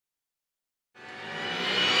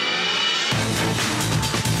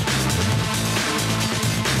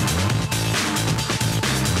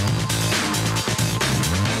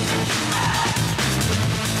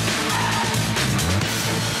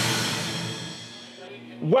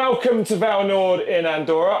Welcome to Vallnord in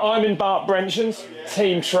Andorra. I'm in Bart Brenson's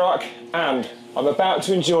team truck and I'm about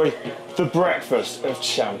to enjoy the breakfast of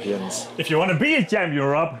champions. If you want to be a champion,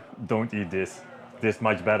 Rob, don't eat this. This is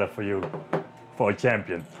much better for you, for a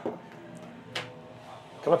champion.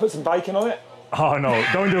 Can I put some bacon on it? Oh no,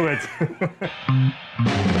 don't do it.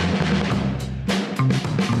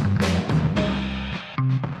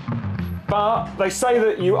 But they say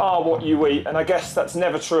that you are what you eat, and I guess that's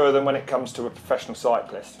never truer than when it comes to a professional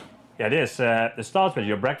cyclist. Yeah, it is. It starts with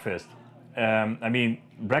your breakfast. I mean,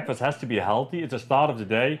 breakfast has to be healthy. It's the start of the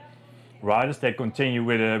day. Riders, they continue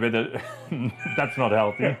with a that's not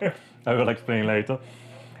healthy. I will explain later.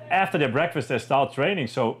 After their breakfast, they start training,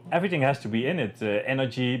 so everything has to be in it.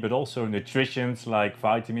 Energy, but also nutritions like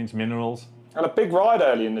vitamins, minerals. And a big ride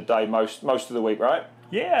early in the day most of the week, right?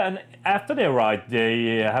 Yeah, and after their ride,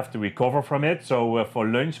 they have to recover from it. So for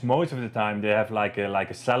lunch, most of the time, they have like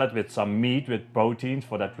a salad with some meat, with proteins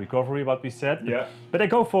for that recovery, what we said. Yeah. But they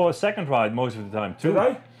go for a second ride most of the time too. Do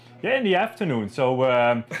they? Yeah, in the afternoon.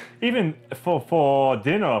 So even for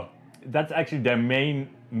dinner, that's actually their main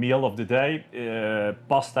meal of the day.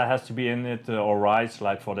 Pasta has to be in it, or rice,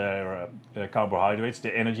 like for their carbohydrates,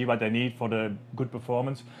 the energy what they need for the good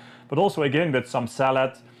performance. But also again with some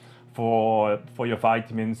salad for your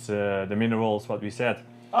vitamins, the minerals, what we said.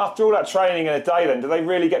 After all that training in a day then, do they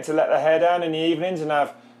really get to let their hair down in the evenings and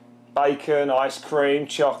have bacon, ice cream,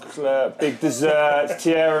 chocolate, big desserts,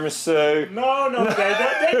 tiramisu? No,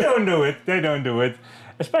 they don't do it. They don't do it.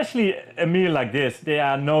 Especially a meal like this, there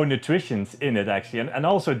are no nutritions in it actually, and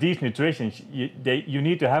also these nutritions you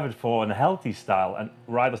need to have it for a healthy style, and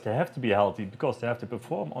riders, they have to be healthy because they have to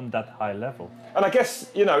perform on that high level. And I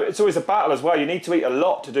guess, you know, it's always a battle as well. You need to eat a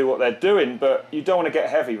lot to do what they're doing, but you don't want to get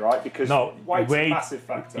heavy, right? Because weight's a massive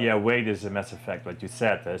factor. Yeah, weight is a massive factor, what you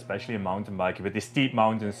said, especially in mountain biking. With the steep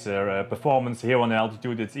mountains, performance here on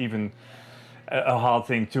altitude, it's even a hard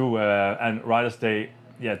thing too. And riders, they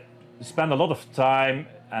spend a lot of time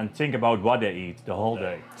and think about what they eat the whole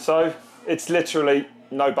day. So it's literally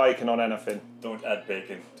no bacon on anything. Don't add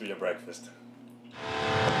bacon to your breakfast.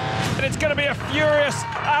 And it's going to be a furious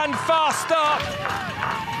and fast start.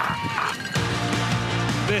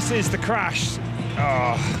 This is the crash.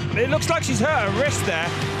 Oh, it looks like she's hurt her wrist there.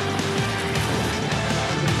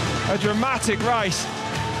 A dramatic race.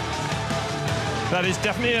 That is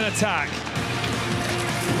definitely an attack.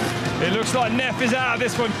 It looks like Neff is out of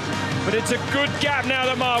this one, but it's a good gap now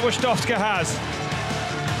that Marta Włoszczowska has.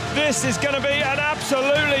 This is going to be an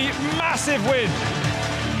absolutely massive win.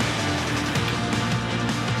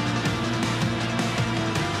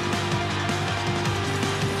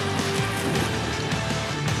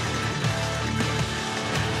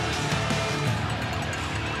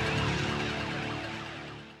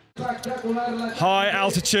 High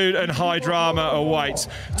altitude and high drama awaits.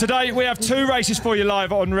 Today we have two races for you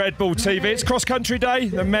live on Red Bull TV. It's cross country day,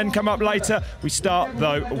 the men come up later. We start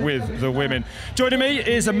though with the women. Joining me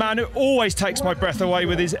is a man who always takes my breath away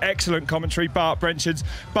with his excellent commentary, Bart Brenson's.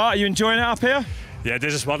 Bart, are you enjoying it up here? Yeah,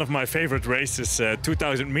 this is one of my favorite races,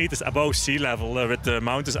 2,000 meters above sea level with the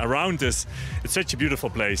mountains around us. It's such a beautiful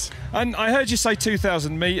place. And I heard you say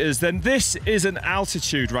 2,000 meters, then this is an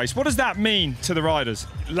altitude race. What does that mean to the riders?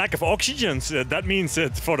 Lack of oxygen, that means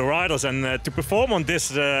for the riders, and to perform on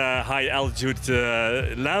this high altitude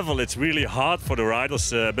level, it's really hard for the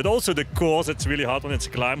riders, but also the course, it's really hard when it's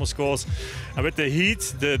a climber's course. And with the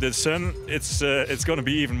heat, the sun, it's going to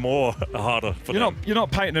be even more harder for them. You're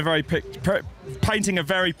not painting a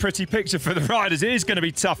very pretty picture for the riders. It is going to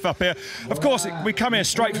be tough up here. Of course, we come here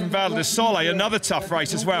straight from Val di Sole, another tough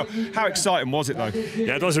race as well. How exciting was it though?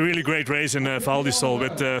 Yeah, it was a really great race in Val di Sole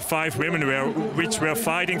with 5 women which were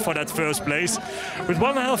fighting for that first place. With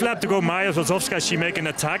 1.5 lap to go, Marta Włoszczowska, she made an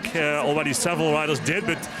attack. Already several riders did,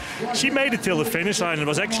 but she made it till the finish line. It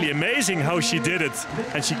was actually amazing how she did it,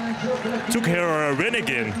 and she took her win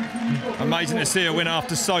again. Amazing to see her win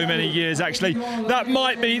after so many years, actually. That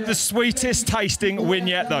might be the sweetest tasting win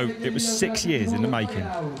yet, though. It was 6 years in the making.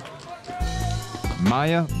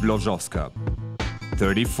 Marta Włoszczowska,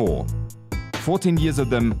 34. 14 years of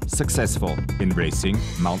them successful in racing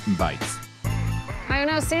mountain bikes. I don't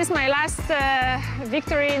know, since my last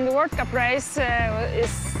victory in the World Cup race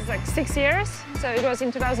is like 6 years, so it was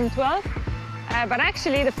in 2012. But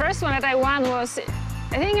actually, the first one that I won was,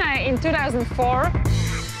 I think, in 2004.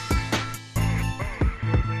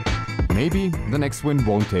 Maybe the next win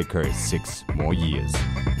won't take her 6 more years.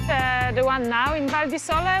 The one now in Val di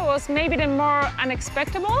Sole was maybe the more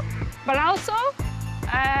unexpected, but also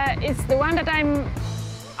it's the one that I'm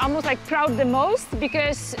almost like proud the most,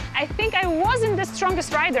 because I think I wasn't the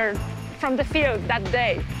strongest rider from the field that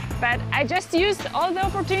day. But I just used all the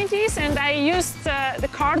opportunities, and I used the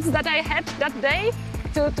cards that I had that day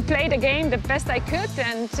to play the game the best I could,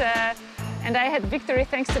 and I had victory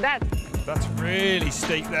thanks to that. That's really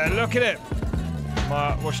steep there. Look at it.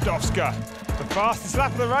 Maja Włoszczowska. The fastest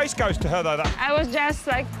lap of the race goes to her, though. I was just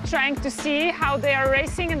like trying to see how they are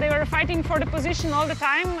racing, and they were fighting for the position all the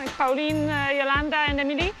time, like Pauline, Jolanda, and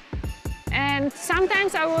Emilie. And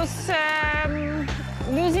sometimes I was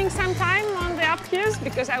losing some time on the up hills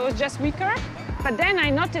because I was just weaker. But then I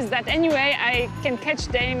noticed that anyway I can catch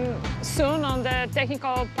them soon on the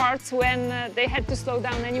technical parts when they had to slow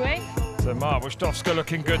down anyway. So Maja Włoszczowska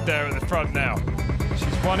looking good there at the front now.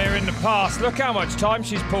 She's won here in the past. Look how much time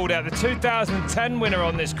she's pulled out. The 2010 winner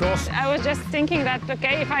on this course. I was just thinking that,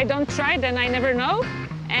 okay, if I don't try, then I never know.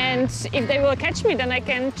 And if they will catch me, then I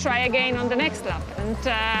can try again on the next lap.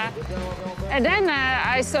 And then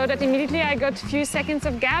I saw that immediately I got a few seconds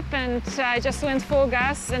of gap, and I just went full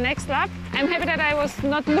gas the next lap. I'm happy that I was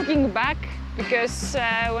not looking back, because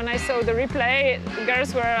when I saw the replay, the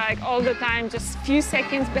girls were like all the time just a few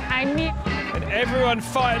seconds behind me. And everyone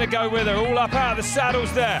fighting to go with her, all up out of the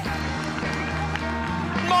saddles there.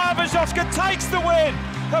 Maja Włoszczowska takes the win.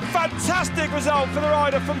 A fantastic result for the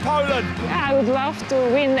rider from Poland. Yeah, I would love to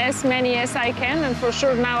win as many as I can, and for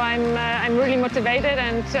sure now I'm really motivated,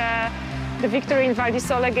 and the victory in Val di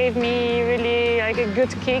Sole gave me really like a good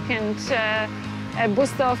kick and a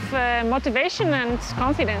boost of motivation and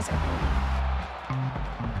confidence.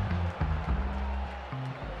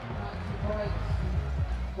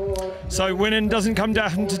 So winning doesn't come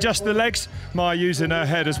down to just the legs. Maja using her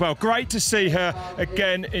head as well. Great to see her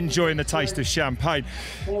again enjoying the taste of champagne.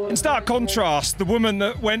 In stark contrast, the woman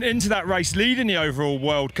that went into that race leading the overall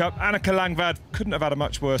World Cup, Anneke Langvad, couldn't have had a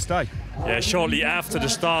much worse day. Yeah, shortly after the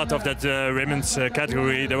start of that women's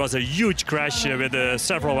category, there was a huge crash with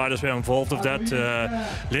several riders were involved of that.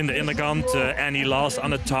 Linda Indergant, Annie Last,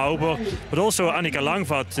 Anne Tauber, but also Anneke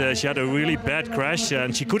Langvad. She had a really bad crash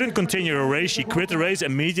and she couldn't continue her race. She quit the race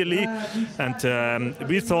immediately, and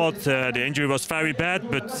we thought the injury was very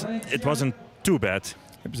bad, but it wasn't too bad.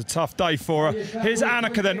 It was a tough day for her. Here's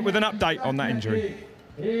Anneke then with an update on that injury.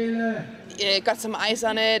 Got some ice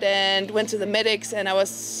on it and went to the medics, and I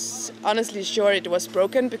was honestly sure it was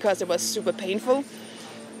broken because it was super painful.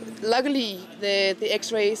 Luckily, the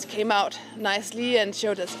x-rays came out nicely and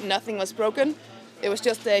showed us nothing was broken. It was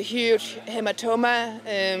just a huge hematoma,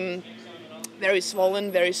 very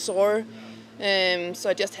swollen, very sore. So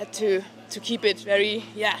I just had to keep it very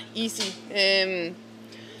easy.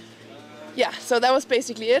 So that was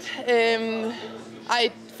basically it.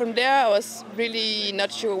 From there I was really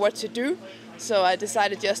not sure what to do, so I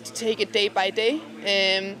decided just to take it day by day,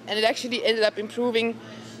 and it actually ended up improving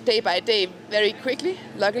day by day very quickly,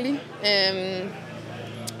 luckily, and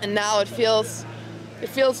now it feels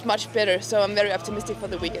much better, so I'm very optimistic for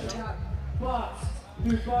the weekend.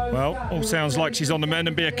 Well, all sounds like she's on the mend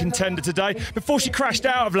and be a contender today. Before she crashed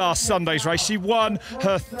out of last Sunday's race, she won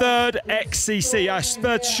her third XCC, her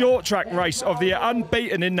third short track race of the year,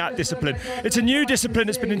 unbeaten in that discipline. It's a new discipline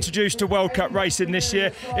that's been introduced to World Cup racing this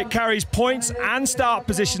year. It carries points and start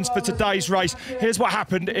positions for today's race. Here's what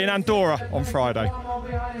happened in Andorra on Friday.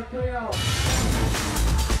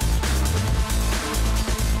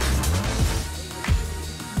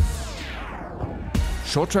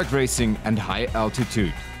 Short track racing and high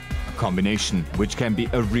altitude, a combination which can be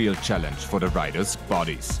a real challenge for the riders'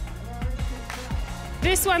 bodies.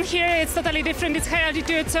 This one here, it's totally different, it's high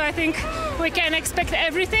altitude, so I think we can expect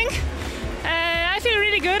everything. I feel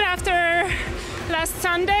really good after last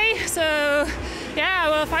Sunday, so yeah, I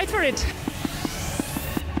will fight for it.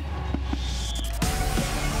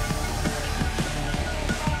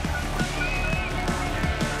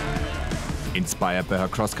 Inspired by her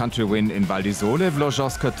cross-country win in Val di Sole,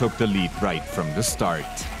 Włoszczowska took the lead right from the start.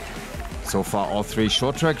 So far, all three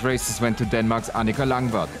short-track races went to Denmark's Anneke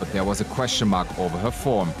Langvad, but there was a question mark over her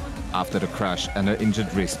form after the crash and her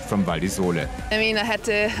injured wrist from Val di Sole. I mean, I had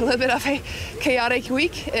a little bit of a chaotic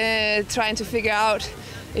week, trying to figure out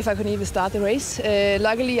if I could even start the race.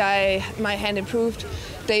 Luckily, my hand improved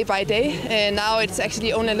day by day, now it's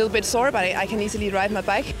actually only a little bit sore, but I can easily ride my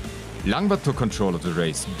bike. Langvad took control of the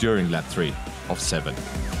race during lap 3 of 7.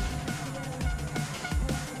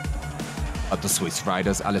 But the Swiss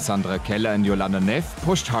riders Alessandra Keller and Jolanda Neff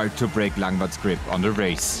pushed hard to break Langvad's grip on the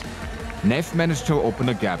race. Neff managed to open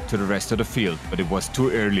a gap to the rest of the field, but it was too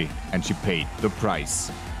early and she paid the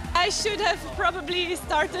price. I should have probably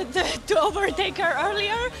started to overtake her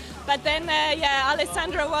earlier, but then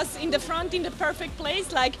Alessandra was in the front in the perfect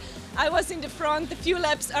place. Like, I was in the front a few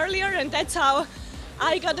laps earlier, and that's how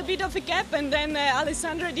I got a bit of a gap, and then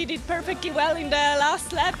Alessandra did it perfectly well in the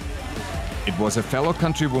last lap. It was a fellow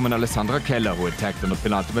countrywoman Alessandra Keller who attacked on the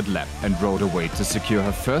penultimate lap and rode away to secure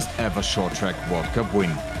her first ever short track World Cup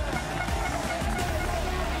win.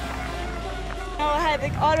 I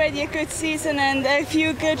had already a good season and a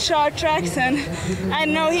few good short tracks, and I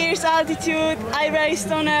know here's altitude. I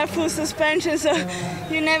raced on a full suspension, so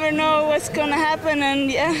you never know what's gonna happen,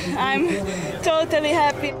 and yeah, I'm totally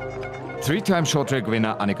happy. Three-time short track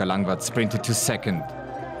winner Annika Langwart sprinted to second,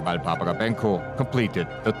 while Barbara Benko completed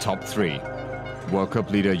the top three. World Cup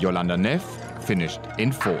leader Jolanda Neff finished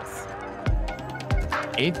in fourth.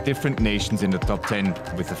 8 different nations in the top 10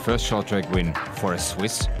 with the first short track win for a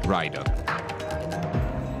Swiss rider.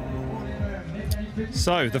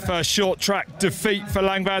 So, the first short track defeat for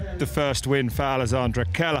Langwart, the first win for Alessandra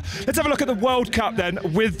Keller. Let's have a look at the World Cup then,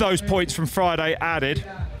 with those points from Friday added.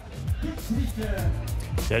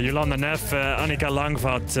 Yeah, Jolanda Neff, Annika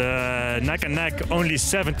Langwart, neck and neck, only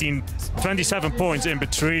 27 points in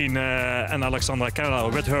between, and Alessandra Keller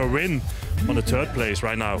with her win on the third place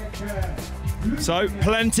right now. So,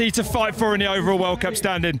 plenty to fight for in the overall World Cup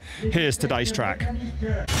standing. Here's today's track.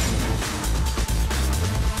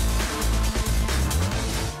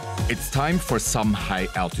 It's time for some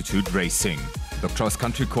high-altitude racing. The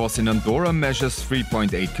cross-country course in Andorra measures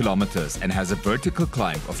 3.8 kilometers and has a vertical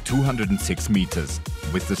climb of 206 meters.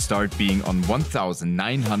 With the start being on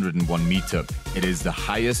 1,901 meter, it is the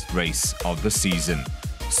highest race of the season,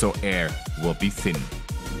 so air will be thin.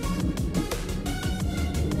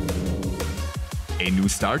 A new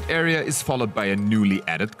start area is followed by a newly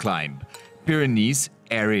added climb. Pyrenees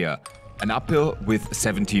area, an uphill with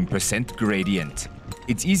 17% gradient.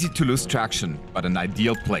 It's easy to lose traction, but an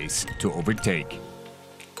ideal place to overtake.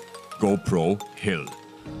 GoPro Hill,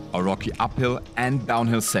 a rocky uphill and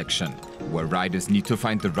downhill section where riders need to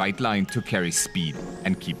find the right line to carry speed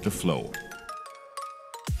and keep the flow.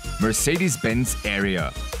 Mercedes-Benz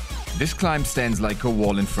area. This climb stands like a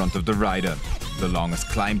wall in front of the rider. The longest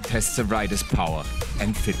climb tests a rider's power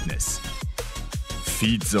and fitness.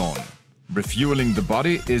 Feed zone. Refueling the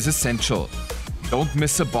body is essential. Don't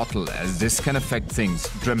miss a bottle, as this can affect things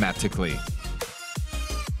dramatically.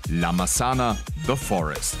 La Massana, the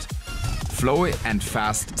forest. Flowy and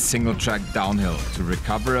fast single-track downhill to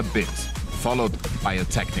recover a bit, followed by a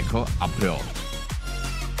technical uphill.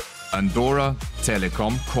 Andorra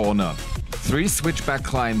Telecom Corner. 3 switchback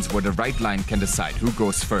climbs where the right line can decide who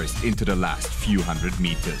goes first into the last few hundred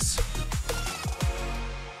meters.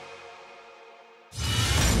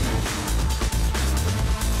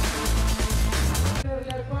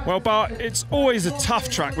 Well, Bart, it's always a tough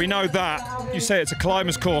track, we know that. You say it's a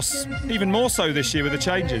climber's course, even more so this year with the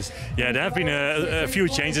changes. Yeah, there have been a few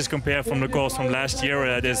changes compared from the course from last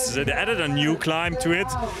year. They added a new climb to it,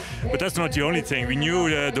 but that's not the only thing. We knew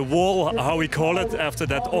the wall, how we call it, after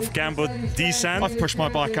that off-camber descent. I've pushed my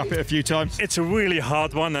bike up it a few times. It's a really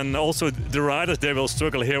hard one, and also the riders, they will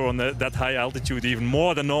struggle here on that high altitude even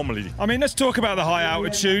more than normally. I mean, let's talk about the high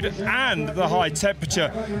altitude and the high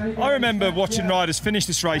temperature. I remember watching riders finish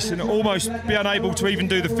this race and almost be unable to even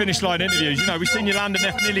do the finish line interviews. You know, we've seen Jolanda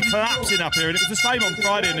Neff nearly collapsing up here, and it was the same on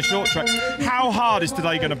Friday in the short track. How hard is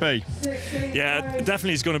today going to be? Yeah,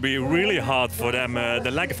 definitely it's going to be really hard for them. The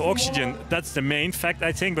lack of oxygen, that's the main fact,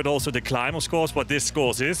 I think, but also the climber's course, what this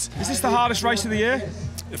course is. Is this the hardest race of the year?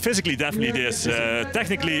 Physically, definitely it is.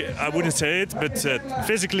 Technically, I wouldn't say it, but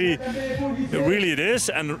physically, really it is.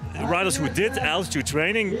 And riders who did altitude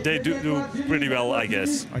training, they do pretty well, I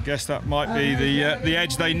guess. I guess that might be the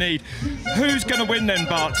edge they need. Who's going to win then,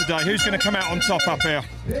 Bart, today? Who's going to come out on top up here?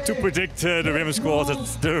 To predict the women's course,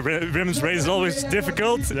 the women's race is always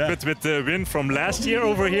difficult, but with the win from last year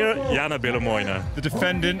over here, Jana Bielemoinen. The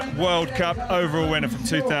defending World Cup overall winner from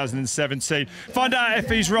 2017. Find out if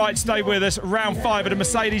he's right, stay with us. Round 5 of the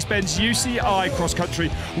Mercedes-Benz UCI Cross Country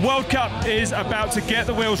World Cup is about to get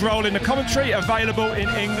the wheels rolling. The commentary available in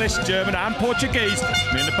English, German and Portuguese.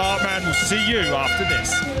 Me and the Bartman will see you after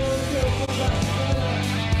this.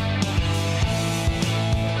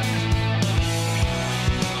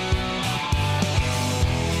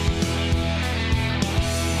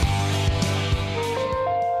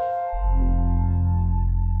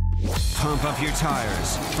 Pump up your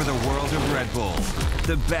tires for the world of Red Bull.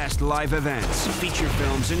 The best live events, feature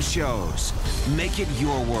films and shows. Make it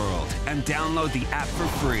your world and download the app for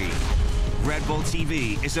free. Red Bull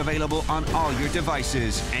TV is available on all your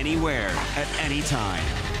devices, anywhere, at any time.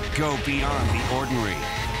 Go beyond the ordinary.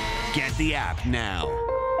 Get the app now.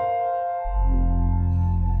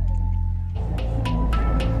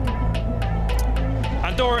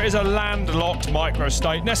 Andorra is a landlocked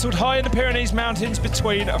microstate nestled high in the Pyrenees Mountains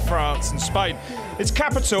between France and Spain. Its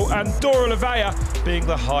capital, Andorra-la-Vella, being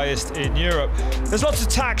the highest in Europe. There's lots of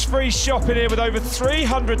tax-free shopping here with over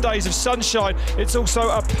 300 days of sunshine. It's also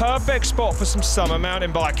a perfect spot for some summer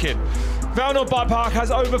mountain biking. Vallnord Bike Park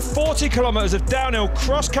has over 40 kilometres of downhill,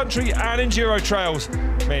 cross-country and enduro trails,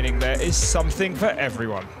 meaning there is something for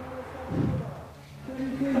everyone.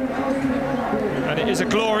 And it is a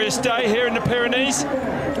glorious day here in the Pyrenees.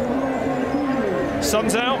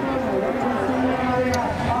 Sun's out.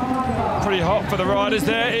 Pretty hot for the riders.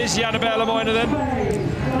 There is Jana Vallnord then.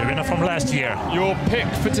 The winner from last year. Your pick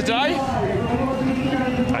for today?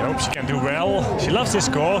 I hope she can do well. She loves this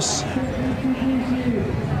course.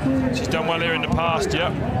 She's done well here in the past,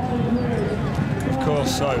 yeah. Of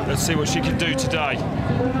course, so let's see what she can do today.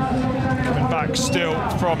 Coming back still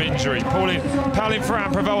from injury. Pauline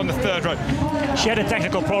Ferrand Prevot on the third row. She had a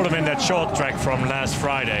technical problem in that short track from last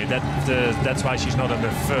Friday. That's why she's not in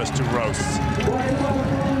the first two rows.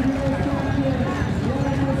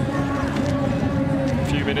 A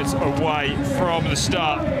few minutes away from the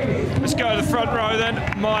start. Let's go to the front row then.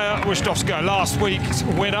 Maja Wojtowska, last week's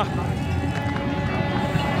winner.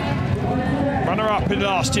 Runner-up in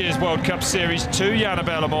last year's World Cup Series 2, Jana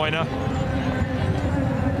Vallnord.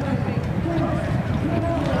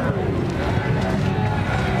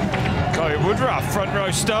 Chloe Woodruff, front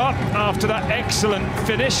row start after that excellent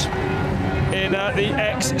finish in the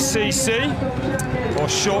XCC, or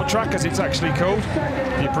short track as it's actually called.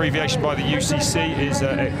 The abbreviation by the UCC is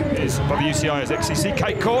by the UCI as XCC.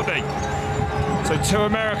 Kate Courtney. So 2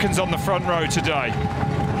 Americans on the front row today.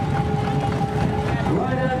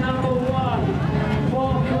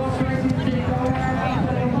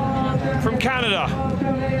 From Canada,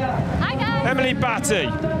 hi guys. Emily Batty.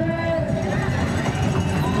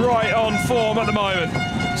 Right on form at the moment.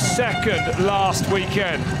 Second last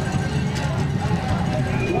weekend.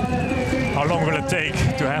 How long will it take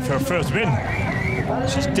to have her first win?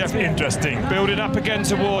 She's definitely interesting. Building up again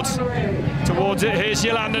towards it. Here's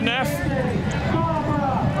Jolanda Neff.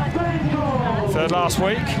 Third last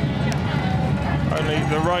week. Only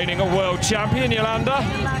the reigning world champion, Jolanda.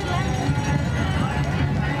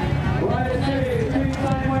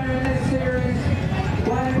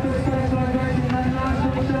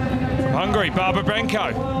 From Hungary, Barbara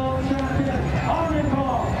Brenko.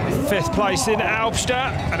 5th place in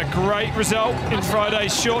Albstadt and a great result in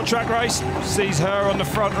Friday's short track race. Sees her on the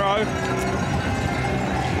front row.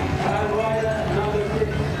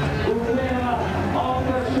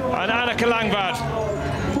 And Annika Langvad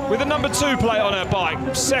with a number 2 plate on her bike.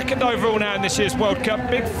 2nd overall now in this year's World Cup.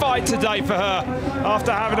 Big fight today for her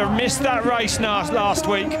after having missed that race last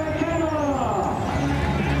week.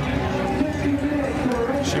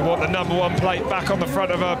 She wants the number 1 plate back on the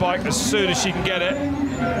front of her bike as soon as she can get it.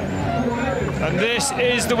 And this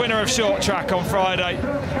is the winner of short track on Friday.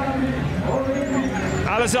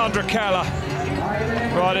 Alessandra Keller,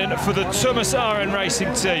 riding for the Thomas Aren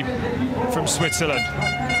Racing Team from Switzerland.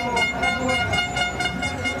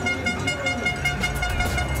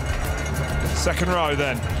 Second row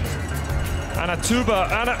then. Anna Tauber.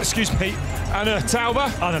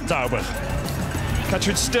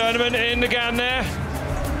 Katrin Sternemann in again there.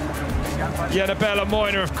 Jana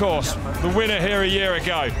Vallnord, of course, the winner here a year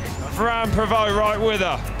ago. Ferrand Prevot right with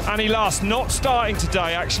her. Annie Last not starting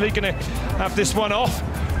today, actually. Going to have this one off.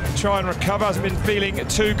 Try and recover. Hasn't been feeling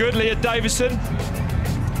too good. Leah Davison.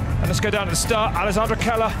 And let's go down to the start. Alessandra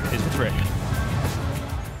Keller is with Rick.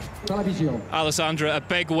 Alessandra, a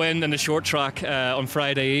big win in the short track on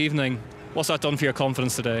Friday evening. What's that done for your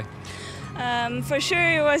confidence today? For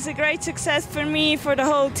sure, it was a great success for me, for the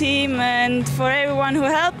whole team, and for everyone who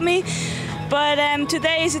helped me. But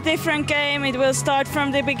today is a different game. It will start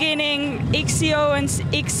from the beginning. XCO and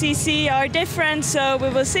XCC are different, so we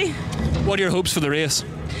will see. What are your hopes for the race?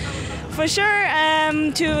 For sure,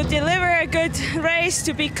 to deliver a good race,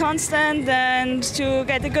 to be constant, and to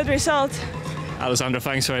get a good result. Alessandra,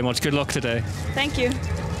 thanks very much. Good luck today. Thank you.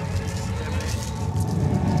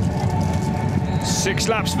 6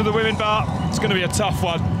 laps for the women, Bart. It's going to be a tough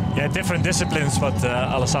one. Yeah, different disciplines, what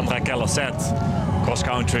Alessandra Keller said. Cross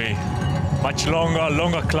country, much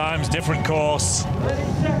longer climbs, different course.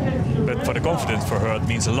 But for the confidence for her, it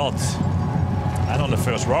means a lot. And on the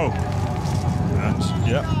first row. And,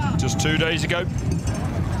 yeah, just 2 days ago,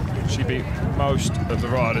 she beat most of the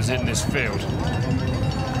riders in this field.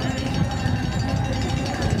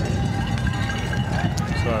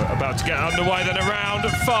 So about to get underway then, a round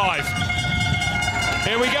of 5.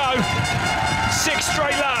 Here we go. 6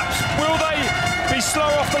 straight laps. Will they be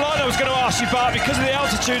slower off the line, I was going to ask you, Bart, because of the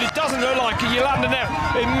altitude, it doesn't look like it. Yolanda Neff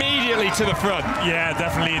immediately to the front. Yeah,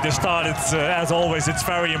 definitely. The start, it's, as always, it's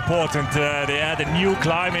very important. They add a new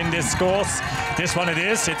climb in this course. This one it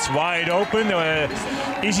is. It's wide open,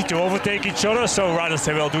 easy to overtake each other, so riders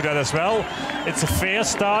they will do that as well. It's a fair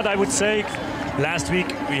start, I would say. Last week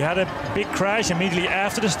we had a big crash immediately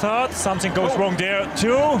after the start. Something goes wrong there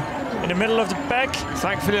too, in the middle of the pack.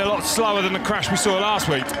 Thankfully a lot slower than the crash we saw last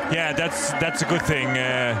week. Yeah, that's a good thing.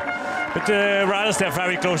 But the riders, they're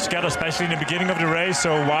very close together, especially in the beginning of the race.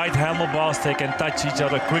 So wide handlebars, they can touch each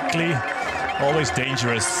other quickly. Always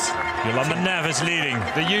dangerous. Yolanda Neff is leading.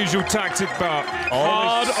 The usual tactic, but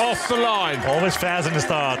hard off the line. Always fast in the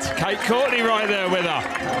start. Kate Courtney right there with her.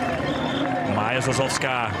 Maja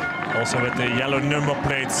Zozowska. Also with the yellow number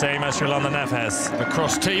plate, same as Yolanda Neff has. The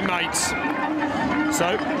cross teammates.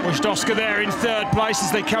 So, Wisdowska there in third place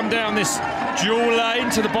as they come down this dual lane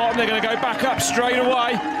to the bottom. They're going to go back up straight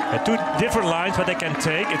away. Two different lines, but they can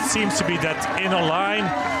take. It seems to be that inner line,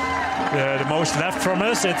 the most left from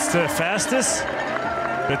us. It's the fastest,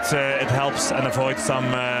 but it helps and avoids some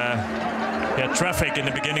traffic in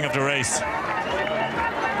the beginning of the race.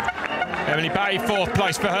 Emily Batty, fourth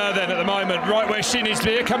place for her then at the moment, right where she needs to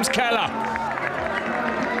be. Here comes Keller.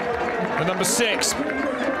 The number 6,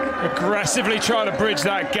 aggressively trying to bridge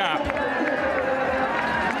that gap.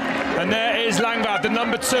 And there is Langvad, the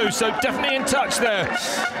number 2, so definitely in touch there.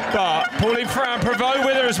 But Pauline Ferrand-Prévot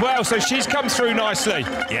with her as well, so she's come through nicely.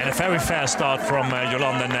 Yeah, a very fast start from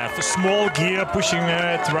Yolanda Neff. A small gear pushing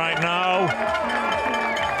it right now.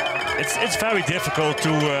 It's very difficult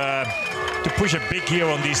to push a big gear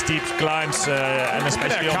on these steep climbs, and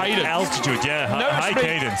especially on altitude. Yeah, high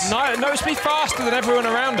cadence. Notice me faster than everyone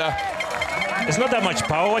around her. It's not that much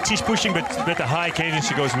power what she's pushing, but with the high cadence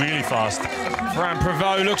she goes really fast.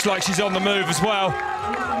 Ferrand-Prévot looks like she's on the move as well.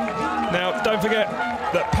 Now, don't forget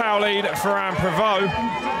that Pauline Ferrand-Prévot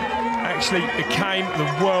actually became the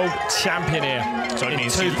world champion here so in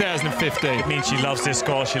 2015. It means she loves this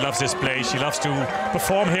course, she loves this place, she loves to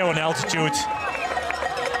perform here on altitude.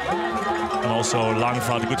 And also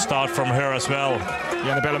Langvad, a good start from her as well.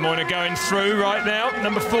 Jana Bellamoina going through right now,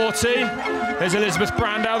 number 40. There's Elizabeth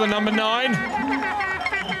Brandau, the number 9.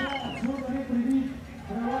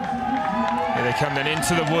 Here they come then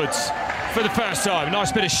into the woods for the first time.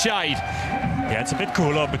 Nice bit of shade. Yeah, it's a bit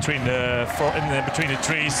cooler between the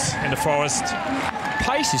trees in the forest.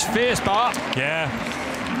 Pace is fierce, Bart. Yeah.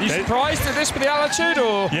 Are you surprised at this with the altitude,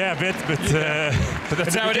 or? Yeah, a bit, but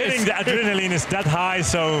that's how it is. The adrenaline is that high,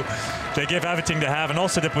 so they give everything they have, and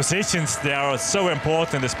also the positions, they are so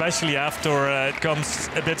important, especially after it comes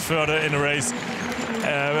a bit further in the race.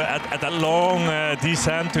 At that long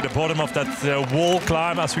descent to the bottom of that wall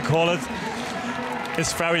climb, as we call it,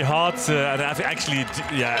 it's very hard and actually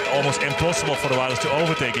almost impossible for the riders to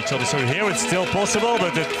overtake each other. So here it's still possible,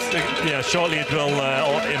 but shortly it will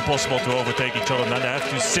impossible to overtake each other, and then they have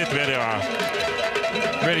to sit where they are.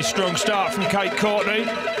 Really strong start from Kate Courtney.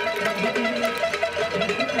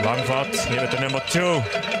 Langvad here with the number 2.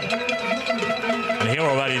 And here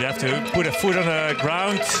already they have to put a foot on the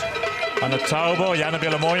ground. On the Tauber, Jana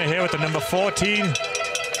Bellamoina here with the number 14.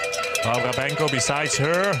 Barbara Benko besides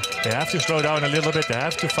her. They have to slow down a little bit. They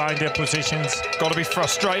have to find their positions. Got to be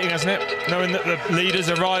frustrating, hasn't it? Knowing that the leaders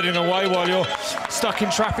are riding away while you're stuck in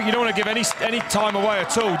traffic. You don't want to give any time away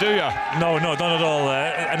at all, do you? No, not at all.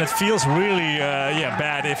 And it feels really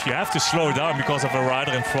bad if you have to slow down because of a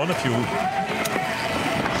rider in front of you.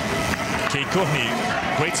 Kate Courtney,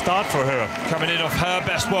 great start for her. Coming in off her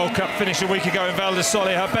best World Cup finish a week ago in Val di Sole,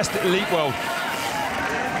 her best Elite World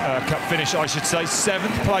Cup finish, I should say.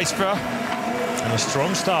 7th place for her. And a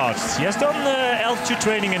strong start. She has done altitude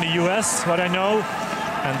training in the US, what I know,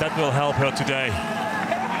 and that will help her today.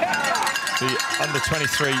 The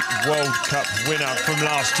under-23 World Cup winner from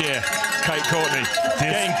last year, Kate Courtney.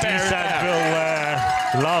 This descent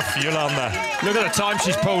will love Yolanda. Look at the time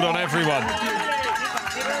she's pulled on everyone.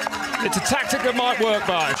 It's a tactic that might work,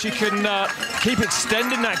 but if she can keep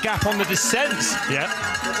extending that gap on the descents. Yeah,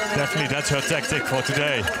 definitely that's her tactic for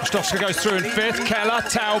today. Wisdowska goes through in 5th. Keller,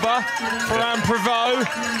 Tauber, Ferrand-Prévot.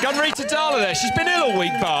 Gunrita Dahler there. She's been ill all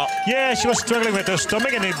week, Bart. Yeah, she was struggling with her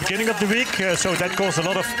stomach in the beginning of the week, so that caused a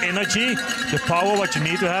lot of energy, the power what you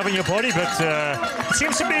need to have in your body, but it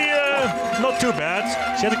seems to be not too bad.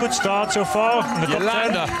 She had a good start so far. In the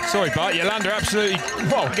Yolanda, sorry, Bart. Yolanda absolutely,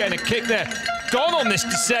 getting a kick there. Gone on this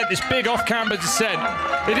descent, this big off-camber descent.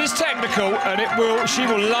 It is technical, and she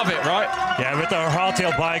will love it, right? Yeah, with her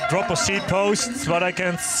hardtail bike, dropper seat posts, what I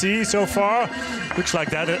can see so far. Looks like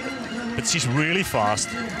that, but she's really fast.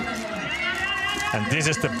 And this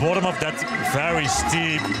is the bottom of that very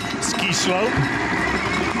steep ski slope.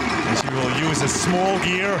 And she will use a small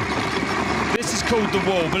gear. This is called the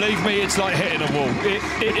wall. Believe me, it's like hitting a wall.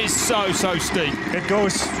 It is so steep. It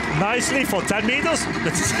goes nicely for 10 meters,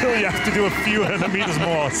 but still you have to do a few hundred meters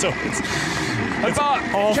more. So it's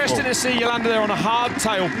interesting to see Yolanda there on a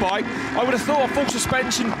hardtail bike. I would have thought a full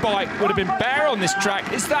suspension bike would have been better on this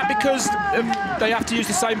track. Is that because they have to use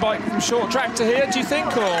the same bike from short track to here, do you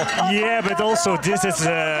think? Or? Yeah, but also this is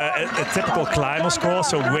a typical climber's course,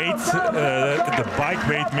 so weight, the bike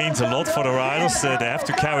weight means a lot for the riders. They have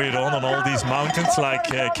to carry it on all these mountains, like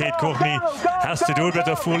Kate Courtney has to do it with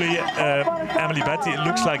her fully. Emily Betty, it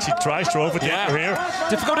looks like she tries to overtake her here.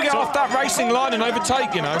 Difficult to get off that racing line and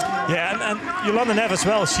overtake, you know. Yeah, and Yolanda Neff as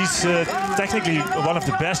well. She's technically one of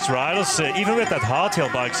the best riders. Even with that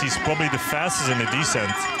hardtail bike, she's probably the fastest in the descent.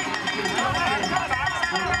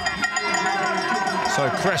 So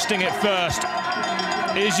cresting it first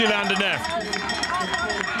is Yolanda Neff.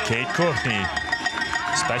 Kate Courtney,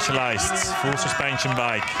 Specialized full suspension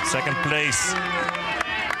bike, second place.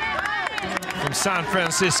 From San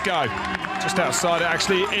Francisco, just outside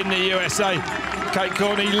actually in the USA. Kate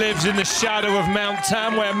Courtney lives in the shadow of Mount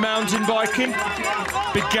Tam, where mountain biking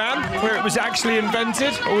began, where it was actually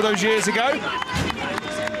invented all those years ago.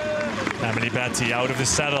 Emily Betty out of the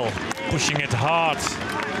saddle, pushing it hard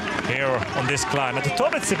here on this climb. At the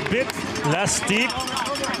top it's a bit less steep,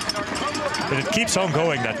 but it keeps on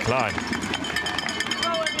going, that climb.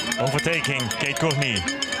 Overtaking Kate Courtney.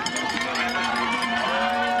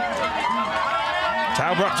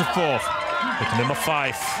 Tauber up to fourth. With number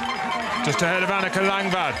 5. Just ahead of Annika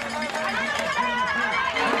Langvad.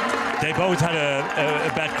 They both had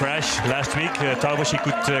a bad crash last week. Tauber, she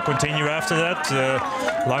could continue after that.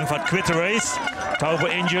 Langvad quit the race.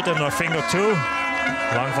 Tauber injured in her finger too.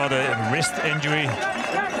 Langvad a wrist injury.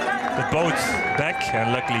 But both back,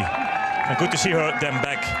 and luckily. And good to see them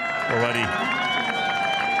back already.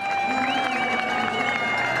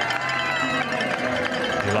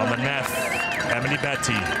 Yolanda Neff, Emily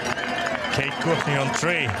Betty, Kate Courtney on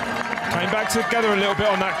 3. Came back together a little bit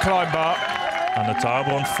on that climb, Bart. And the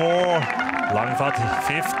Tauber on 4, Langvad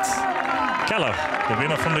 5th. Keller, the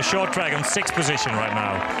winner from the short track, on 6th position right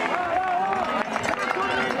now.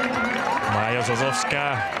 Maja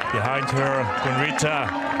Zazowska behind her, Gunrita,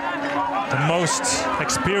 the most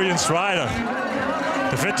experienced rider,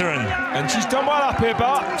 the veteran. And she's done well up here,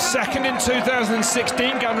 Bart. Second in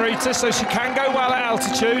 2016, Gunrita, so she can go well at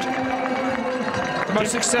altitude. The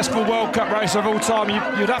most successful World Cup race of all time.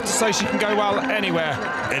 You'd have to say she can go well anywhere.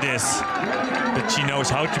 It is, but she knows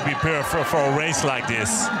how to prepare for a race like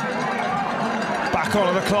this. Back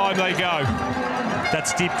onto the climb they go. That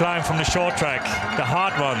steep climb from the short track, the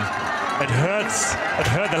hard one. It hurts, it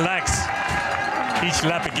hurt the legs. Each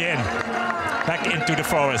lap again, back into the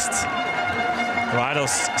forest.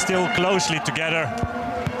 Riders still closely together.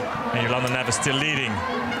 And Yolanda Neff is still leading.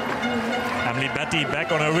 Emily Betty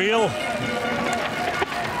back on her wheel.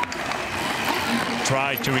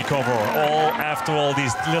 Try to recover after all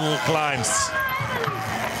these little climbs.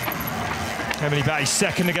 Emily Betty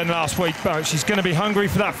second again last week, but she's going to be hungry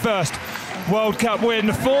for that first World Cup win.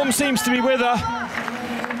 The form seems to be with her.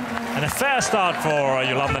 And a fair start for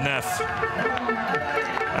Yolanda Neff.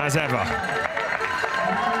 As ever.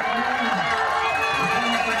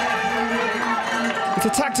 It's a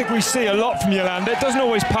tactic we see a lot from Yolanda. It doesn't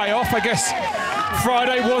always pay off. I guess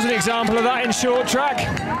Friday was an example of that in short track.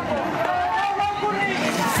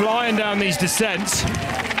 Flying down these descents.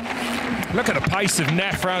 Look at the pace of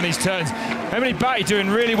Neff around these turns. Emily Betty doing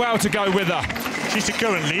really well to go with her. She's the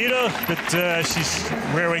current leader, but she's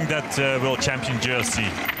wearing that world champion jersey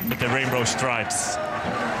with the rainbow stripes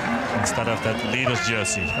instead of that leader's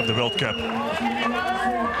jersey of the World Cup.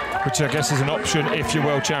 Which I guess is an option if you're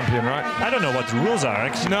world champion, right? I don't know what the rules are,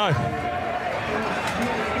 actually. No.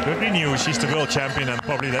 But we knew she's the world champion, and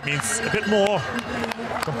probably that means a bit more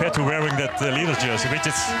compared to wearing that leader's jersey, which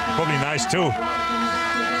is probably nice too.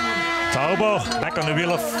 Tauber back on the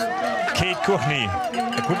wheel of Kate Courtney.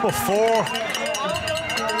 A group of 4.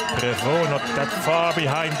 Prevot not that far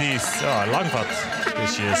behind these. Oh, Langvad. Here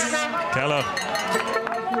she is. Keller.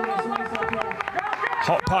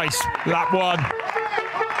 Hot pace, lap 1.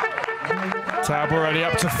 Tauber already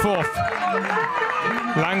up to 4th.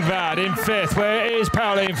 Langvad in 5th. Where is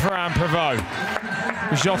Pauline Ferrand-Prevot?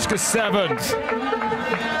 Zhovska 7th.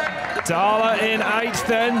 Dahler in 8th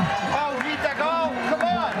then.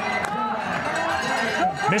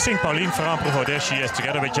 Missing Pauline Ferrand-Prevot. There she is,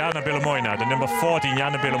 together with Jana Bilomoina, the number 14,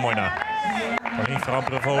 Jana Bilomoina. Pauline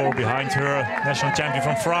Ferrand-Prevot behind her, national champion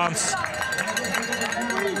from France.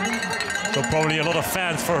 So probably a lot of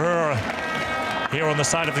fans for her here on the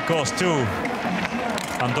side of the course too.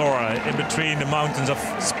 Andorra, in between the mountains of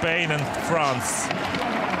Spain and France.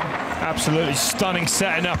 Absolutely stunning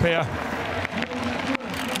setting up here.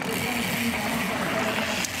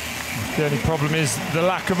 The only problem is the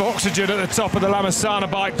lack of oxygen at the top of the La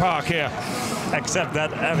Massana bike park here. Except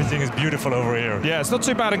that everything is beautiful over here. Yeah, it's not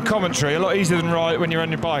too bad in commentary, a lot easier than ride when you're on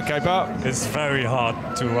your bike, eh, Bart? It's very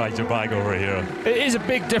hard to ride your bike over here. It is a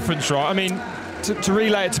big difference, right? I mean, to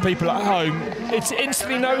relay it to people at home, it's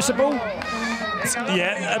instantly noticeable.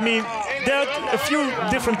 Yeah, I mean, there are a few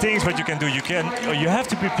different things what you can do. You have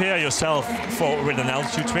to prepare yourself with an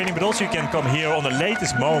altitude training, but also you can come here on the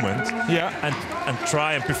latest moment, and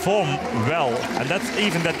try and perform well. And that's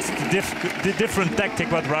the different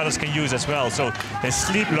tactic what riders can use as well. So they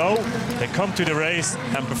sleep low, they come to the race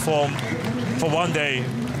and perform for one day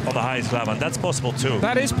on the highest level, and that's possible too.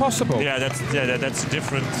 That is possible. Yeah, that's a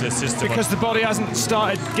different system. Because the body hasn't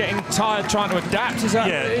started getting tired trying to adapt. Is that?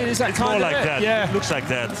 Yeah, is that it's kind more of like it? that. Yeah, Looks like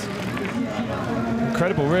that.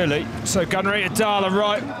 Incredible, really. So Gunnerita Dala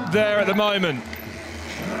right there at the moment.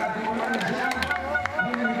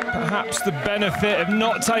 Perhaps the benefit of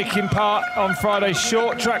not taking part on Friday's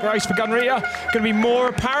short track race for Gunnerita going to be more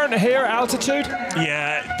apparent here at altitude.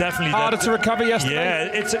 Yeah, definitely. Harder to recover yesterday. Yeah,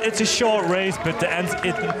 it's a short race, but the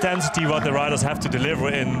intensity what the riders have to deliver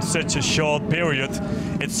in such a short period,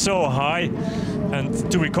 it's so high.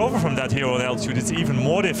 And to recover from that here on altitude, it's even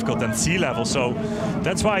more difficult than sea level. So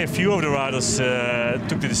that's why a few of the riders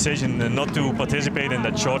took the decision not to participate in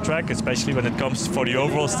that short track, especially when it comes for the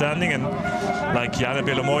overall standing. And like Jana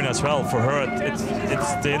Belomoina as well, for her, it's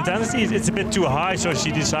the intensity, it's a bit too high, so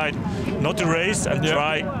she decided not to race and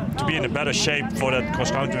try to be in a better shape for that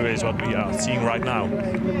cross-country race, what we are seeing right now.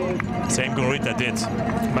 Same Gunnerita did.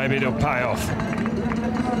 Maybe it'll pay off.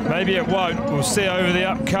 Maybe it won't. We'll see over the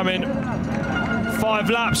upcoming 5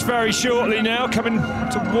 laps very shortly now, coming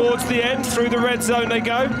towards the end. Through the red zone they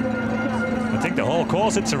go. I think the whole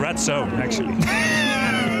course, it's a red zone, actually.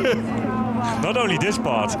 Not only this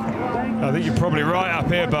part. I think you're probably right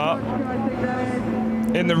up here, Bart.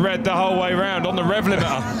 In the red the whole way round, on the rev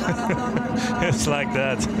limiter. It's like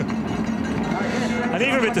that. And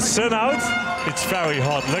even with the sun out, it's very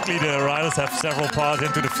hot. Luckily, the riders have several parts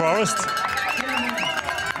into the forest.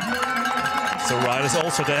 So riders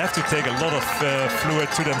also, they have to take a lot of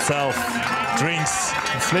fluid to themselves, drinks.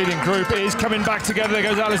 This leading group is coming back together. There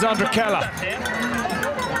goes Alessandra Keller.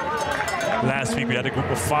 Last week we had a group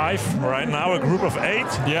of 5. Right now a group of 8.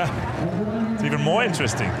 Yeah. It's even more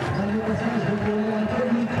interesting.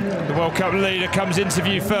 The World Cup leader comes into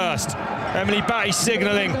view first. Emily Batty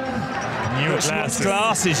signalling. New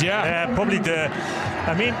glasses, yeah. Yeah, probably the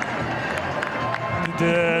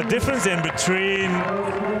difference in between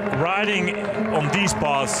riding on these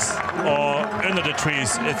paths or under the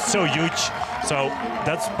trees, it's so huge. So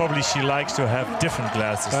that's probably she likes to have different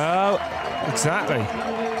glasses. Oh, exactly.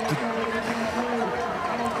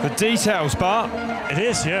 The details, Bart. It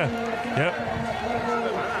is, yeah.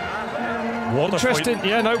 Water interesting,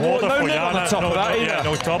 no lid on the top of that either. Yeah,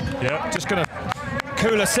 no top, yeah. Just going to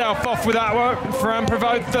cool herself off with that work. Fran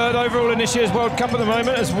Prevost, 3rd overall in this year's World Cup at the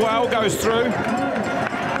moment as well, goes through.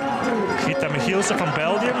 Gita Michielsen from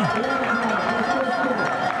Belgium.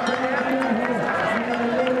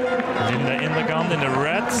 Linda Indergand in the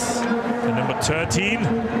red, the number 13.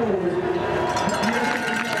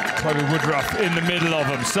 Chloe Woodruff in the middle of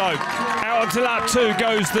them. So out onto lap 2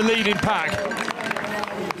 goes the leading pack.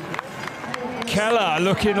 Keller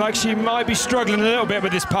looking like she might be struggling a little bit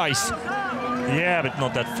with this pace. Yeah, but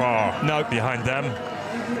not that far behind them.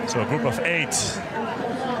 So a group of 8.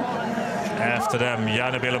 After them,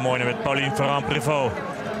 Jana Belomoina with Pauline Ferrand-Prévot.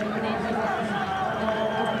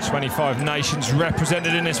 25 nations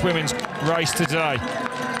represented in this women's race today.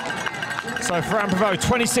 So Ferrand-Prévot,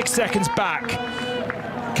 26 seconds back.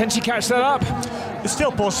 Can she catch that up? It's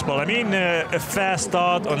still possible. I mean, a fast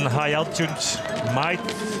start on high altitude might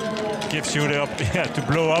give you to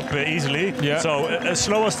blow up easily. Yeah. So a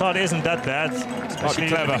slower start isn't that bad, especially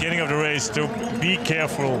at the beginning of the race. To be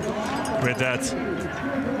careful with that.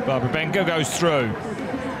 Barbara Benko goes through.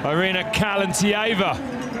 Irina Kalentieva.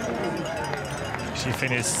 She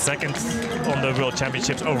finished 2nd on the World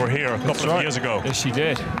Championships over here a couple of years ago. Yes, she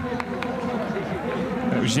did.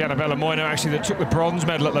 It was Jana Belomoina actually that took the bronze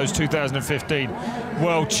medal at those 2015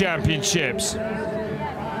 World Championships.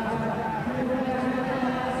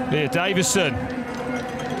 Leah Davison.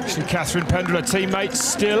 Actually, Catherine Pendrell, her teammate,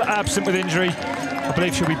 still absent with injury. I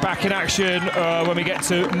believe she'll be back in action when we get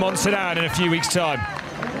to Montserrat in a few weeks' time.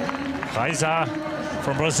 Raisa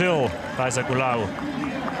from Brazil, Raisa Gulau.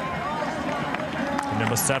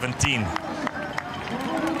 Number 17.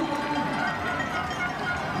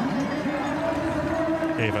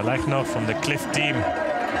 Eva Lechner from the Cliff team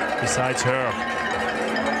besides her.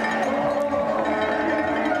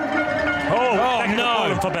 Oh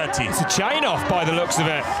no! For Betty. It's a chain off by the looks of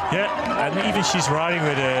it. Yeah, and even she's riding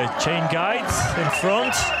with a chain guide in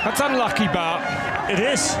front. That's unlucky, Bart. It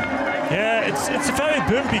is. Yeah, it's a very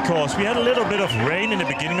bumpy course. We had a little bit of rain in the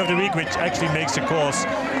beginning of the week, which actually makes the course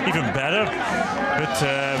even better. But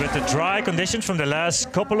with the dry conditions from the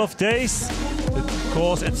last couple of days, the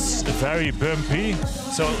course it's very bumpy.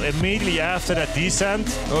 So immediately after that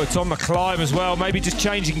descent, oh, it's on the climb as well. Maybe just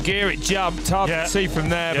changing gear, it jumped. Hard to see from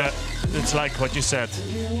there. Yeah, but it's like what you said.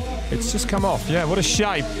 It's just come off. Yeah, what a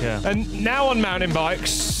shame. Yeah. And now on mountain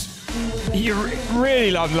bikes, you're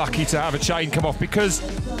really unlucky to have a chain come off because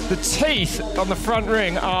the teeth on the front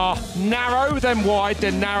ring are narrow, then wide,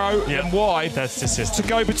 then narrow, then wide. That's the system. To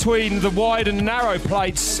go between the wide and narrow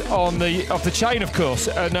plates of the chain, of course,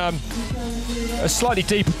 and a slightly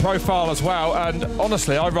deeper profile as well. And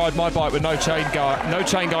honestly, I ride my bike with no chain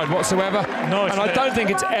guide whatsoever. No, and I don't think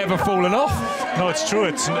it's ever fallen off. No, it's true.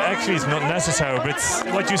 It's not necessary. But it's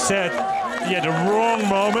what you said. Yeah, the wrong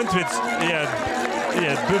moment with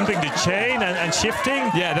bumping the chain and shifting.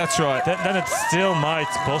 Yeah, that's right. Then it still might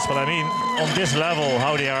possible. I mean, on this level,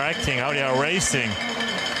 how they are acting, how they are racing,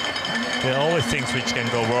 there are always things which can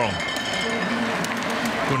go wrong.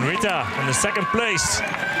 Gunrita in the second place.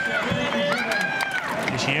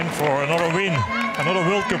 Is she in for another win, another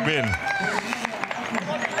World Cup win?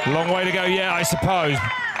 Long way to go, yeah, I suppose.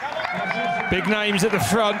 Big names at the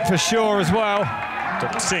front for sure as well.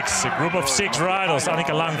 Top 6, a group of 6 riders.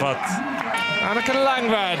 Annika Langvad. Annika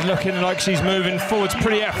Langvad looking like she's moving forwards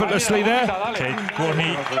pretty effortlessly there. Kate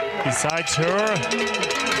Courtney besides her.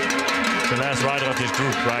 The last rider of this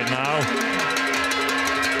group right now.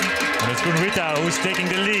 And it's Gunrita who's taking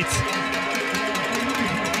the lead.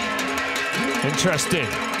 Interesting.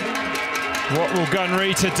 What will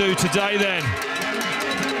Gunrita do today then?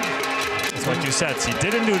 That's what you said. She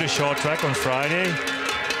didn't do the short track on Friday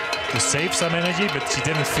to save some energy, but she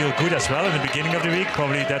didn't feel good as well in the beginning of the week.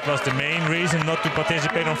 Probably that was the main reason not to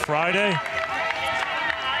participate on Friday.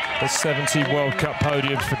 The 70 World Cup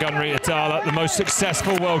podiums for Gunrita Dahle, the most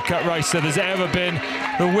successful World Cup racer there's ever been.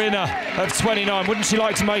 The winner of 29. Wouldn't she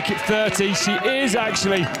like to make it 30? She is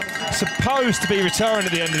actually supposed to be retiring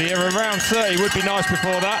at the end of the year. Around 30 would be nice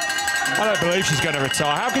before that. I don't believe she's going to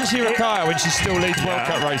retire. How can she retire when she still leads World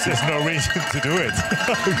Cup races? There's no reason to do it.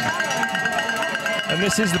 And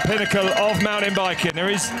this is the pinnacle of mountain biking. There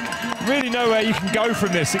is really nowhere you can go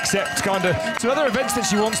from this except kind of to other events that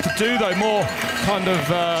she wants to do, though, more kind of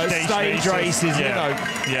stage races, you know.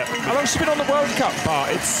 Yeah. How long has she been on the World Cup, Bart?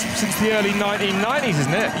 It's since the early 1990s,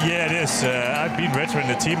 isn't it? Yeah, it is. I've been with her in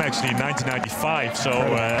the team actually in 1995, so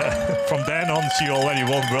from then on she already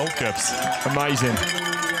won World Cups. Amazing.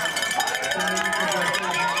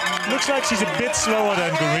 Looks like she's a bit slower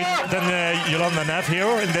than Jolanda Neff here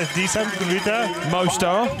in this descent, Gunrita. Most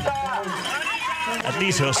are. At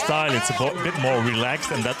least her style, it's a bit more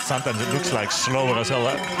relaxed, and that sometimes it looks like slower as well,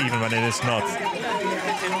 even when it is not.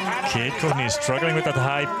 Kate Courtney is struggling with that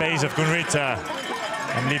high pace of Gunrita.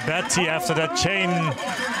 Emily Betty, after that chain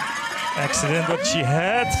accident what she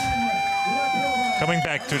had, coming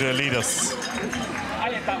back to the leaders.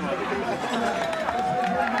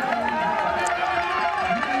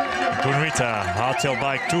 Gunrita, hardtail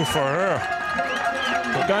bike 2 for her.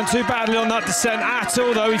 Not going too badly on that descent at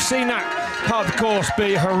all, though. We've seen that part of the course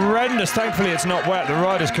be horrendous. Thankfully, it's not wet. The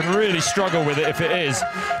riders can really struggle with it if it is.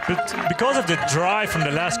 But because of the dry from the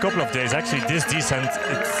last couple of days, actually this descent,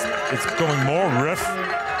 it's going more rough.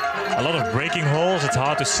 A lot of braking holes. It's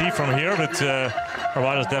hard to see from here, but our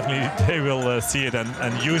riders definitely they will see it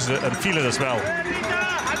and use it and feel it as well.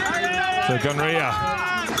 So Gunrita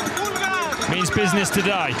means business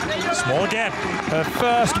today. Small gap. Her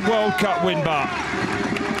first World Cup win, Bart.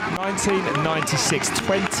 1996,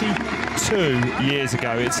 22 years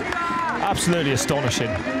ago. It's absolutely astonishing.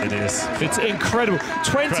 It is. It's incredible.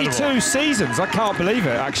 22 seasons. I can't believe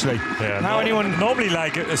it, actually. Yeah, How anyone... Normally,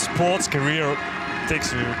 like a sports career takes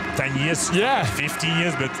 10 years, 15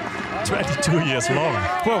 years, but 22 years long.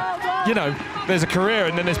 Well, you know, there's a career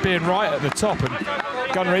and then there's being right at the top. And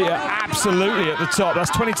Gunrita absolutely at the top.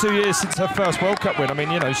 That's 22 years since her first World Cup win. I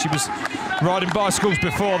mean, you know, she was riding bicycles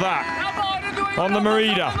before that. On the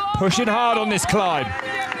Merida, pushing hard on this climb.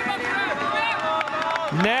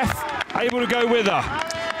 Neff able to go with her.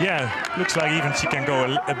 Yeah, looks like even she can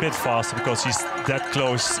go a bit faster because she's that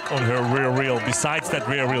close on her rear wheel. Besides that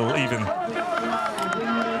rear wheel even.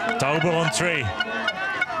 Tauber on 3.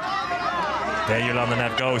 There Jolanda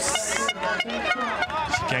Neff goes.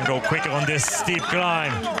 She can go quicker on this steep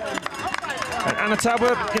climb. And Anna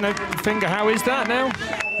Tauber, you know, finger, how is that now?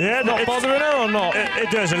 Yeah, not bothering her or not? It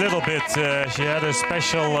does a little bit. She had a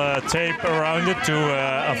special tape around it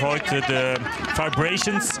to avoid the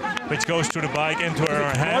vibrations, which goes through the bike into her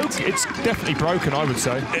hand. It's definitely broken, I would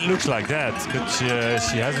say. It looks like that, but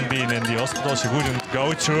she hasn't been in the hospital. She wouldn't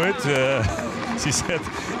go through it. She said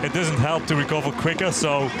it doesn't help to recover quicker,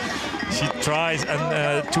 so she tries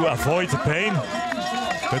to avoid the pain.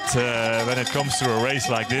 But when it comes to a race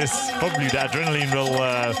like this, probably the adrenaline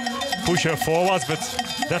will push her forwards, but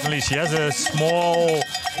definitely she has a small,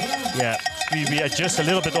 we adjust a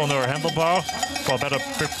little bit on her handlebar for better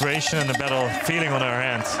preparation and a better feeling on her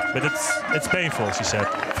hands. But it's painful, she said.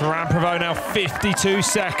 Ferrand-Prévot now 52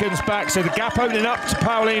 seconds back, so the gap opening up to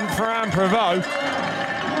Pauline Ferrand-Prévot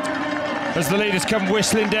as the leaders come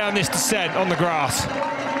whistling down this descent on the grass.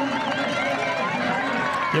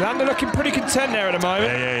 Jolanda looking pretty content there at the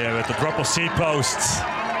moment. Yeah, with the drop of seat posts.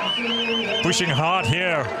 Pushing hard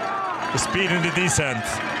here. The speed in the descent.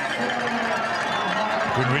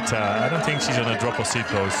 Gunrita, I don't think she's on a drop of seat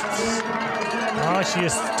posts. Oh, she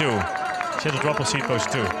is too. She has a drop of seat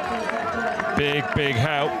post too. Big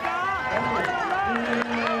help.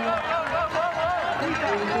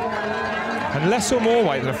 And less or more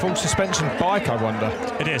weight than a full suspension bike, I wonder.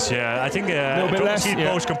 It is, yeah. I think a little bit less seat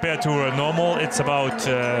post compared to a normal, it's about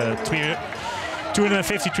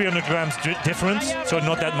 250, 300 grams difference, so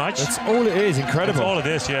not that much. That's all it is, incredible. That's all it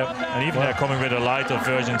is, yeah. And even they're coming with a lighter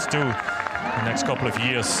versions too the next couple of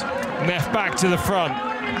years. Neff back to the front.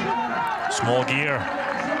 Small gear,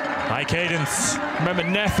 high cadence. Remember,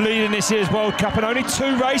 Neff leading this year's World Cup and only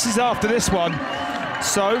 2 races after this one.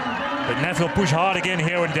 So... But Neff will push hard again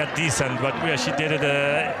here in that descent, but she did it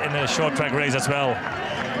in a short track race as well.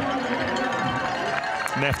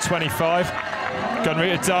 Neff 25,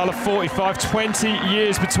 Gunrita Dahle 45, 20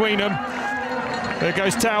 years between them. There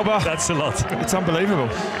goes Tauber. That's a lot. It's unbelievable.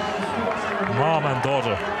 Mom and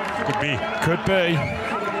daughter, could be. Could be.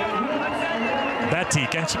 Betty,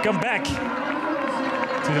 can she come back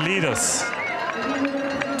to the leaders?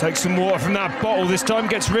 Takes some water from that bottle this time,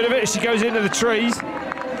 gets rid of it as she goes into the trees.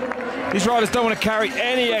 These riders don't want to carry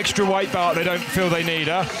any extra weight bar they don't feel they need,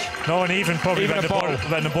 huh? No, and even probably even when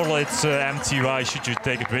the bottle is empty, why should you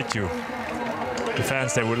take it with you? The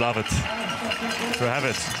fans, they would love it to have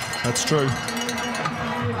it. That's true.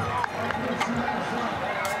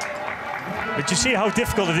 But you see how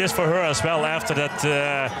difficult it is for her as well after that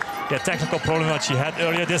technical problem that she had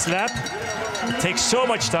earlier this lap. It takes so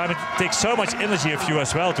much time, it takes so much energy of you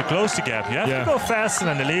as well to close the gap. You have to go faster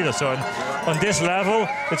than the leader. So on this level,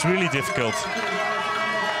 it's really difficult.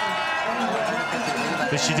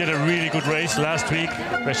 But she did a really good race last week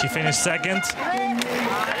where she finished second.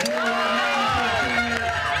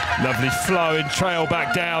 Lovely flowing trail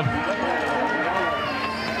back down.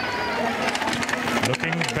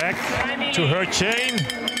 Looking back to her chain.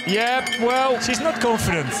 Yeah, well... She's not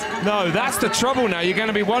confident. No, that's the trouble now. You're going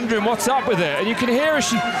to be wondering what's up with it. And you can hear as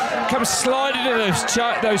she comes sliding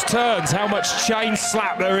into those turns how much chain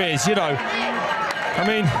slap there is, you know. I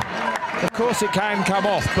mean, of course it can come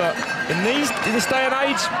off, but in this day and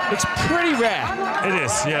age, it's pretty rare. It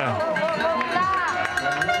is, yeah.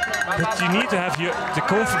 But you need to have the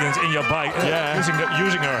confidence in your bike.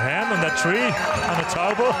 Using her hand on that tree, on the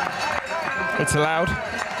Tauber. It's allowed.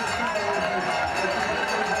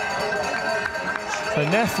 So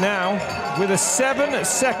Neff now with a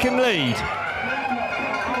 7-second lead.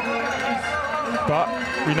 But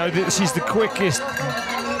we know that she's the quickest,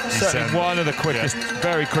 certainly one of the quickest,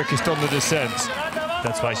 very quickest on the descents.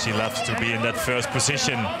 That's why she loves to be in that first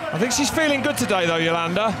position. I think she's feeling good today though,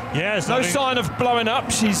 Jolanda. Yes. No sign of blowing up.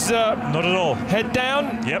 She's not at all. Head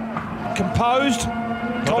down. Yep. Composed.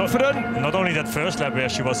 Confident. Not only that first lap where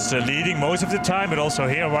she was leading most of the time, but also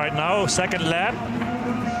here right now, second lap.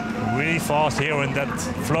 Really fast here in that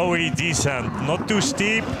flowy descent. Not too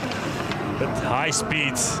steep, but high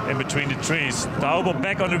speed in between the trees. Tauber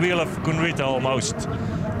back on the wheel of Gunrita almost.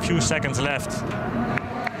 Few seconds left.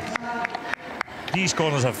 These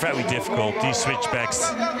corners are very difficult, these switchbacks.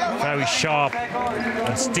 Very sharp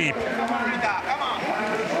and steep.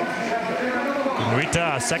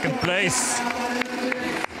 Gunrita, second place.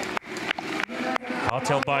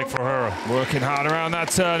 Hardtail bike for her. Working hard around that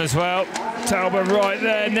turn as well. Tauber right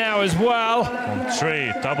there now as well. On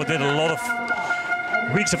 3. Tauber did a lot of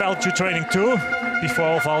weeks of altitude training too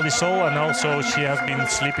before Val d'Isole, and also she has been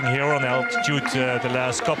sleeping here on altitude the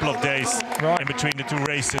last couple of days in between the 2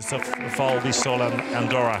 races of Val d'Isole and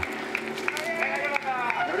Andorra.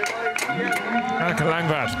 Annika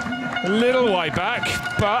Langvad, a little way back,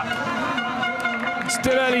 but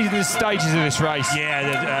Still early in the stages of this race.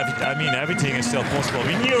 Yeah, I mean, everything is still possible.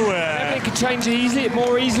 We knew it could change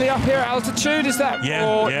more easily up here at altitude. Is that?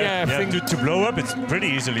 To blow up, it's pretty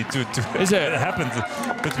easily to is it? happens.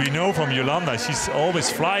 But we know from Jolanda, she's always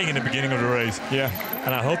flying in the beginning of the race. Yeah.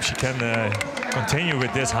 And I hope she can continue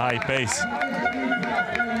with this high pace.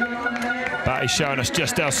 That is showing us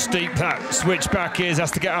just how steep that switchback is.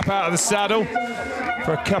 Has to get up out of the saddle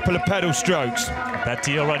for a couple of pedal strokes.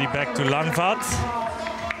 Betty already back to Langvaart.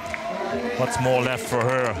 What's more left for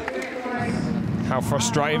her? How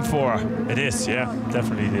frustrating for her. It is, yeah,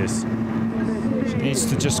 definitely it is. She needs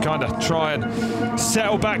to just kind of try and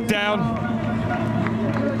settle back down.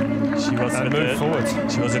 She was move forward.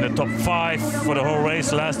 She was in the top 5 for the whole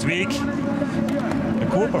race last week. The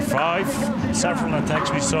Cooper 5, several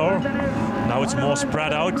attacks we saw. Now it's more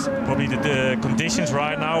spread out. Probably the conditions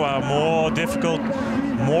right now are more difficult,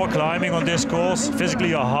 more climbing on this course.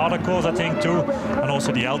 Physically a harder course, I think, too, and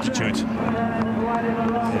also the altitude.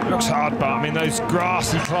 It looks hard, but I mean those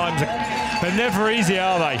grassy climbs they're never easy,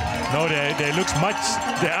 are they? No, they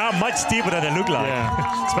are much steeper than they look like.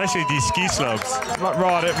 Yeah. Especially these ski slopes. Like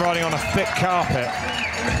riding on a thick carpet.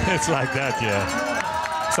 It's like that, yeah.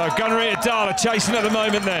 So Gunn-Rita Dahle chasing at the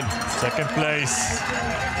moment then. Second place.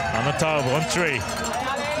 Anna Tauber on 3.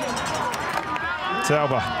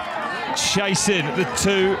 Tauber chasing the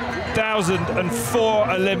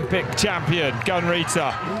 2004 Olympic champion.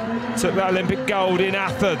 Gunn-Rita took that Olympic gold in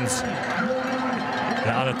Athens.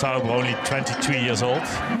 Yeah, Anna Tauber only 23 years old.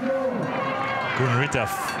 Gunn-Rita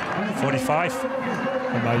 45.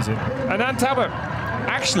 Amazing. And Anna Tauber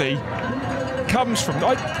actually comes from,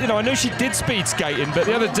 I knew she did speed skating, but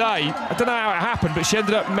the other day, I don't know how it happened, but she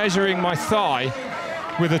ended up measuring my thigh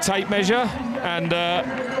with a tape measure, and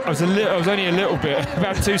I was only a little bit,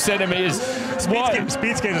 about 2 centimeters.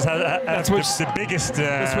 Speed skaters have the biggest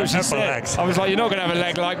upper legs. I was like, you're not going to have a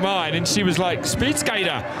leg like mine, and she was like, speed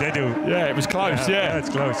skater. They do. Yeah, it was close. Yeah, it's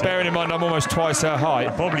close. Bearing in mind, I'm almost twice her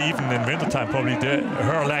height. Probably even in wintertime,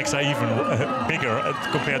 her legs are even bigger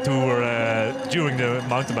compared to her during the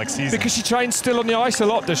mountain bike season. Because she trains still on the ice a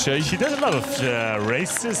lot, does she? She does a lot of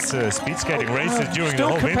races, speed skating races during the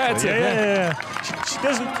whole winter. Yeah. She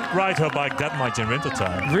doesn't ride her bike that much in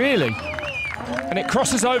wintertime. Really? And it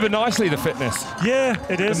crosses over nicely, the fitness. Yeah,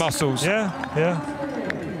 it is. The muscles. Yeah.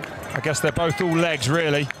 I guess they're both all legs,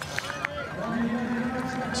 really.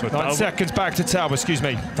 So 9 seconds back to Tauber, excuse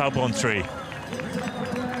me. Tauber on 3.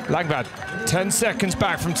 Langvad, 10 seconds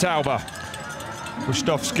back from Tauber.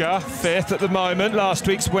 Kustowska, 5th at the moment, last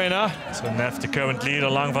week's winner. So Neff, the current leader,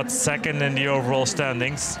 Langvad 2nd in the overall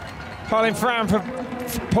standings. Pauline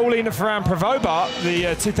Ferrand-Provobart,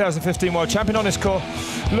 the 2015 world champion on this course,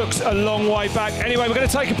 looks a long way back. Anyway, we're going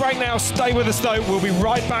to take a break now. Stay with us, though. We'll be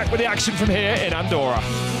right back with the action from here in Andorra.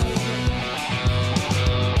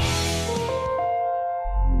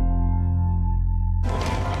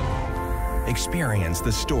 Experience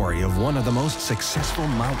the story of one of the most successful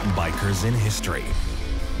mountain bikers in history.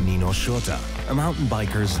 Nino Schurter, a mountain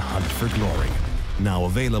biker's hunt for glory. Now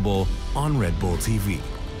available on Red Bull TV.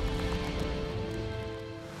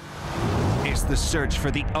 It's the search for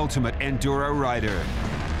the ultimate enduro rider.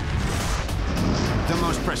 The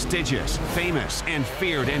most prestigious, famous, and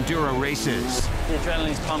feared enduro races. The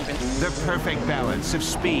adrenaline's pumping. The perfect balance of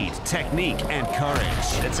speed, technique, and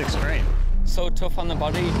courage. It's extreme. So tough on the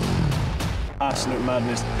body. Absolute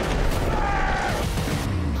madness.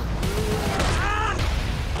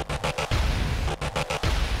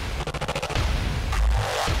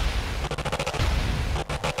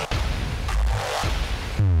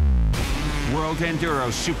 World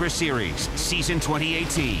Enduro Super Series, Season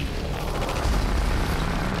 2018.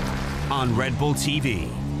 On Red Bull TV.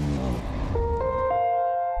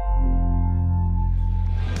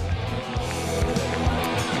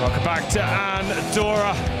 Welcome back to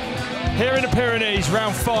Andorra. Here in the Pyrenees,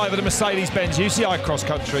 round 5 of the Mercedes-Benz UCI Cross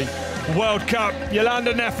Country World Cup.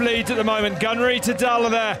 Jolanda Neff leads at the moment. Gunn-Rita Dahle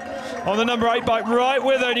there on the number 8 bike right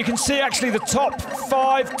with her. And you can see actually the top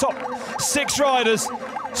 6 riders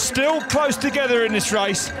still close together in this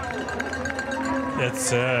race.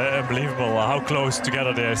 It's unbelievable how close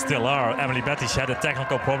together they still are. Emily Betty, she had a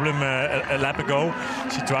technical problem a lap ago.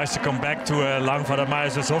 She tries to come back to Langvaart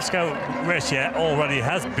Maja-Zozowska, where she already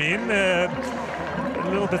has been. A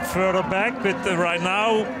little bit further back, but right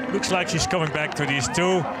now looks like she's coming back to these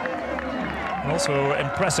two. Also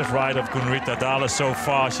impressive ride of Gunn-Rita Dahle so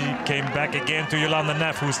far. She came back again to Jolanda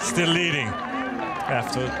Neff, who's still leading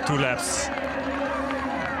after 2 laps.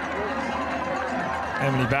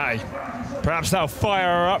 Emily Betty. Perhaps that'll fire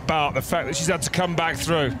her up, Bart, the fact that she's had to come back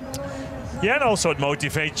through. Yeah, and also it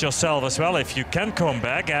motivates yourself as well. If you can come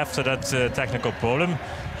back after that technical problem,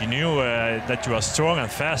 you knew that you are strong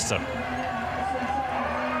and faster.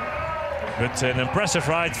 But an impressive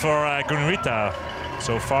ride for Gunrita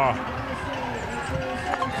so far.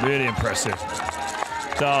 Really impressive.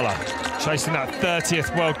 Dahle chasing that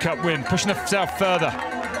 30th World Cup win, pushing herself further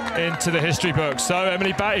into the history books. So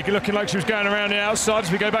Emily Batty looking like she was going around the outside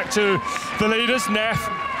as we go back to the leaders. Neff,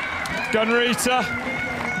 Gunrita.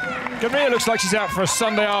 Gunrita looks like she's out for a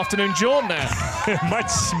Sunday afternoon jaunt now.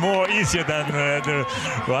 Much more easier than the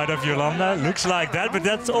ride of Yolanda. Looks like that, but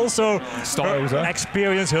that's also Styles, her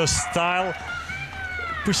experience, her style.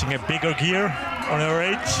 Pushing a bigger gear on her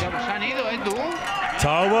age.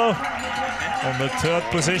 Tauber on the 3rd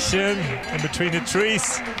position in between the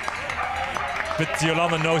trees. But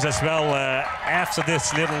Yolanda knows as well, after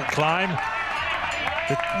this little climb,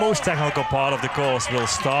 the most technical part of the course will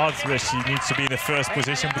start, where she needs to be in the 1st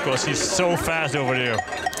position because she's so fast over there.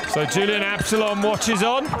 So Julian Absalon watches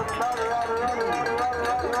on.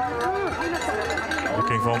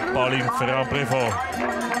 Looking for Pauline Ferrand-Prévot.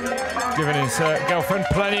 Giving his girlfriend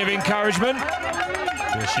plenty of encouragement.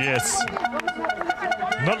 There she is.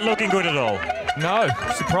 Not looking good at all. No,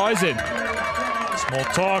 surprising. Small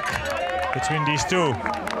talk between these two.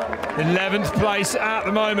 11th place at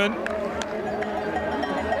the moment.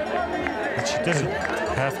 But she doesn't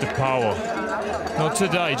have the power. Not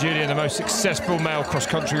today. Julian, the most successful male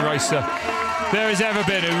cross-country racer there has ever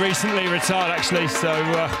been, who recently retired actually. So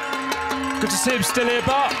good to see him still here,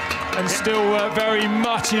 but and still very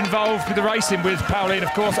much involved with the racing, with Pauline,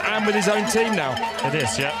 of course, and with his own team now. It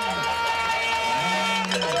is, yeah.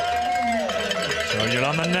 So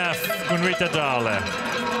Yolanda Neff, Gunrita Dahle.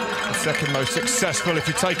 The second most successful, if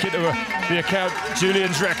you take into the account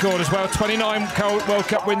Julian's record as well. 29 World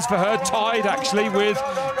Cup wins for her, tied actually with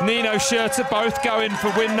Nino Schurter, both going for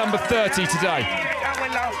win number 30 today.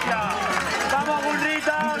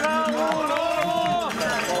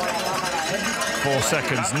 4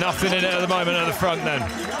 seconds, nothing in it at the moment at the front then.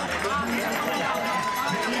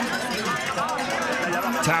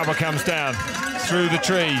 Tauber comes down through the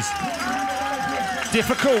trees.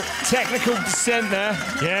 Difficult technical descent there.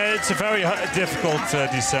 Yeah, it's a very difficult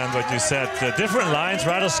descent, what you said. Different lines,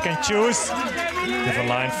 riders can choose. Different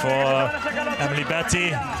line for Emily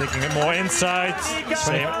Batty, taking it more inside.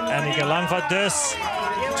 Same Annika Langvaart does.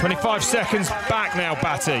 25 seconds back now,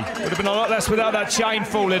 Batty. Would have been a lot less without that chain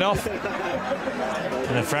falling off.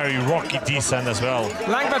 And a very rocky descent as well.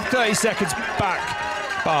 Langvaart 30 seconds back,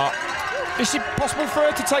 but is it possible for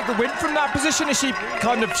her to take the win from that position? Is she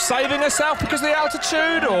kind of saving herself because of the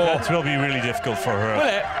altitude, or? That will be really difficult for her. Will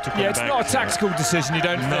it? Yeah, it's not a tactical decision, you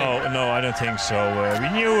don't think? No, I don't think so. We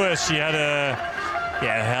knew she had a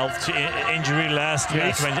health injury last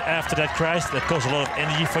week after that crash. That costs a lot of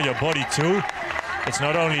energy for your body too. It's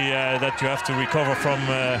not only that you have to recover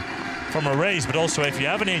from a race, but also if you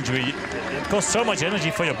have an injury, it costs so much energy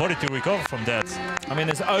for your body to recover from that. I mean,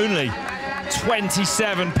 there's only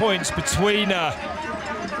 27 points between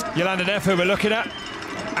Yolanda Neff, who we're looking at,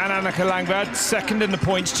 and Annika Langvaart, second in the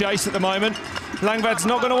points chase at the moment. Langvaart's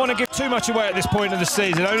not going to want to give too much away at this point of the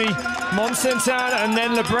season. Only Mont-Saint-Anne and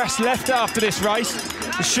then Le Brest left after this race.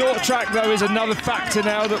 The short track, though, is another factor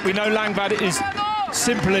now that we know Langvaart is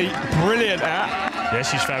simply brilliant at. Yeah,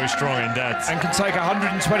 she's very strong in that. And can take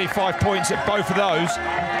 125 points at both of those.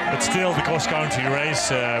 But still, the cross-country race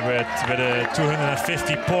with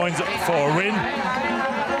 250 points for a win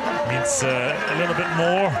means a little bit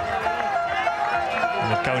more.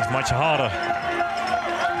 And it counts much harder.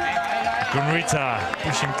 Gunrita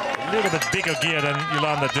pushing a little bit bigger gear than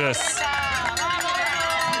Yolanda does.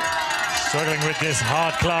 Struggling with this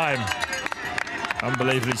hard climb.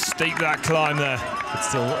 Unbelievably steep, that climb there. But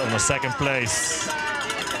still on the 2nd place.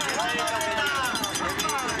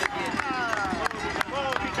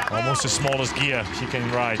 Almost the smallest gear she can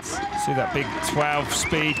ride. See that big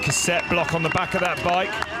 12-speed cassette block on the back of that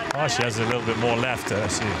bike? Oh, she has a little bit more left. I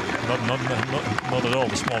see. Not at all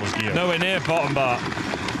the smallest gear. Nowhere near bottom bar.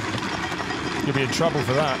 You'll be in trouble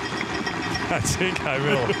for that. I think I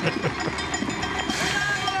will.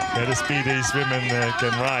 Yeah, the speed these women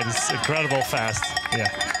can ride is incredible fast. Yeah,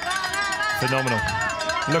 phenomenal.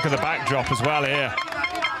 Look at the backdrop as well here.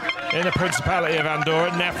 In the Principality of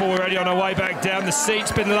Andorra, Neff already on her way back down. The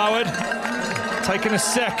seat's been lowered. Taking a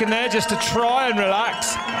second there just to try and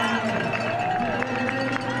relax.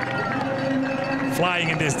 Flying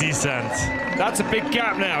in this descent. That's a big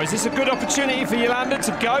gap now. Is this a good opportunity for Yolanda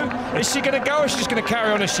to go? Is she going to go, or is she just going to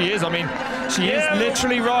carry on as she is? I mean, she is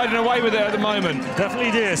literally riding away with it at the moment.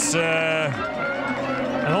 Definitely this.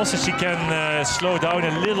 And And also she can slow down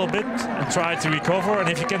a little bit and try to recover. And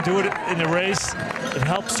if you can do it in a race, it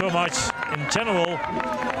helps so much in general.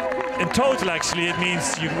 In total, actually, it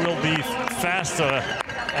means you will be faster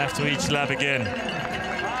after each lap again,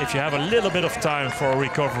 if you have a little bit of time for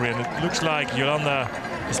recovery. And it looks like Jolanda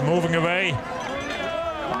is moving away.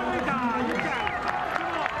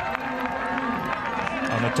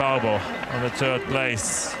 On the Tauber, on the 3rd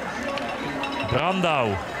place.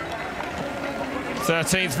 Brandau.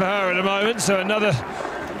 13th for her at the moment, so another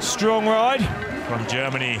strong ride. From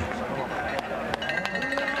Germany.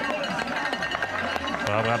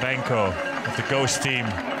 Barbara Benko of the Ghost team.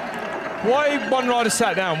 Why one rider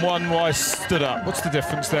sat down, why stood up? What's the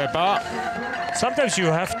difference there, Bart? Sometimes you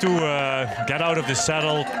have to get out of the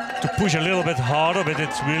saddle to push a little bit harder, but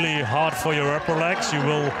it's really hard for your upper legs. You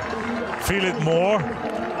will feel it more,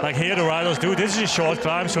 like here the riders do. This is a short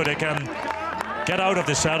climb, so they can get out of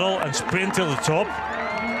the saddle and sprint till the top.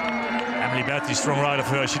 Emily Batty, strong rider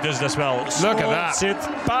for her, she does it as well. Look at that. Sit.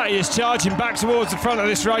 Batty is charging back towards the front of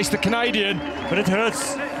this race, the Canadian. But it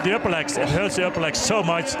hurts the upper legs. It hurts the upper legs so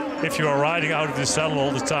much if you are riding out of the saddle all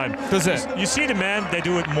the time. Does it? You see the men, they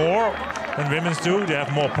do it more than women do. They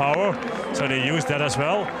have more power, so they use that as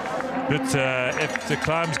well. But if the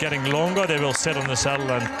climb's getting longer, they will sit on the saddle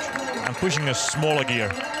and pushing a smaller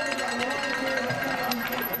gear.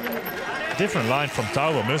 Different line from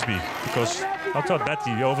Tauber must be, because I thought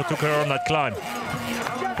Betty overtook her on that climb.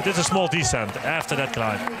 But it's a small descent after that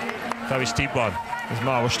climb. Very steep one. There's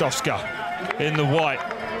Mara Wojtowska in the white.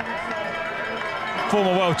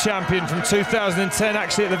 Former world champion from 2010,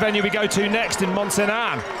 actually at the venue we go to next in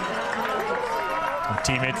Mont-Saint-Anne. A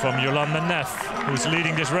teammate from Jolanda Neff, who's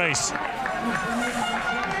leading this race.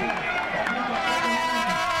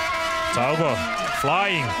 Tauber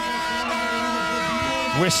flying.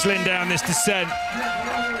 Whistling down this descent.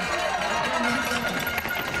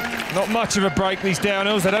 Not much of a break, these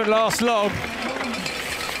downhills, they don't last long.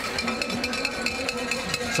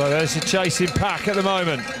 So there's your chasing pack at the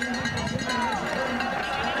moment.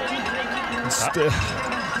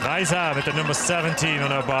 Raisa with the number 17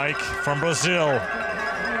 on her bike from Brazil.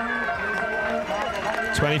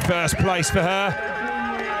 21st place for her.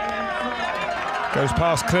 Goes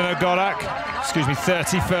past Klino Godak. Excuse me,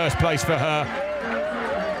 31st place for her.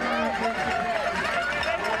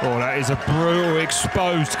 Oh, that is a brutal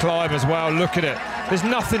exposed climb as well. Look at it. There's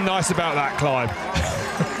nothing nice about that climb.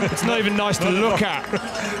 It's not even nice to look at.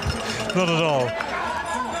 Not at all.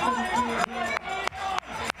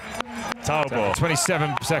 Tauber.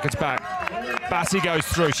 27 seconds back. Batty goes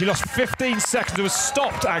through. She lost 15 seconds. It was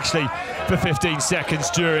stopped actually for 15 seconds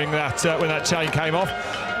during that when that chain came off.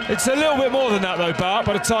 It's a little bit more than that though, Bart.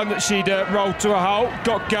 By the time that she'd rolled to a halt,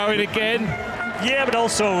 got going again. Yeah, but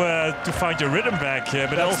also to find your rhythm back. But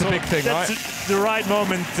that's also the big thing, right? The right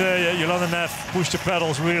moment. Jolanda Neff pushed the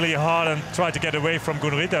pedals really hard and tried to get away from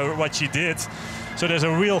Gunrita, what she did. So there's a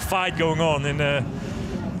real fight going on in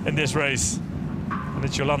this race. And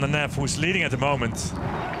it's Jolanda Neff who's leading at the moment.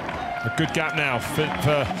 A good gap now for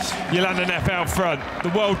Jolanda Neff out front, the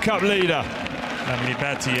World Cup leader. Emily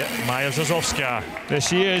Batty, Maja Zazowska. There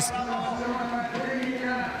she is.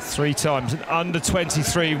 3 times an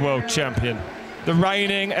under-23 world champion. The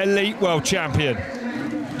reigning elite world champion.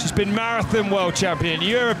 She's been marathon world champion,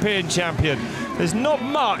 European champion. There's not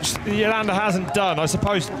much that Jolanda hasn't done. I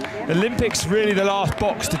suppose Olympics really the last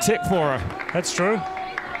box to tick for her. That's true.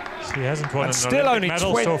 She hasn't won an still Olympic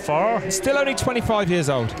medal so far. Still only 25 years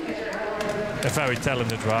old. A very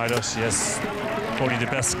talented rider. She has probably the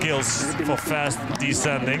best skills for fast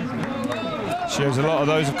descending. She owes a lot of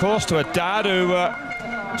those, of course, to her dad,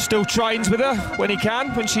 who still trains with her when he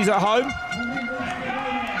can, when she's at home.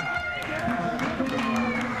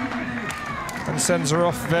 And sends her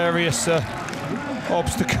off various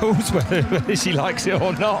obstacles, whether she likes it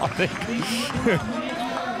or not, I think.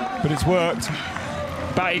 But it's worked.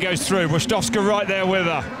 Batty goes through, Wojtowska right there with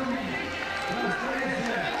her.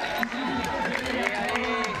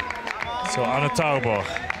 So Anna Tauber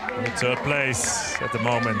in the 3rd place at the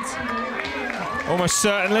moment. Almost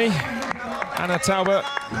certainly. Anna Tauber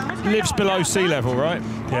lives below sea level, right?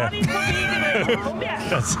 Yeah.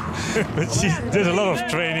 But she did a lot of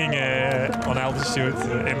training on altitude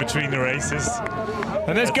in between the races.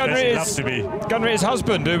 And there's Gunrita's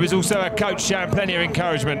husband, who is also a coach, shouting plenty of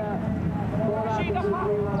encouragement.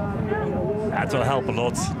 That will help a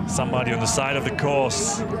lot. Somebody on the side of the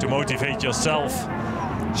course to motivate yourself.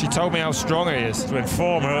 She told me how strong he is. To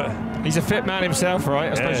inform her. He's a fit man himself,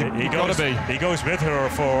 right? I suppose you've got to be. He goes with her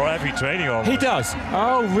for every training almost. He does?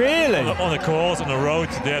 Oh, really? On the course, on the road,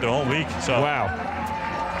 there the whole week. So. Wow.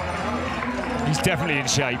 He's definitely in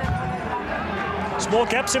shape. Small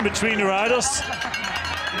gaps in between the riders.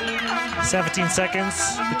 17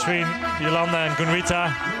 seconds between Jolanda and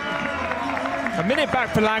Gunrita. A minute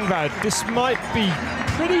back for Langvad. This might be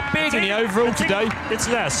pretty big in the overall today. It's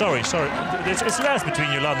less, sorry. It's less between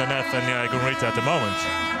Jolanda Neff and Gunrita at the moment.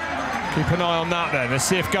 Keep an eye on that then. Let's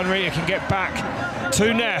see if Gunrita can get back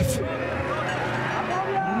to Neff.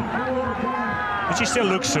 But she still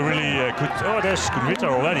looks really good. Oh, there's Gunrita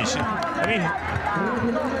already.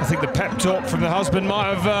 I think the pep talk from the husband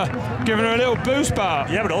might have given her a little boost bar.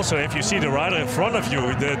 Yeah, but also if you see the rider in front of you,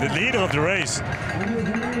 the leader of the race,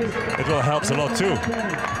 it will help a lot too.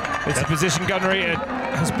 It's a position Gunrita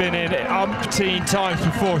has been in umpteen times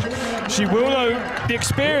before. She will know the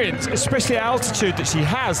experience, especially altitude that she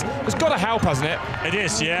has got to help, hasn't it? It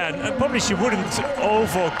is, yeah, and probably she wouldn't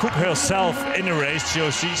overcook herself in the race.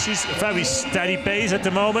 So she's a very steady pace at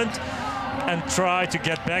the moment and try to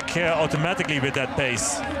get back automatically with that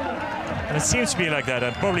pace. And it seems to be like that.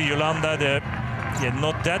 And probably Jolanda,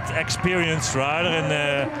 not that experienced rider in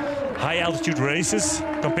high altitude races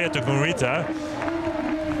compared to Gunrita.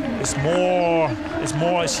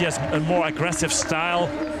 She has a more aggressive style,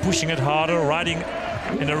 pushing it harder, riding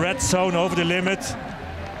in the red zone over the limit.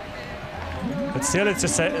 But still, it's a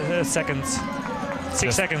second,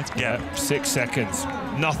 6 seconds gap. 6 seconds,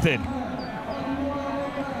 nothing.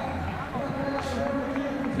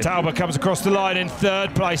 Tauber comes across the line in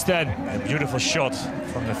third place then. A beautiful shot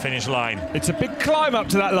from the finish line. It's a big climb up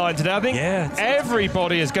to that line today. I think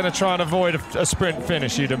everybody is going to try and avoid a sprint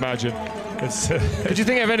finish, you'd imagine. Could you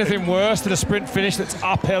think of anything worse than a sprint finish that's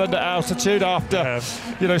uphill and at altitude after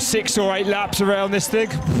 6 or 8 laps around this thing?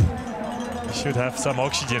 You should have some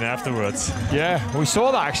oxygen afterwards. Yeah, we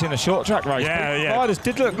saw that actually in a short track race. Yeah. Riders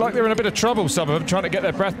did look like they were in a bit of trouble, some of them, trying to get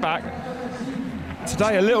their breath back.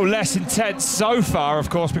 Today a little less intense so far, of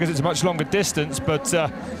course, because it's a much longer distance, but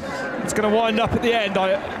it's going to wind up at the end,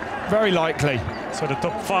 very likely. So the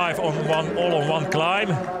top 5 all on one climb.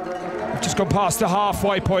 We've just gone past the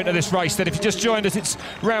halfway point of this race. Then, if you just joined us, it's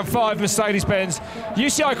round 5 Mercedes-Benz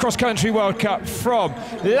UCI Cross Country World Cup from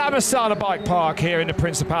La Massana Bike Park here in the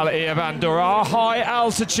Principality of Andorra. Our high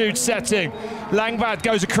altitude setting. Langvad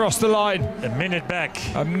goes across the line. A minute back.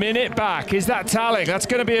 A minute back. Is that tallying? That's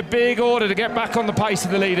going to be a big order to get back on the pace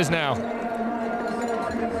of the leaders now.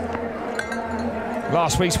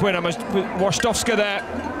 Last week's winner was Wasztowska there.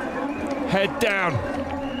 Head down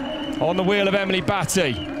on the wheel of Emily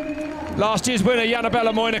Batty. Last year's winner,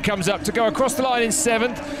 Janabella Moyna, comes up to go across the line in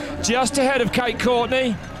 7th, just ahead of Kate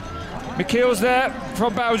Courtney. Michiel's there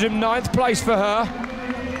from Belgium, 9th place for her.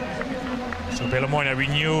 So Bella Moyna, we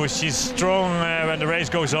knew she's strong when the race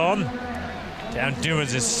goes on. The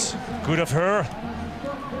endurance is good of her,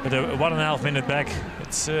 but a 1.5 minute back,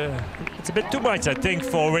 it's a bit too much, I think,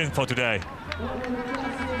 for a win for today.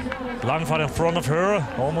 Langvad in front of her,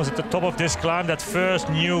 almost at the top of this climb, that first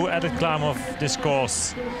new added climb of this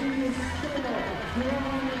course.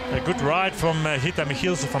 A good ride from Rita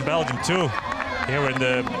Michielsen from Belgium too, here in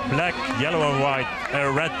the black, yellow and white,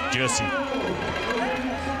 red jersey.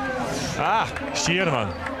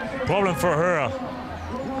 Stierneman, problem for her.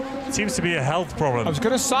 It seems to be a health problem. I was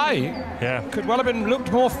going to say, could well have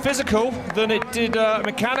looked more physical than it did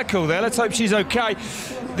mechanical there. Let's hope she's okay.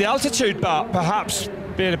 The altitude bar perhaps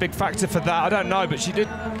being a big factor for that, I don't know, but she did.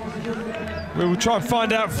 We will try and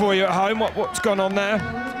find out for you at home what's gone on there.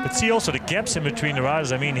 But see also the gaps in between the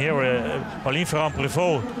riders. I mean, here Pauline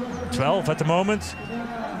Ferrand-Prévot, 12 at the moment,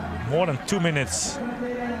 more than 2 minutes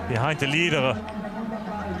behind the leader.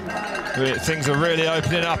 Things are really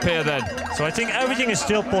opening up here then. So I think everything is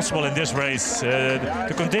still possible in this race.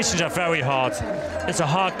 The conditions are very hard. It's a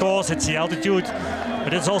hard course, it's the altitude,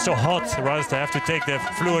 but it's also hot. The riders, they have to take their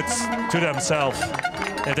fluids to themselves.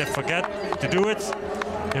 If they forget to do it,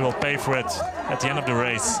 they will pay for it at the end of the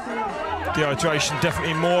race. Dehydration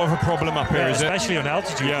definitely more of a problem up here, is it? Especially on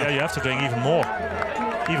altitude, you have to drink even more.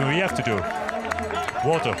 Even we have to do.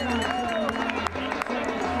 Water.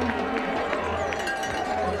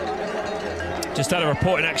 Just had a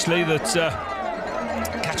reporting actually that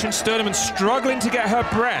Katrin Stierneman's struggling to get her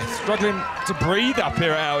breath, struggling to breathe up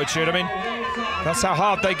here at altitude. I mean, that's how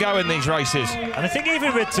hard they go in these races. And I think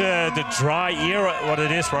even with the dry air, what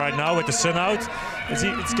it is right now with the sun out,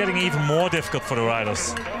 it's getting even more difficult for the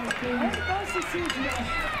riders.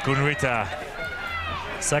 Gunrita,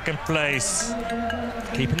 2nd place.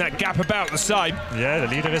 Keeping that gap about the same. Yeah, the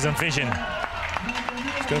leader is in vision.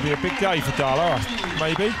 It's going to be a big day for Dala,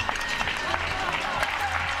 maybe.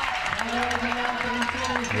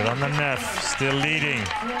 Jolanda Neff still leading.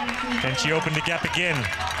 Can she open the gap again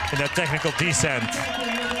in that technical descent?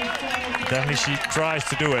 Definitely she tries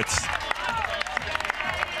to do it.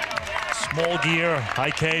 small gear,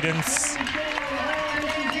 high cadence.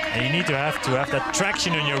 And you need to have that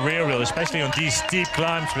traction in your rear wheel, especially on these steep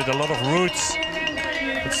climbs with a lot of roots.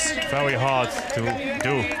 It's very hard to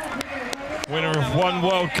do. Winner of 1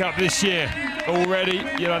 World Cup this year already.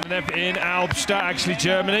 Jolanda Neff in Albstadt, actually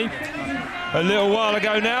Germany. A little while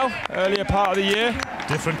ago now, earlier part of the year.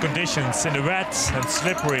 Different conditions in the wet and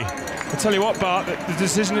slippery. I'll tell you what, Bart, the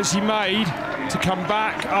decision that she made to come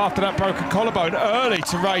back after that broken collarbone early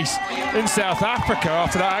to race in South Africa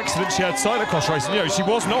after that accident she had cyclocross racing. You know, she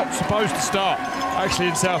was not supposed to start actually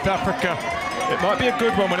in South Africa. It might be a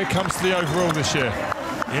good one when it comes to the overall this year.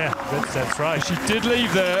 Yeah, that's right. She did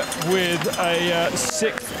leave there with a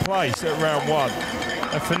 6th place at round 1.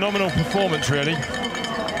 A phenomenal performance, really.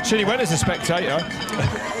 She only went as a spectator.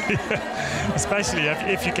 Especially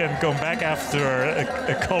if you can come back after a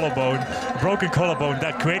broken collarbone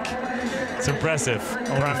that quick. It's impressive.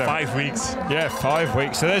 Around 5 weeks. Yeah, 5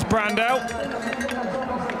 weeks. So there's Brandau.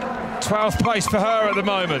 12th place for her at the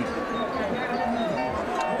moment.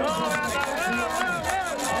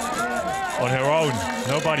 On her own.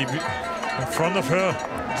 Nobody in front of her.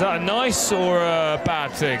 Is that a nice or a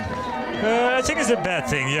bad thing? I think it's a bad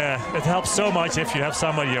thing, yeah. It helps so much if you have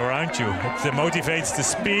somebody around you. It motivates the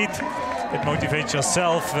speed. It motivates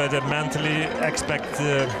yourself, the mentally aspect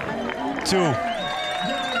too.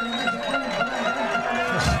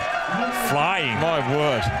 Flying. My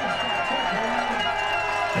word.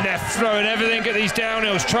 Neff throwing everything at these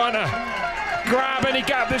downhills, trying to grab any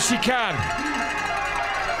gap that she can.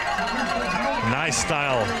 Nice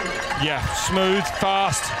style. Yeah, smooth,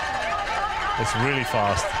 fast. It's really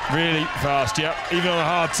fast. Really fast, yep, even on a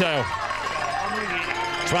hard tail.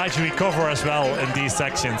 Try to recover as well in these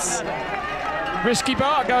sections. Risky,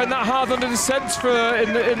 Bart, going that hard on the descents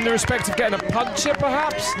in the respect of getting a puncher,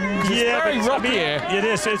 perhaps? Yeah, it's very rocky here. It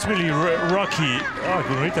is, it's really rocky. Oh,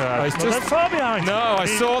 Gunrita, it's just far behind. No, I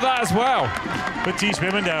saw that as well. But these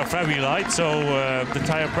women, they are very light, so the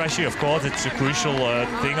tire pressure, of course, it's a crucial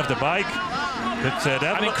thing of the bike. But,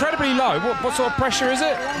 and incredibly low. What sort of pressure is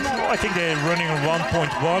it? I think they're running on 1.1,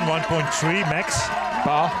 1.3 max.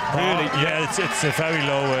 Bar? Really? Yeah, it's a very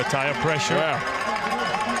low tire pressure. Yeah.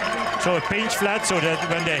 So a pinch flat, so that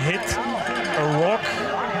when they hit a rock,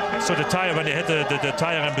 so the tire, when they hit the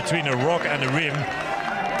tire in between a rock and the rim,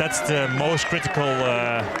 that's the most critical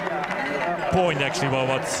point actually,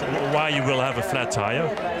 why you will have a flat tire.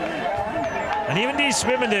 And even these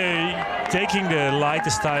women, they're taking the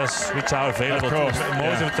lightest tires which are available. Of course,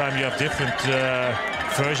 most of the time you have different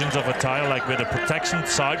versions of a tire, like with a protection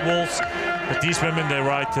sidewalls. But these women, they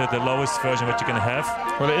ride the lowest version what you can have.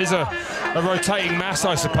 Well, it is a rotating mass,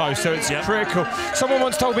 I suppose, so it's critical. Someone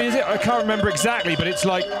once told me, I can't remember exactly, but it's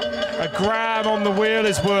like a gram on the wheel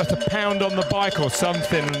is worth a pound on the bike or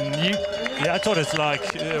something. Yeah, I thought it's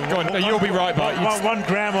like... Go on, you'll be right, but... 1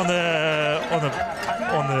 gram on the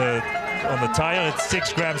tire, it's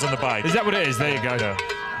 6 grams on the bike. Is that what it is? There you go. Yeah.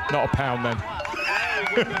 Not a pound then.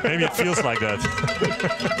 Maybe it feels like that.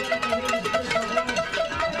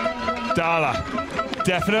 Dala,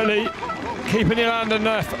 definitely keeping Jolanda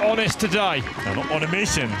Neff honest today. On a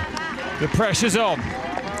mission. The pressure's on.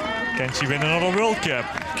 Can she win another World Cup?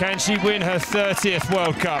 Can she win her 30th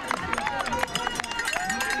World Cup?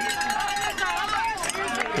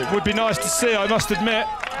 It would be nice to see, I must admit.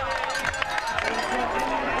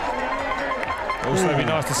 Also, it'd be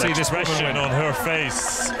nice to see this expression on her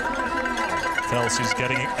face. Tells she's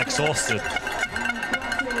getting exhausted.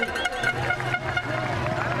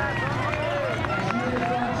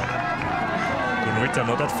 Gunrita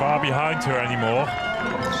not that far behind her anymore.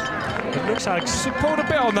 It looks like she pulled a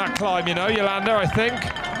bit on that climb, you know, Jolanda, I think.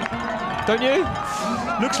 Don't you?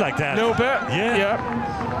 Looks like that. A little bit. Yeah.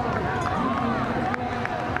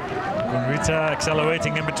 Gunrita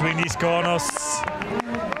accelerating in between these corners.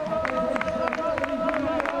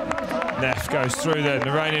 Neff goes through then,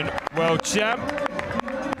 the reigning world champ.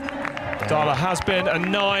 Dala has been a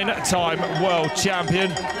 9-time world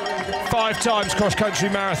champion. 5 times cross-country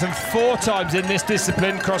marathon, 4 times in this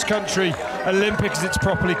discipline, cross-country Olympics as it's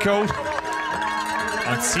properly called.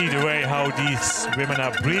 And see the way how these women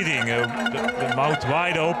are breathing, the mouth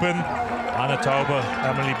wide open. Anna Tauber,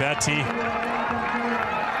 Emily Betty,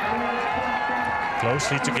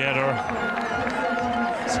 closely together.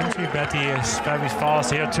 Seems to be Betty is very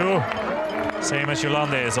fast here too. Same as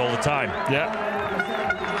Jolanda is all the time. Yeah.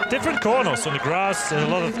 Different corners on the grass. A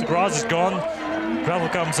lot of the grass is gone. Gravel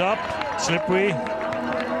comes up, slippery.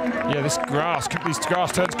 Yeah, these grass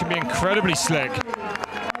turns can be incredibly slick.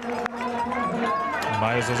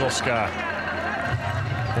 Maja Zozowska,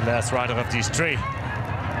 the last rider of these 3.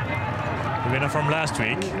 The winner from last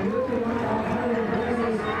week.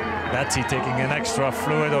 Betty taking an extra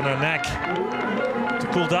fluid on her neck to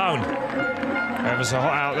cool down. Ever so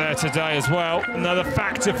hot out there today as well. Another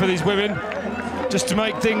factor for these women, just to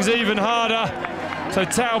make things even harder. So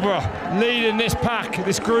Talbot leading this pack,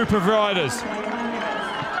 this group of riders.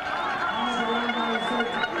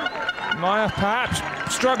 Maya perhaps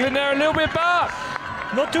struggling there a little bit, but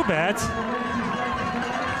not too bad.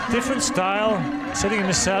 Different style, sitting in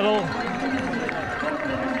the saddle.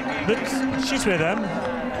 But she's with them.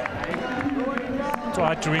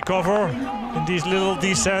 Tried to recover in these little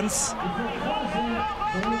descents.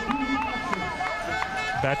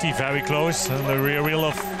 Betty very close on the rear wheel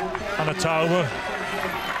of Anna Tauber.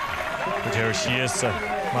 But here she is,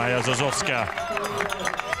 Maja Zazowska.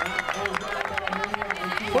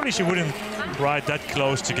 Probably she wouldn't ride that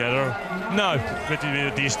close together. No. With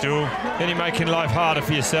these two. Then you're making life harder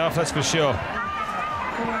for yourself, that's for sure.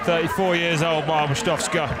 34 years old, Maja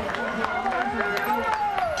Zazowska.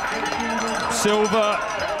 Silver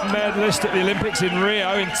medalist at the Olympics in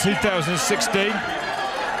Rio in 2016.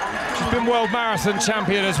 She's been world marathon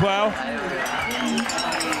champion as well.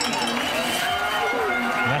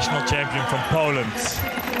 National champion from Poland.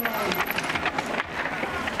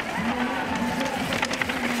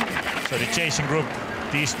 So the chasing group,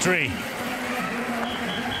 these three.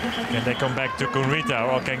 Can they come back to Gunrita,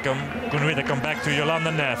 or can Gunrita come back to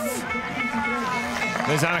Jolanda Neff?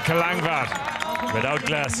 There's Annika Langvad. Without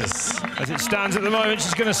glasses. As it stands at the moment,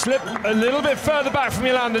 she's going to slip a little bit further back from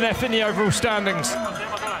Jolanda Neff in the overall standings.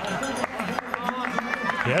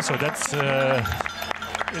 Yeah, so that's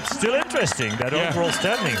it's still interesting, that overall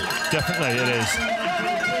standing. Definitely it is.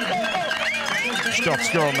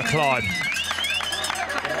 Zazowska on the climb.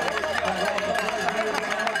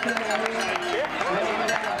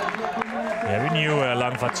 Yeah, we knew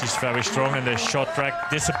Langvad, she's very strong in the short track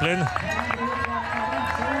discipline.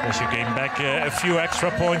 She gained back a few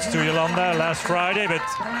extra points to Jolanda last Friday, but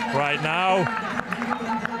right now,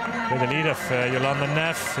 with the lead of Jolanda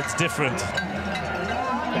Neff, it's different.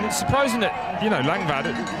 And it's surprising that, you know, Langvad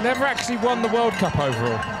never actually won the World Cup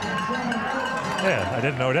overall. Yeah, I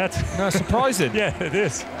didn't know that. No, surprising. Yeah, it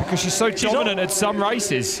is. Because she's so dominant at some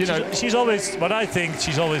races, you know. She's always, what I think,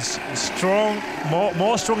 she's always strong,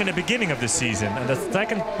 more strong in the beginning of the season. And the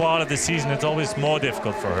second part of the season, it's always more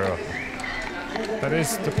difficult for her. That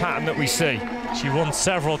is the pattern that we see. She won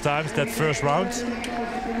several times that first round.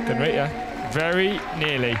 Gunrita very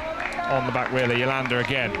nearly on the back wheel of Jolanda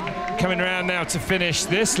again. Coming around now to finish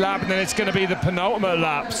this lap, and then it's going to be the penultimate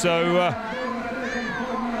lap. So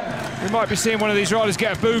we might be seeing one of these riders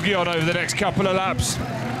get a boogie on over the next couple of laps.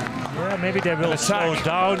 Yeah, maybe they will slow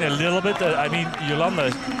down a little bit. I mean,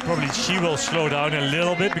 Jolanda, probably she will slow down a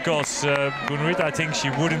little bit because Gunrita, I think she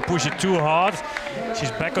wouldn't push it too hard.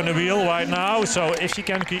 She's back on the wheel right now, so if she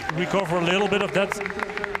can recover a little bit of that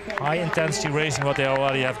high-intensity racing, what they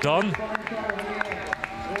already have done,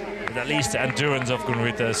 but at least the endurance of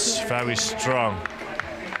Gunrita is very strong.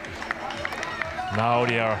 Now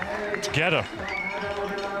they are together.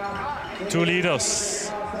 Two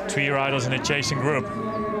leaders, three riders in a chasing group.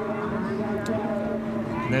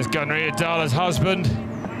 And there's Gunrita Dahle's husband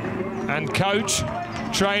and coach,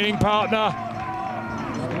 training partner.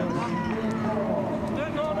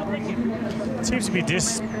 It seems to be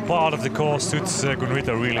this part of the course suits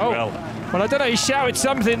Gunrita really well. Well, I don't know, he shouted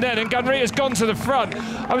something then, and Gunrita's gone to the front.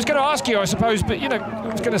 I was going to ask you, I suppose, but, you know, I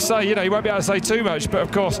was going to say, you know, you won't be able to say too much, but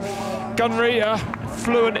of course, Gunrita,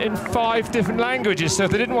 fluent in 5 different languages, so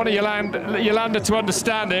if they didn't want Jolanda to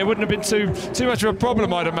understand it, it wouldn't have been too much of a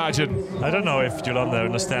problem, I'd imagine. I don't know if Jolanda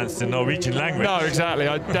understands the Norwegian language. No, exactly,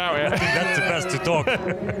 I doubt it. I think that's the best to talk.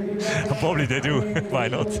 Probably they do, why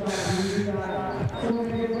not?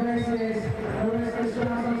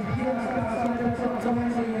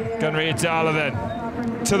 Gunrita Dahle then,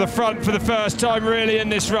 to the front for the first time really in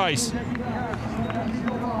this race.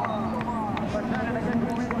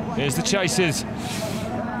 Here's the chasers.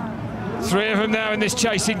 3 of them now in this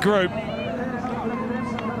chasing group.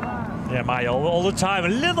 Yeah, Maja all the time a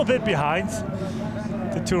little bit behind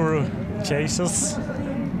the 2 chasers.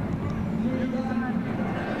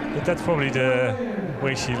 But that's probably the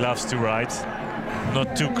way she loves to ride.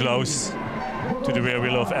 Not too close to the rear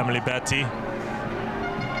wheel of Emily Betty.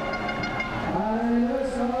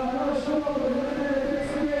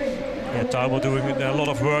 Yeah, Tauber doing a lot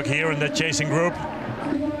of work here in that chasing group.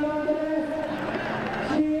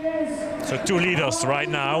 So 2 leaders right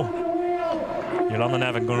now. Jolanda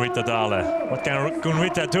Neff and Gunrita Dahle. What can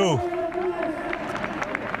Gunrita do?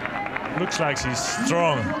 Looks like she's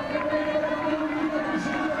strong.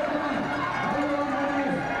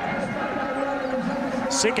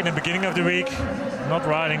 Sick in the beginning of the week. Not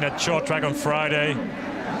riding that short track on Friday.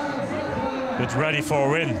 but ready for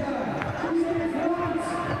a win.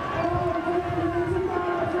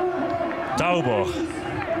 Tauber,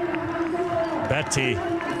 Betty,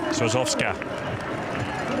 Sosowska.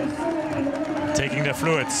 Taking the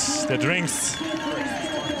fluids, the drinks.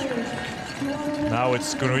 Now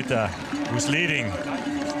it's Gunrita who's leading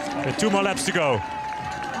with 2 more laps to go.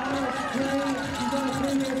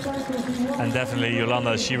 And definitely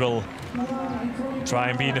Yolanda, she will try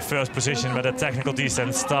and be in the first position when the technical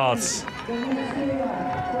descent starts.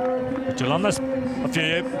 But Yolanda's,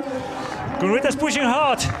 Gunrita's pushing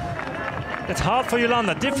hard. It's hard for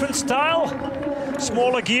Yolanda. Different style,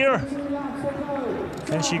 smaller gear.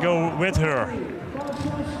 Can she go with her?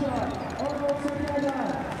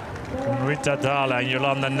 Gunrita Dala and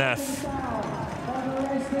Yolanda Neff.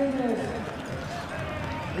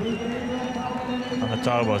 Anna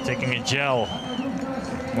Tauber taking a gel.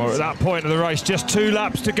 Well, at that point of the race, just 2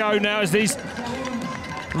 laps to go now as these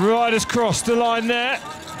riders cross the line there.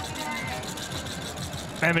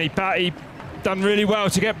 Emily Batty done really well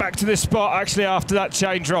to get back to this spot, actually, after that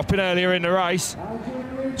chain dropping earlier in the race.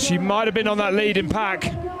 She might have been on that leading pack.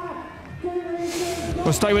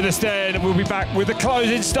 We'll stay with us there, and we'll be back with the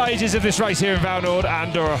closing stages of this race here in Vallnord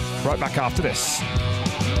and Andorra right back after this.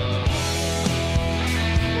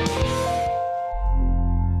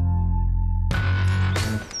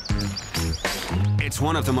 It's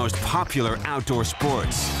one of the most popular outdoor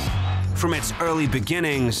sports. From its early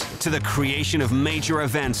beginnings to the creation of major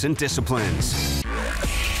events and disciplines.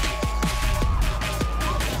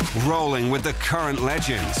 Rolling with the current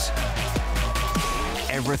legends.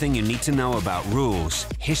 Everything you need to know about rules,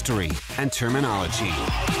 history, and terminology.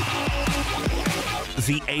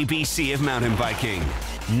 The ABC of mountain biking,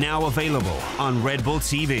 now available on Red Bull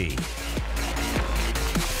TV.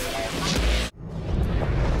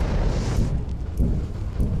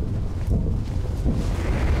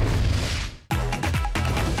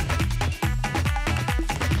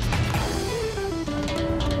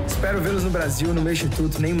 Espero vê-los no Brasil, no meu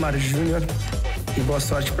Instituto Neymar Júnior, e boa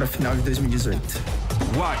sorte para a final de 2018.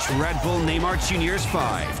 Watch Red Bull Neymar Juniors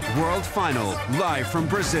 5 World Final live from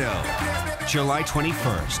Brazil. July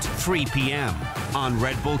 21st, 3 p.m. on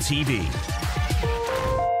Red Bull TV.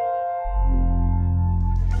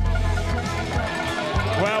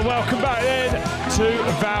 Well, welcome back then to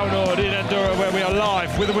Vallnord in Andorra, where we are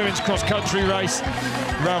live with the women's cross-country race.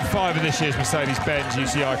 Round 5 of this year's Mercedes-Benz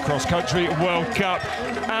UCI Cross Country World Cup.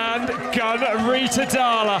 And Gunrita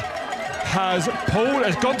Dala has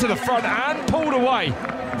gone to the front and pulled away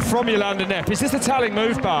from Yolanda Neff. Is this a telling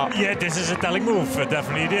move, Bart? Yeah, this is a telling move.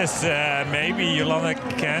 Definitely it is. Maybe Yolanda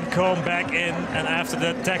can come back in, and after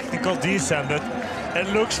the technical descent, but it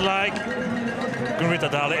looks like Gunrita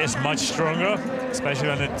Dala is much stronger, especially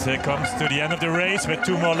when it comes to the end of the race with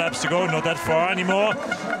 2 more laps to go, not that far anymore.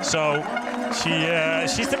 So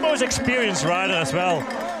she's the most experienced rider as well,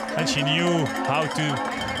 and she knew how to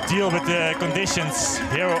deal with the conditions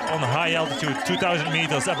here on high altitude, 2,000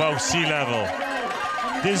 meters above sea level.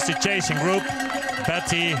 This is the chasing group: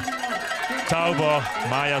 Betty, Tauber,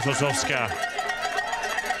 Maja Sosowska.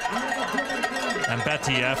 And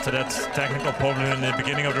Betty, after that technical problem in the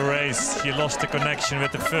beginning of the race, she lost the connection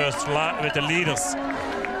with the leaders.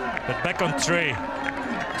 But back on 3,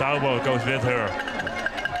 Tauber goes with her.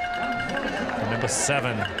 And number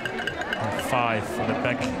 7 and 5 for the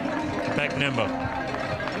back number.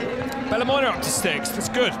 Bellamona up to 6th, that's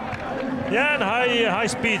good. Yeah, and high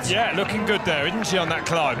speeds. Yeah, looking good there, isn't she, on that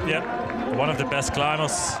climb? Yeah, one of the best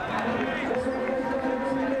climbers.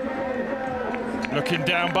 Looking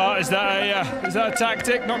down, Bart, is that a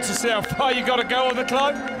tactic? Not to see how far you got to go on the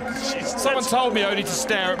climb? Someone told me only to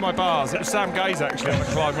stare at my bars. It was Sam Gaze, actually, on the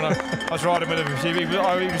climb when I was riding with him. He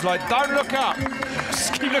was like, don't look up,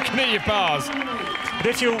 just keep looking at your bars. But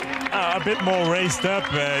if you are a bit more raised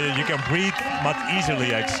up, you can breathe much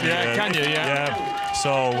easily, actually. Yeah, can you? Yeah.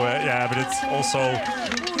 So, but it's also,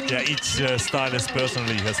 each stylist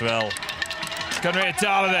personally as well. It's going to be a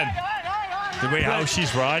Dala then. The way how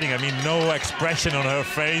she's riding, I mean, no expression on her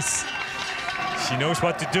face. She knows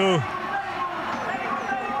what to do.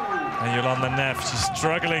 And Yolanda Neff, she's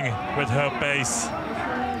struggling with her pace.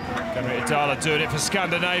 Gunrita Dala doing it for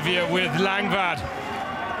Scandinavia with Langvad.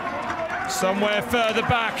 Somewhere further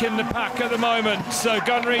back in the pack at the moment. So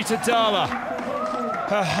Gunrita Dala,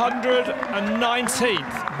 her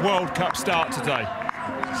 119th World Cup start today.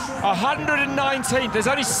 119th, there's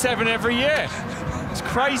only 7 every year. It's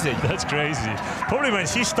crazy. That's crazy. Probably when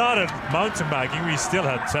she started mountain biking, we still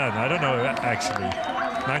had 10. I don't know, actually.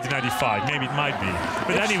 1995, maybe it might be.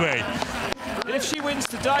 But anyway. If she wins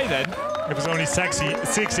today, then? It was only 6 a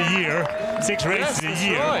year, 6 races a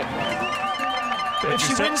year. Right. But if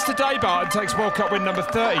she wins today, Bart, and takes World Cup win number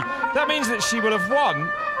 30, that means that she will have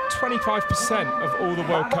won 25% of all the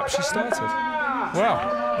World Cups she started.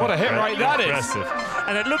 Wow, what a hit rate that is. Impressive.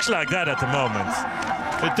 And it looks like that at the moment.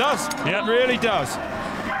 It does, it really does.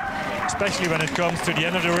 Especially when it comes to the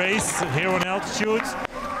end of the race, here on altitude.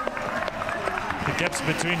 The gaps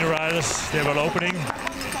between the riders, they were opening.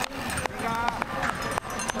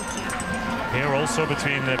 Here also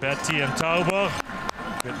between Betty and Tauber,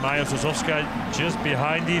 with Maja Zozowska just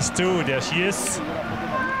behind these two. There she is,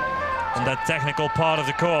 on that technical part of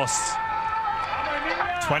the course.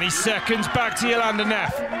 20 seconds back to Jolanda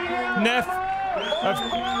Neff. Neff,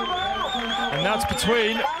 and that's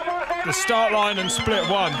between the start line and split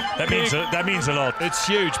one. That means a lot. It's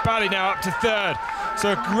huge. Batty now up to third.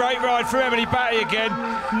 So a great ride for Emily Batty again.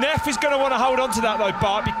 Neff is going to want to hold on to that though,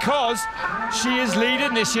 Bart, because she is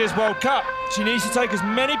leading this year's World Cup. She needs to take as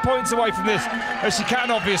many points away from this as she can,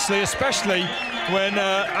 obviously, especially when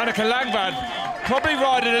Annika Langvad, probably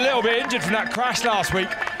riding a little bit injured from that crash last week,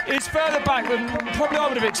 is further back than probably I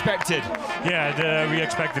would have expected. Yeah, we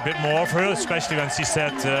expect a bit more of her, especially when she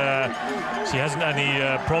said she hasn't any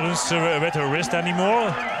problems with her wrist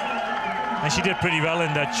anymore. And she did pretty well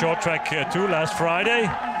in that short track too last Friday.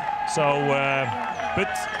 So, but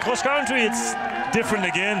cross country, it's different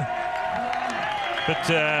again. But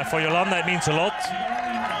for Jolanda, it means a lot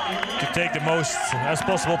to take the most as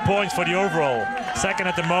possible points for the overall. Second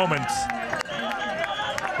at the moment.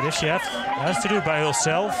 But if she has to do it by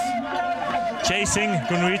herself, chasing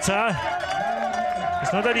Gunrita,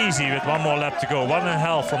 it's not that easy with one more lap to go.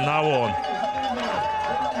 1.5 from now on.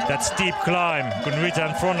 That steep climb, Gunrita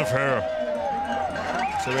in front of her.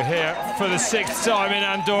 So we're here for the 6th time in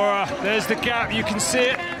Andorra. There's the gap, you can see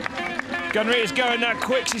it. Gunrita's going that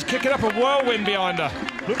quick, she's kicking up a whirlwind behind her.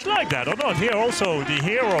 Looks like that, or not? Here also the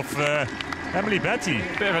hero of Emily Batty.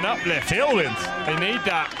 Bit of an uplift. Tailwind. They need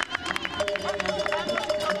that.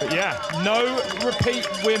 But yeah, no repeat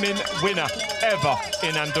women winner ever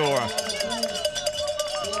in Andorra.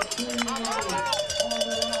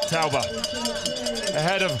 Tauber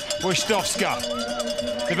ahead of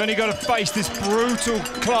Wojtowska. They've only got to face this brutal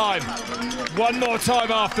climb one more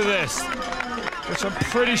time after this, which I'm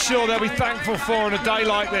pretty sure they'll be thankful for on a day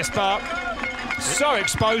like this, but so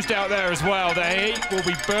exposed out there as well. The heat will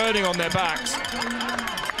be burning on their backs.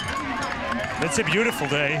 It's a beautiful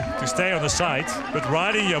day to stay on the side, but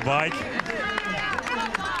riding your bike.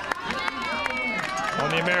 On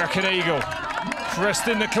the American Eagle,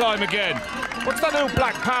 cresting the climb again. What's that little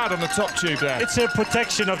black pad on the top tube there? It's a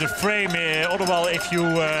protection of the frame. Otherwise, if you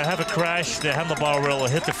have a crash, the handlebar will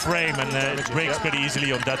hit the frame and it breaks pretty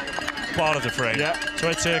easily on that part of the frame. Yeah. So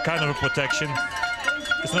it's a kind of a protection.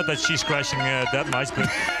 It's not that she's crashing that much, but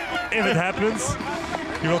if it happens,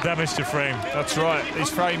 you will damage the frame. That's right.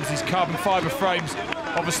 These frames, these carbon fibre frames,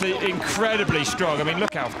 obviously incredibly strong. I mean,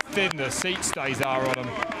 look how thin the seat stays are on them.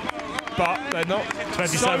 But they're not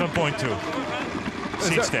 27.2.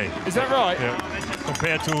 Seat stay. Is that right? Yeah.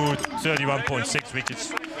 Compared to 31.6, which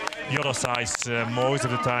is the other size most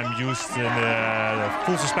of the time used in the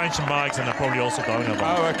full suspension bikes and probably also downhill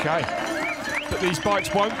bikes. Oh, okay. But these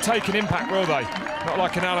bikes won't take an impact, will they? Not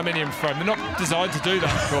like an aluminium frame. They're not designed to do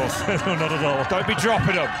that, of course. No, not at all. Don't be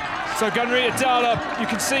dropping them. So Gunrita Dahler, you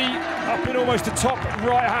can see up in almost the top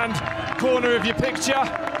right-hand corner of your picture.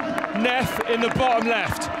 Neff in the bottom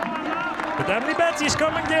left. But Emily Batty is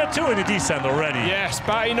coming there too in the descent already. Yes,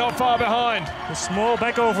 Batty not far behind. A small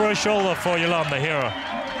back over her shoulder for Jolanda here.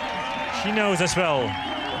 She knows as well.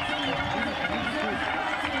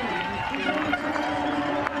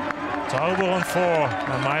 Tauber on 4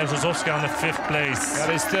 and Maja Zozowska on the 5th place. That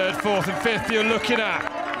is 3rd, 4th and 5th you're looking at.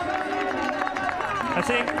 I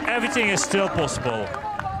think everything is still possible.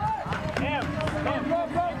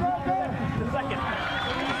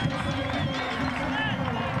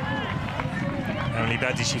 Emily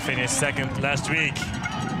Batty, she finished 2nd last week.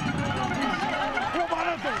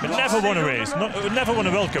 But never won a race, never won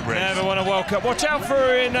a World Cup race. Never won a World Cup. Watch out for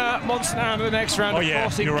her in Monsanto the next round, of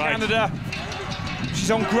course, in Canada.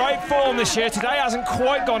 She's on great form this year. Today hasn't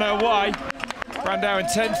quite gone her way. Brandau in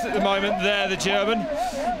 10th at the moment there, the German.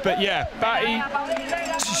 But yeah, Batty,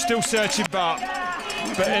 she's still searching Bart.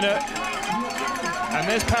 But in a... And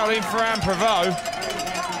there's Pauline Ferrand-Prévot.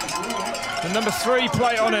 The number 3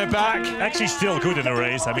 plate on her back. Actually still good in the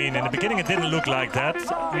race. I mean, in the beginning it didn't look like that.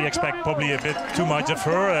 We expect probably a bit too much of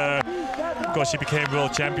her because she became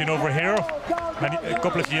world champion over here a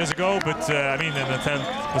couple of years ago. But I mean, in the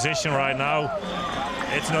 10th position right now,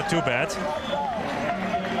 it's not too bad.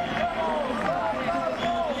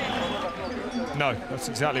 No, that's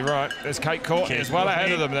exactly right. There's Kate Courtney as well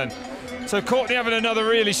ahead of them then. So Courtney having another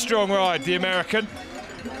really strong ride, the American.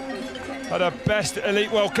 Had her best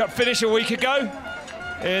Elite World Cup finish a week ago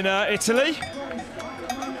in Italy.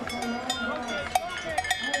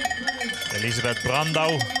 Elisabeth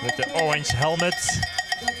Brandau with the orange helmet.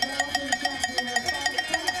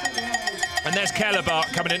 And there's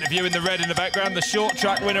Kellerbach coming into view in the red in the background, the short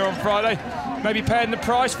track winner on Friday. Maybe paying the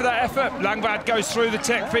price for that effort. Langvad goes through the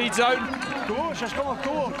tech feed zone.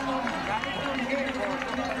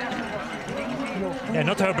 Yeah,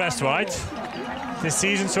 not her best ride this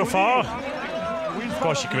season so far. Of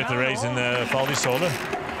course, she quit the race in Val di Sole.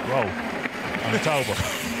 Whoa, on the Tauber.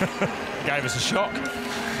 Gave us a shock.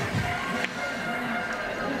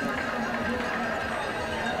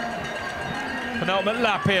 Penultimate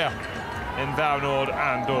lap here in Vallnord,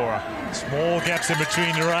 Andorra. Small gaps in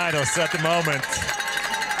between the riders at the moment.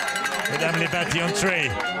 With Emily Batty on 3.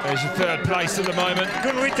 There's your third place at the moment.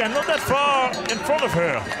 Gunrita not that far in front of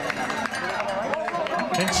her.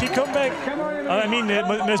 Can she come back? Oh, I mean, it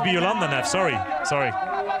must be Jolanda Neff. Sorry.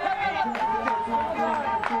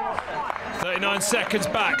 39 seconds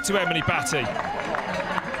back to Emily Batty.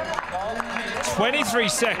 23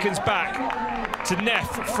 seconds back to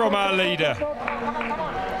Neff from our leader.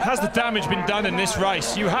 Has the damage been done in this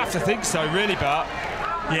race? You have to think so, really, Bart.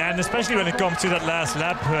 Yeah, and especially when it comes to that last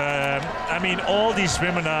lap. I mean, all these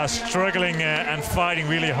women are struggling and fighting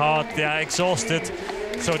really hard. They are exhausted.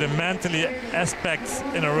 So the mentally aspect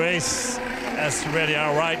in a race, as where they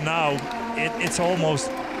are right now, it's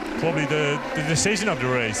almost probably the decision of the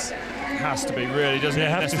race. It has to be, really, doesn't it?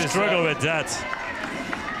 They have to struggle with that.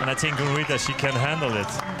 And I think Gunrita, she can handle it.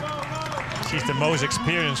 She's the most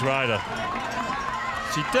experienced rider.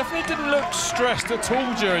 She definitely didn't look stressed at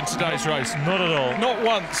all during today's race. Not at all. Not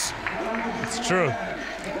once. It's true.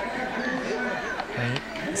 And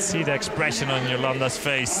you see the expression on Jolanda's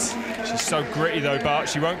face. She's so gritty though, Bart.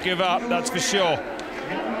 She won't give up, that's for sure.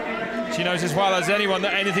 She knows as well as anyone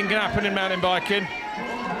that anything can happen in mountain biking.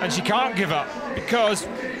 And she can't give up because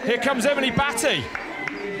here comes Emily Batty.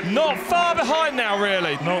 Not far behind now,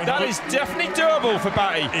 really. No, that is definitely doable for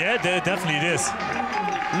Batty. Yeah, definitely it is.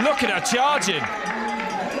 Look at her charging.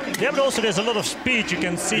 Yeah, but also there's a lot of speed you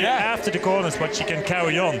can see after the corners, but she can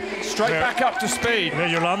carry on. Straight back up to speed. Where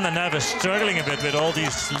Jolanda Neff is struggling a bit with all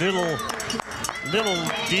these little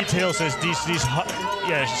details, as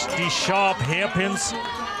these sharp hairpins,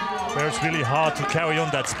 where it's really hard to carry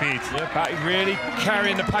on that speed. Yeah, Batty really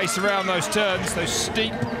carrying the pace around those turns, those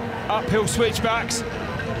steep uphill switchbacks.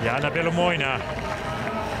 Jana Belomoina.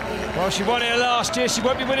 Well, she won here last year. She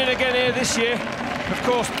won't be winning again here this year, of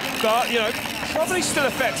course. But, you know, probably still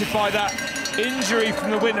affected by that injury from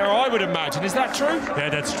the winter, I would imagine. Is that true? Yeah,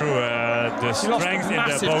 that's true. The strength in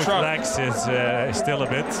both legs is still a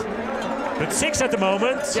bit. But 6 at the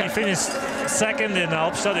moment. She finished second in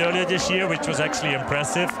Alpstad earlier this year, which was actually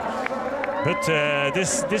impressive. But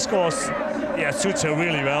this course, suits her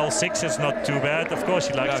really well. 6 is not too bad. Of course,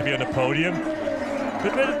 she'd like to be on the podium.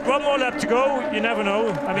 But with one more lap to go, you never know.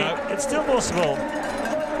 I mean, it's still possible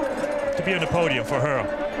to be on the podium for her.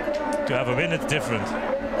 To have a win, it's different.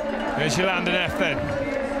 There's Jolanda Neff then.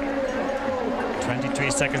 23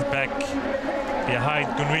 seconds back behind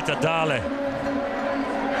Gunrita Dale.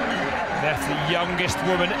 Neff, the youngest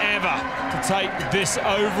woman ever to take this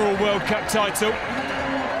overall World Cup title.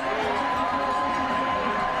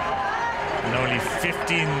 And only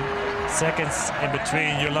 15 seconds in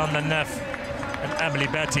between Jolanda Neff and Emily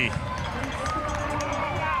Batty.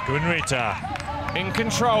 Gunrita in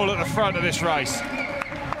control at the front of this race.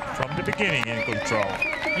 From the beginning in control.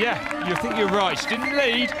 Yeah, you think you're right. She didn't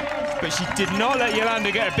lead, but she did not let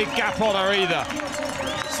Jolanda get a big gap on her either.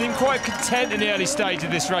 Seemed quite content in the early stage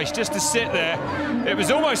of this race, just to sit there. It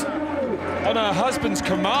was almost on her husband's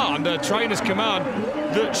command, her trainer's command,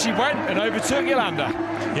 that she went and overtook Jolanda.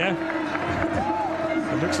 Yeah,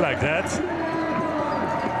 it looks like that.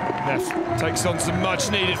 Neff takes on some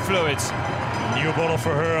much-needed fluids. A new bottle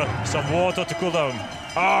for her, some water to cool down.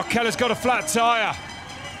 Oh, Keller's got a flat tyre.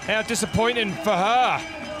 How disappointing for her.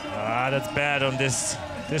 That's bad on this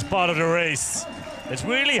part of the race. It's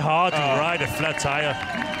really hard to ride a flat tyre,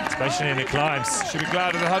 especially in the climbs. She'll be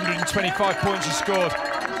glad of the 125 points she scored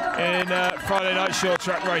in Friday night short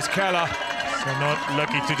track race, Keller. So not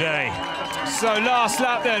lucky today. So last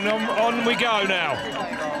lap then, on we go now.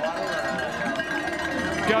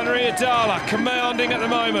 Gunnery Adala commanding at the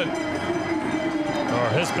moment. Her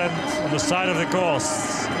husband on the side of the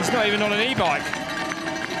course. He's not even on an e-bike.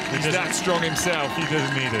 He's that strong himself. He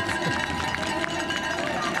doesn't need it.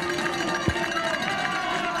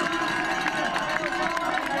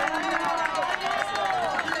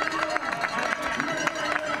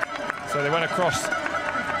 So they went across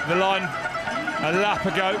the line a lap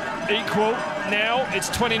ago, equal. Now it's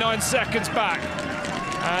 29 seconds back.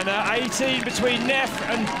 And 18 between Neff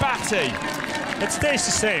and Batty. It stays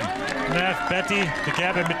the same. Neff, Batty, the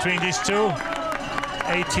gap in between these two.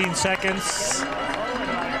 18 seconds.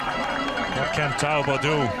 What can Tauber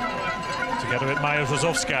do? Together with Maja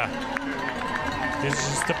Zozowska. This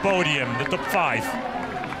is the podium, the top 5.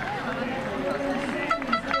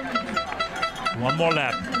 One more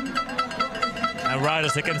lap. And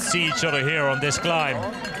riders, they can see each other here on this climb.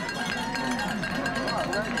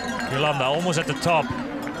 Yolanda almost at the top.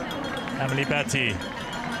 Emily Batty.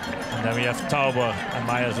 And then we have Tauber and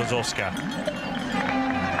Maja Zozowska.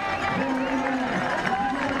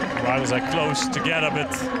 Riders are close together,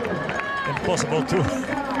 but impossible to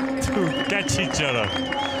catch each other.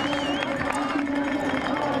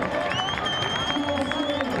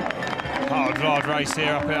 Hard race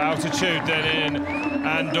here up at altitude then in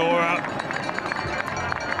Andorra.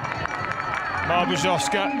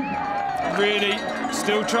 Marbuzowska really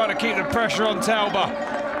still trying to keep the pressure on Tauber.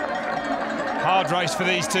 Hard race for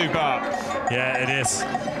these two, Bart. Yeah, it is.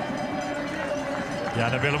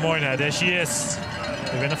 Jana Willemoyne, there she is.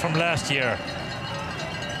 The winner from last year.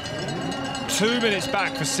 2 minutes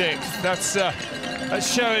back for 6th. That's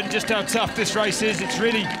showing just how tough this race is. It's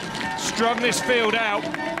really strung this field out.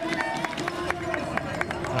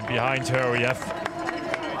 And behind her we have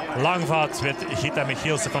Langvat with Gita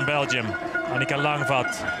Michielsen from Belgium. Annika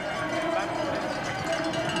Langvat.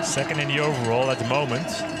 Second in the overall at the moment.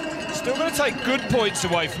 Still going to take good points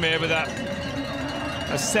away from here with that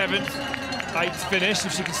a 7th, 8th finish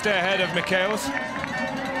if she can stay ahead of Michaels.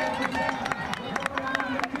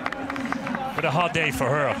 But a hard day for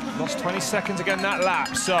her. Lost 20 seconds again that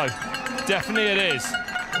lap, so definitely it is.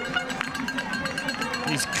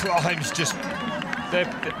 These climbs just,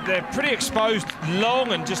 they're pretty exposed,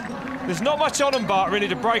 long, and just, there's not much on them, Bart, really,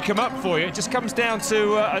 to break them up for you. It just comes down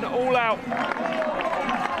to an all-out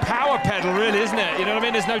power pedal, really, isn't it? You know what I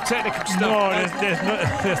mean? There's no technical stuff. No,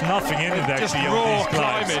 there's nothing in it, actually. Just on raw these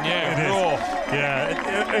climbs. climbing, yeah, It is. raw.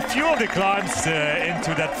 Yeah, a few of the climbs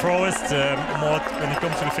into that forest, more when it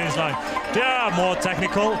comes to the finish line, they are more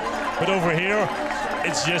technical. But over here,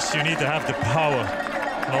 it's just you need to have the power.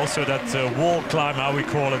 And also that wall climb, how we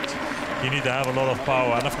call it, you need to have a lot of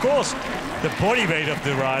power. And of course, the body weight of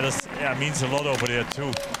the riders means a lot over there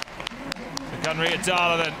too. So Gunrita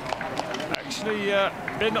Dala then actually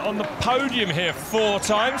been on the podium here 4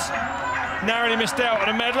 times. Narrowly missed out on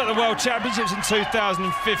a medal at the World Championships in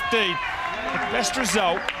 2015. The best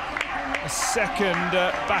result, a second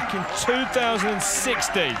back in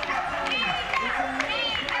 2016.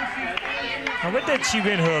 And when did she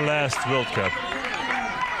win her last World Cup?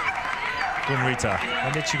 Gunrita,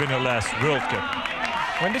 when did she win her last World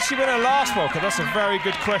Cup? When did she win her last World Cup? That's a very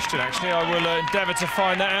good question, actually. I will endeavour to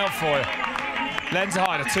find that out for you.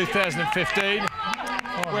 Lenzerheide, 2015,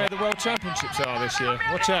 where the World Championships are this year.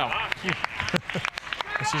 Watch out.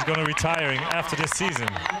 She's going to retiring after this season.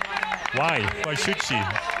 Why? Why should she?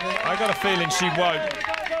 I got a feeling she won't.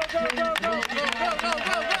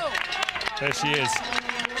 There she is.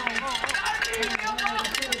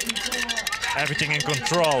 Everything in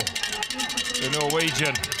control. The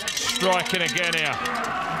Norwegian striking again here.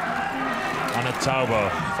 Anne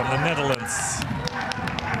Tauber from the Netherlands.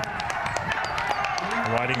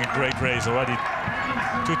 Riding a great race already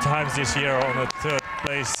 2 times this year on a 3rd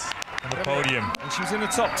place on the podium. And she was in the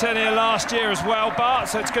top 10 here last year as well, Bart,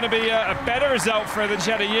 so it's going to be a better result for her than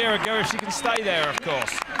she had a year ago if she can stay there, of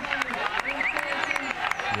course.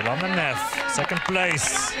 Yolanda Neff, 2nd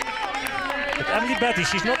place. But Emily Batty,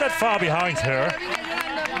 she's not that far behind her.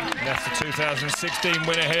 Neff, the 2016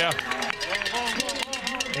 winner here.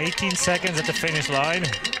 18 seconds at the finish line.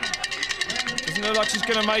 Doesn't look like she's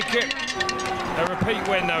going to make it. A repeat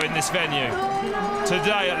win, though, in this venue.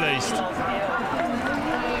 Today, at least.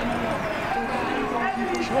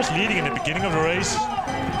 She was leading in the beginning of the race.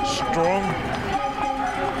 Strong.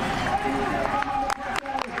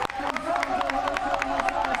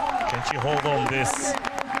 Can she hold on this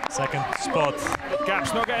 2nd spot?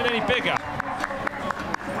 Gap's not getting any bigger,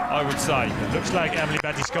 I would say. It looks like Emily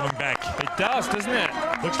Batty's coming back. It does, doesn't it?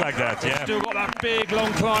 Looks like that, yeah. Still got that big,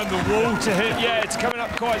 long climb, the wall to hit. Yeah, it's coming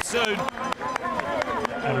up quite soon.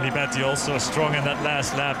 Emily Batty also strong in that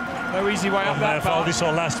last lap. No easy way up that Val we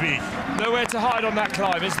saw last week. Nowhere to hide on that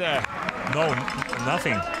climb, is there? No,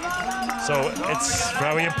 nothing. So it's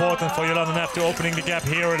very important for Yolanda Neff to opening the gap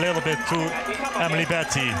here a little bit to Emily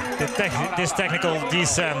Batty. This technical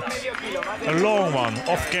descent, a long one,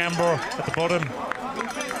 off camber at the bottom.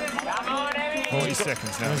 40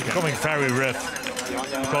 seconds now. It's becoming very rough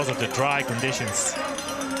because of the dry conditions.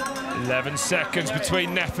 11 seconds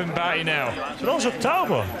between Neff and Batty now. But also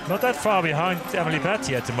Tauber, not that far behind Emily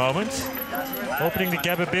Batty at the moment. Opening the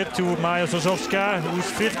gap a bit to Maja Zozowska, who's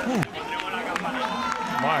fifth. Ooh.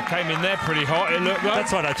 Maja came in there pretty hot, it looked like.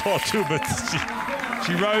 That's what I thought too, but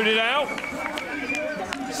she rode it out.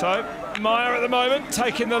 So Maja at the moment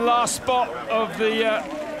taking the last spot of the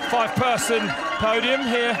 5-person podium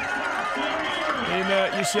here in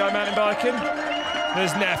UCI mountain biking.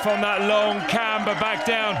 There's Neff on that long camber back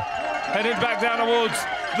down, heading back down towards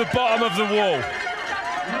the bottom of the wall.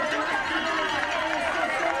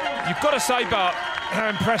 You've got to say, Bart, how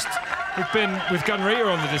impressed we've been with Gunrita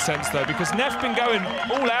on the descents, though, because Neff's been going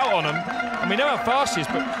all out on them. And we know how fast she is,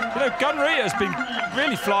 but you know, Gunrita's been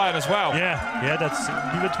really flying as well. Yeah,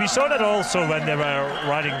 but we saw that also when they were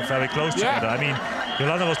riding very close together. I mean,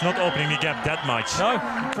 Jolanda was not opening the gap that much. No,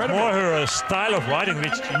 incredible. More her style of riding,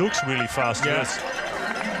 which looks really fast. Yes.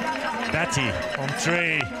 Batty on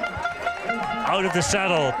 3, out of the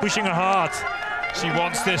saddle, pushing her hard. She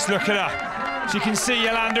wants this, look at her. She can see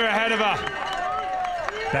Jolanda ahead of her.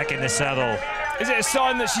 Back in the saddle. Is it a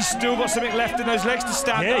sign that she's still got something left in those legs to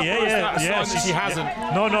stand up? Or is that a sign that she hasn't?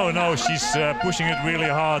 No, she's pushing it really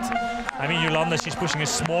hard. I mean, Jolanda, she's pushing a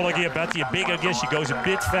smaller gear, Batty a bigger gear. She goes a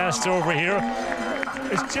bit faster over here.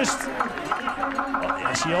 It's just,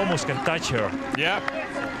 she almost can touch her. Yeah.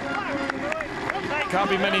 Can't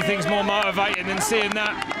be many things more motivating than seeing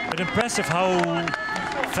that. But impressive how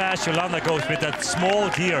fast Jolanda goes with that small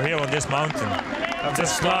gear here on this mountain. That's a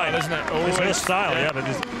style, isn't it? Always. It's her style, yeah, but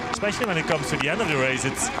especially when it comes to the end of the race,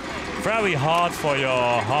 it's very hard for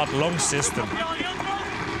your hard-long system.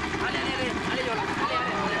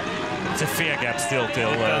 It's a fair gap still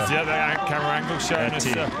till... yeah, the camera angle showing us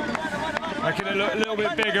making it look a little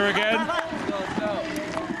bit bigger again.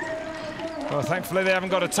 Well, thankfully they haven't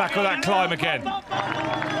got to tackle that climb again.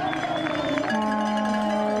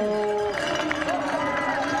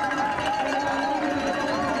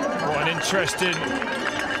 What an interesting,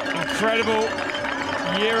 incredible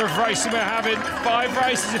year of racing we're having. 5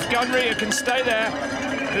 races. If Gunrita can stay there,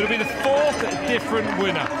 it'll be the 4th different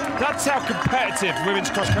winner. That's how competitive women's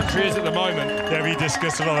cross country is at the moment. Yeah, we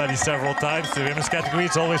discussed it already several times. The women's category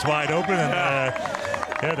is always wide open, and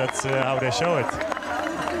yeah, that's how they show it.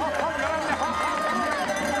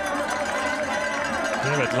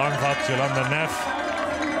 Yeah, with Langvad, Jolanda Neff,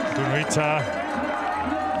 Gunrita.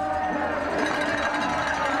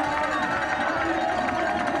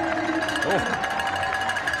 Oh,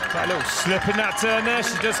 that little slip in that turn there.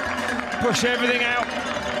 She just push everything out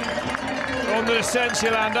on the descent,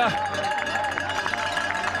 Jolanda.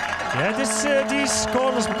 Yeah, these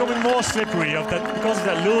corners becoming more slippery because of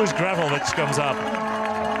that loose gravel which comes up.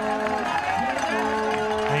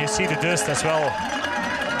 And you see the dust as well.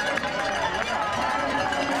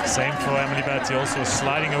 Same for Emily Batty, also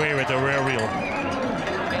sliding away with the rear wheel.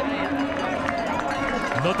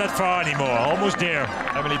 Not that far anymore, almost there.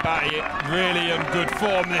 Emily Batty really on good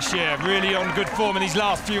form this year, really on good form in these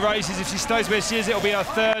last few races. If she stays where she is, it'll be her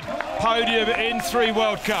 3rd podium in 3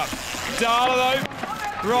 World Cup. Darla,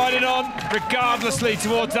 though, riding on regardlessly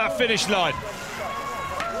towards that finish line.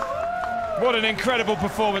 What an incredible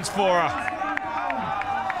performance for her.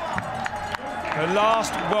 Her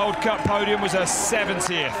last World Cup podium was her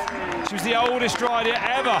 70th. She was the oldest rider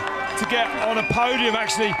ever to get on a podium,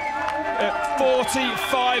 actually, at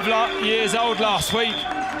 45 years old last week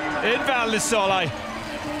in Vallnord.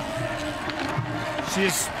 She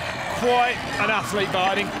is quite an athlete,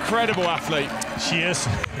 but an incredible athlete. She is,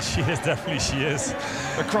 definitely she is.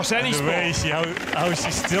 Across any sport. The way how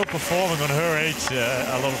she's still performing on her age,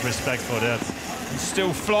 a lot of respect for that. And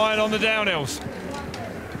still flying on the downhills.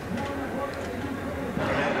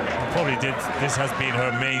 Probably this has been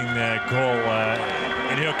her main goal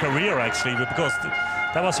in her career, actually, because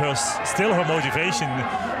that was still her motivation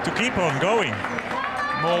to keep on going.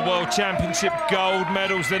 More World Championship gold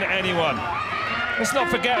medals than anyone. Let's not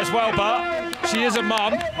forget as well, Bart, she is a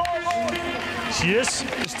mum. She is.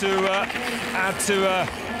 Just to add to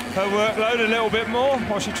her workload a little bit more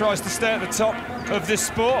while she tries to stay at the top of this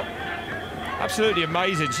sport. Absolutely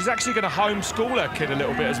amazing. She's actually going to homeschool her kid a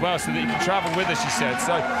little bit as well so that he can travel with her, she said.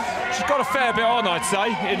 So she's got a fair bit on, I'd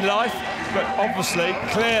say, in life. But obviously,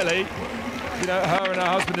 clearly, you know, her and her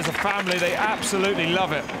husband as a family, they absolutely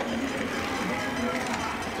love it.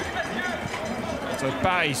 So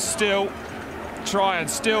Batty still trying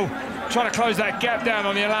to close that gap down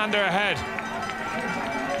on the Jolanda ahead.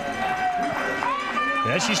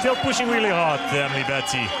 Yeah, she's still pushing really hard, Emily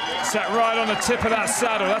Batty. Sat right on the tip of that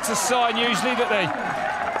saddle. That's a sign usually that they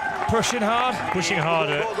pushing hard. Pushing hard.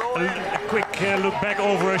 A quick look back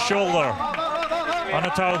over her shoulder. Anna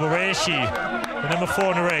Tauber, where is she? The number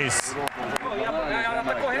 4 in the race.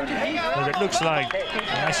 Look, it looks like,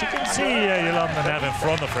 as you can see, Jolanda Neff in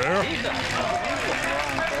front of her.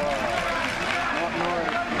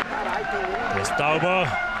 Here's Tauber.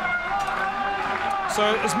 So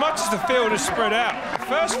as much as the field is spread out, the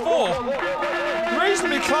first 4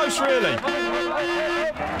 reasonably close, really.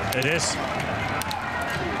 It is.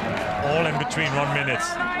 All in between 1 minute.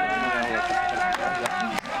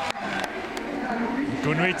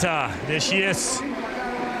 Gunrita, there she is.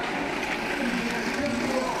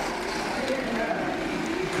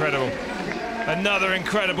 Incredible. Another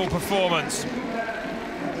incredible performance.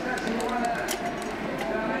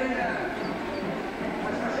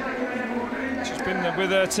 She's been with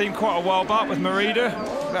her team quite a while back with Merida.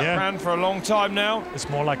 That ran for a long time now. It's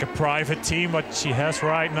more like a private team what she has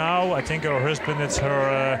right now. I think her husband is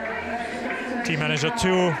her team manager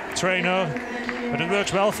too, trainer. But it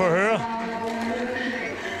works well for her.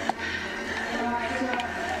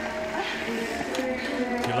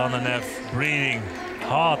 Jolanda Neff breathing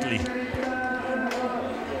hardly.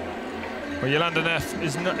 Well, Jolanda Neff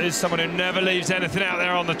is someone who never leaves anything out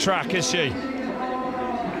there on the track, is she?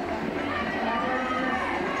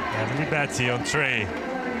 Emily Batty on 3.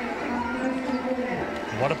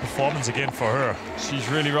 What a performance again for her. She's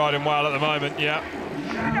really riding well at the moment, yeah.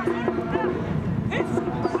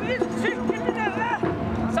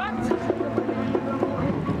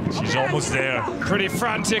 She's almost there. Pretty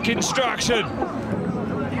frantic instruction.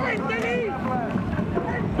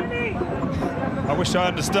 I wish I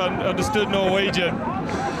understood Norwegian.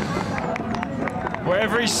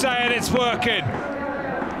 Whatever he's saying, it's working.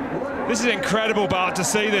 This is incredible, Bart, to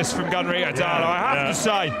see this from Gunrita Dahle, I have to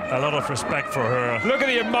say. A lot of respect for her. Look at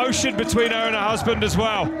the emotion between her and her husband as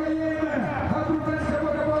well.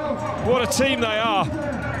 What a team they are.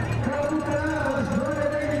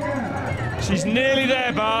 She's nearly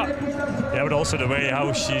there, Bart. Yeah, but also the way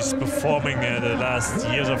how she's performing the last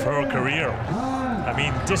years of her career. I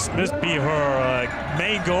mean, this must be her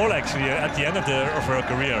main goal, actually, at the end of her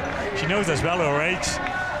career. She knows as well her age.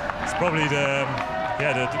 It's probably the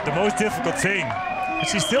most difficult thing. But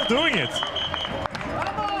she's still doing it.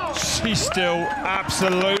 She's still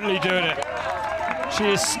absolutely doing it. She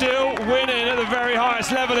is still winning at the very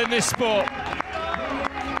highest level in this sport.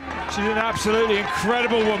 She's an absolutely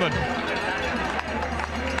incredible woman.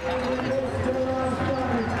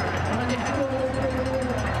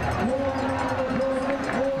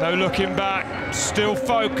 No looking back, still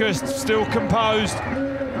focused, still composed.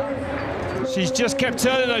 She's just kept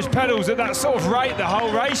turning those pedals at that sort of rate the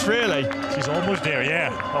whole race, really. She's almost there, yeah.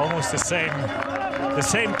 Almost the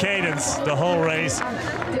same cadence the whole race.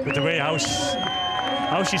 But the way how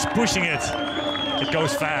she's pushing it, it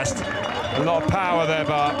goes fast. A lot of power there,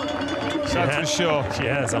 Bart. That's for sure. She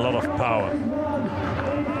has a lot of power.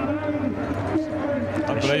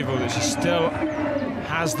 Unbelievable that she still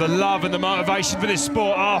has the love and the motivation for this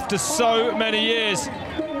sport after so many years.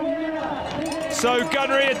 So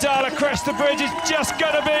Gunrita Dahle across the bridge is just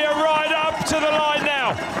going to be a ride up to the line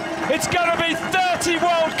now. It's going to be 30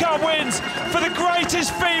 World Cup wins for the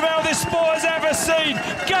greatest female this sport has ever seen.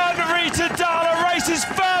 Gunrita Dahle races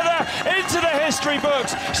further into the history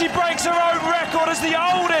books. She breaks her own record as the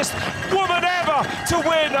oldest woman ever to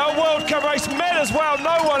win a World Cup race. Men as well,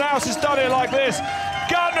 no one else has done it like this.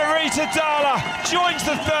 Gunrita Dahle joins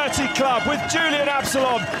the 30 club with Julian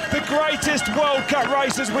Absalon, the greatest World Cup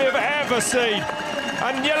racers we have ever seen.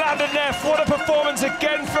 And Jolanda Neff, what a performance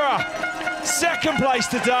again for her. Second place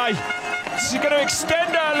today. She's going to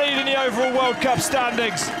extend her lead in the overall World Cup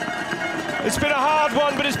standings. It's been a hard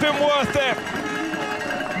one, but it's been worth it.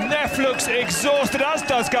 Neff looks exhausted, as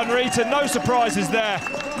does Gunrita. No surprises there.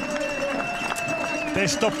 They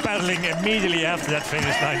stopped pedaling immediately after that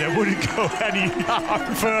finish line. They wouldn't go any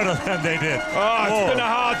further than they did. Oh, it's been a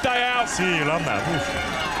hard day out. See Jolanda.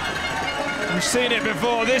 We've seen it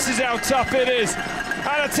before. This is how tough it is.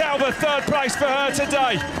 Anna Tauber, third place for her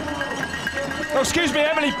today. Oh, excuse me,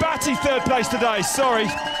 Emily Batty, third place today. Sorry.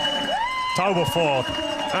 Tauber fourth.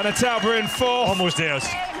 Anna Tauber in fourth. Almost there. A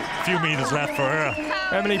few meters left for her.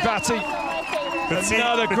 Emily Batty. But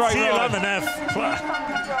another great ride. Jolanda Neff.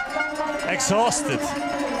 Exhausted.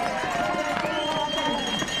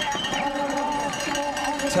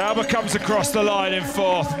 Tauber comes across the line in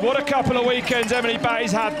fourth. What a couple of weekends Emily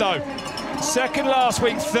Batty's had, though. Second last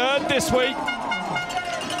week, third this week.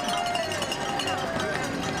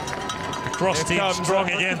 The cross team strong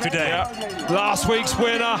again today. Yeah. Last week's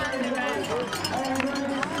winner,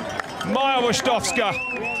 Maja Wojtowska,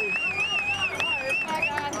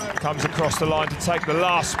 comes across the line to take the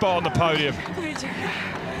last spot on the podium.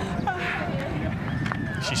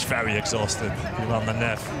 She's very exhausted, Yolanda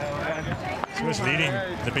Neff. She was leading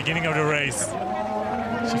the beginning of the race.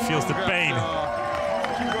 She feels the pain.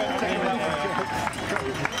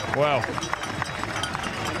 Well,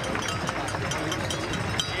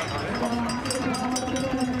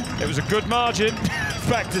 it was a good margin,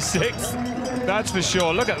 back to 6th, that's for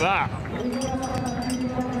sure. Look at that.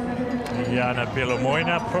 Jana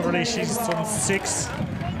Bilomoina, probably she's on 6.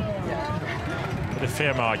 With a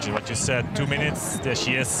fair margin, what you said, 2 minutes, there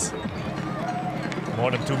she is.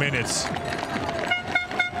 More than 2 minutes.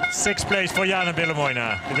 6th place for Jana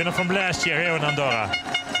Bilomoina, the winner from last year here in Andorra.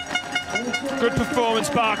 Good performance,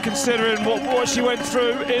 Bart, considering what she went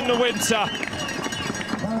through in the winter.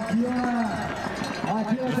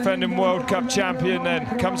 Defending World Cup champion then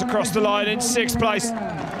comes across the line in 6th place.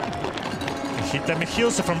 Gita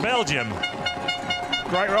Michielsen from Belgium.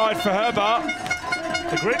 Great ride for her, Bart.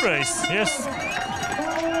 A great race, yes.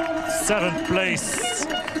 7th place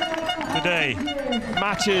today.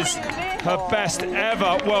 Matches her best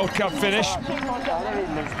ever World Cup finish.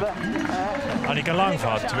 Annika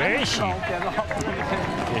Langvaart, where is she?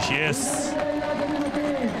 Here she is.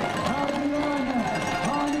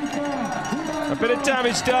 A bit of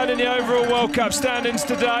damage done in the overall World Cup standings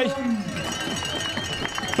today.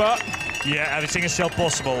 But yeah, everything is still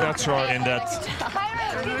possible. That's right. In that.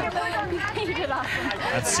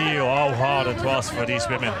 And see how hard it was for these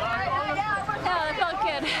women.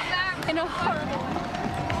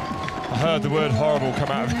 I heard the word horrible come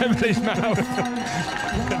out of Emily's mouth.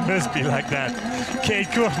 It must be like that.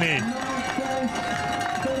 Kate Courtney.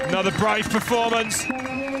 Another brave performance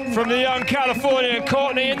from the young Californian.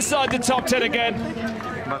 Courtney inside the top 10 again.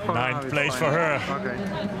 9th place for her.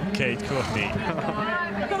 Kate Courtney.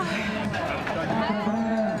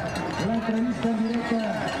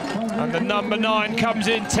 And the number 9 comes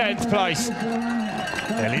in 10th place.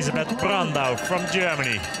 Elisabeth Brandau from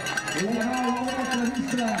Germany.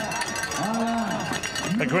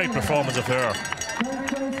 A great performance of her.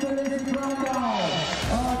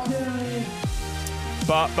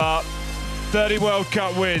 But 30 World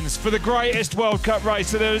Cup wins for the greatest World Cup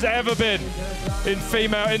race that there has ever been in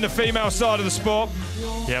the female side of the sport.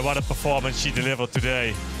 Yeah, what a performance she delivered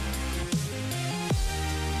today.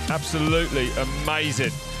 Absolutely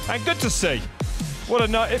amazing. And good to see. What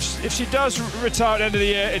a if she does retire at the end of the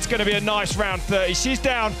year, it's going to be a nice round 30. She's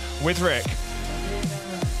down with Rick.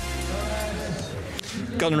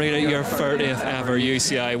 Gunnerita, your 30th ever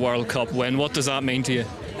UCI World Cup win. What does that mean to you?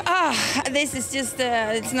 This is just,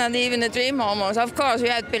 it's not even a dream almost. Of course, we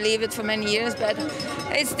had believed it for many years, but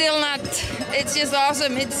it's still not, it's just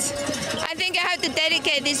awesome. I think I have to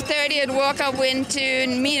dedicate this 30th World Cup win to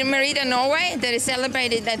Merida Norway, that is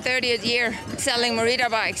celebrated their 30th year selling Merida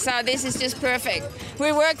bikes. So this is just perfect.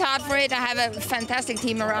 We worked hard for it. I have a fantastic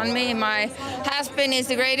team around me. My husband is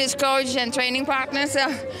the greatest coach and training partner. So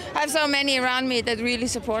I have so many around me that really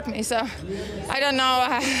support me. So I don't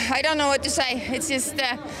know what to say. It's just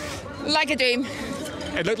like a dream.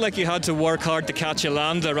 It looked like you had to work hard to catch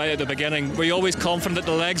Yolanda right at the beginning. Were you always confident that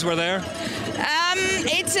the legs were there?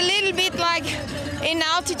 It's a little bit like in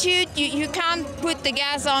altitude, you can't put the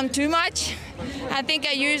gas on too much. I think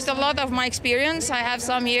I used a lot of my experience. I have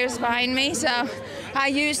some years behind me, so I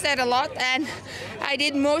used that a lot. And I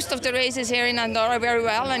did most of the races here in Andorra very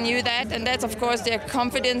well. I knew that, and that's of course the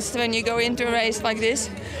confidence when you go into a race like this.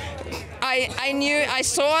 I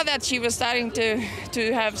saw that she was starting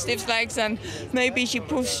to have stiff legs, and maybe she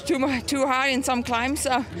pushed too hard in some climbs.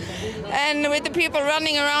 So, and with the people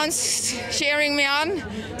running around cheering me on,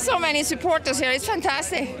 so many supporters here, it's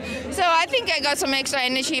fantastic. So I think I got some extra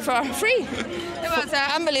energy for free. It was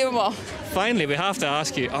unbelievable. Finally, we have to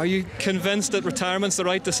ask you, are you convinced that retirement's the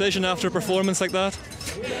right decision after a performance like that?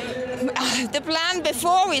 The plan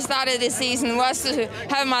before we started this season was to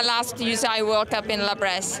have my last UCI World Cup in La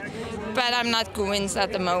Bresse, but I'm not convinced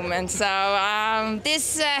at the moment. So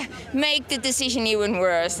this makes the decision even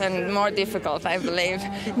worse and more difficult, I believe.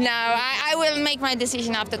 No, I will make my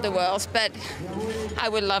decision after the Worlds, but I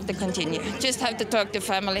would love to continue. Just have to talk to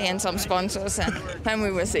family and some sponsors, and then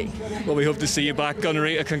we will see. Well, we hope to see you back,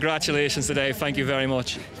 Gunnerita. Congratulations today. Thank you very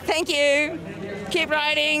much. Thank you. Keep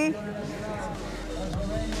riding.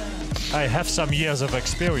 I have some years of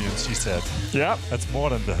experience, she said. Yeah. That's more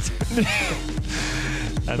than that.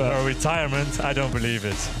 And her retirement, I don't believe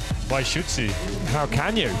it. Why should she? How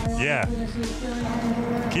can you? Yeah.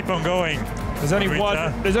 Keep on going. There's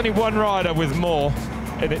only one rider with more,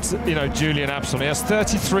 and it's Julian Absalon. He has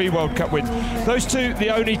 33 World Cup wins. Those two, the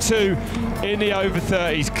only two in the over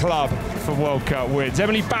 30s club for World Cup wins.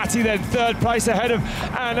 Emily Batty then 3rd place ahead of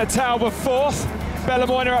Anna Tauber 4th. Bella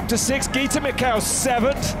Moiner up to 6th. Gita Mikkel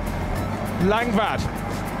 7th. Langvad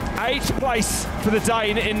 8th place for the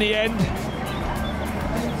Dane in the end.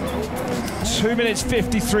 2 minutes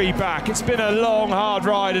 53 back. It's been a long, hard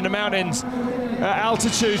ride in the mountains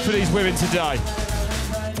altitude for these women today.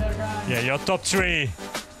 Yeah, your top three,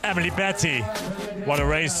 Emily Batty. What a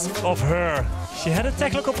race of her. She had a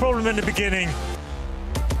technical problem in the beginning,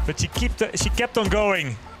 but she kept on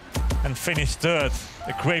going and finished third.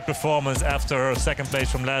 A great performance after her second place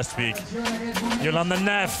from last week. Jolanda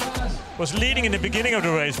Neff was leading in the beginning of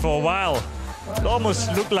the race for a while. It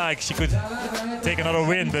almost looked like she could take another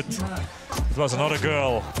win, but it was another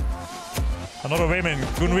girl. Another woman,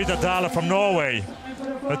 Gunn-Rita Dahle from Norway.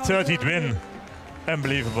 Her 30th win.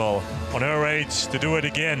 Unbelievable. On her age, to do it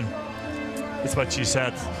again. It's what she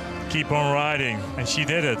said. Keep on riding, and she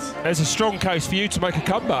did it. There's a strong case for you to make a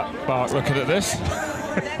comeback, Bart, looking at this.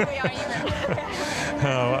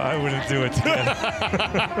 Oh, I wouldn't do it again.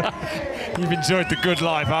 You've enjoyed the good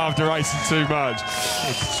life after racing too much.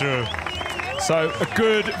 It's true. So a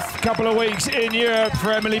good couple of weeks in Europe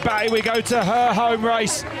for Emily Batty. We go to her home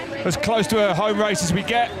race, as close to her home race as we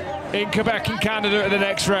get, in Quebec in Canada at the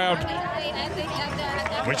next round.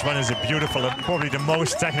 Which one is a beautiful and probably the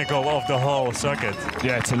most technical of the whole circuit.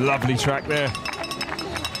 Yeah, it's a lovely track there.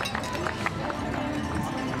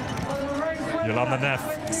 Jolanda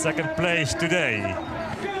Neff, second place today.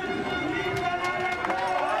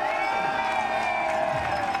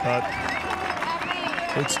 But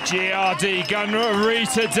it's GRD,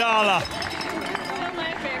 Gunn-Rita Dahle.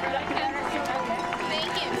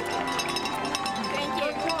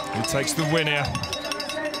 Who takes the win here.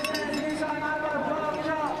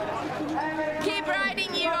 Keep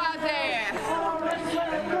riding, you out there.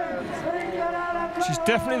 She's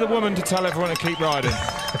definitely the woman to tell everyone to keep riding.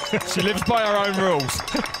 She lives by her own rules.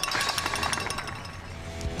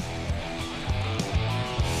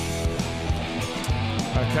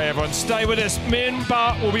 Okay, everyone, stay with us. Me and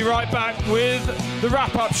Bart will be right back with the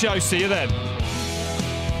wrap-up show. See you then.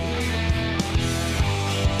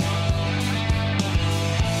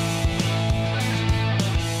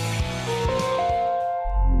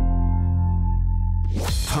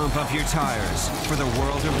 Pump up your tires for the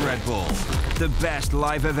world of Red Bull. The best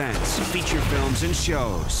live events, feature films, and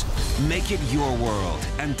shows. Make it your world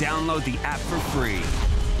and download the app for free.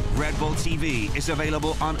 Red Bull TV is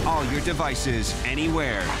available on all your devices,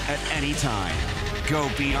 anywhere, at any time. Go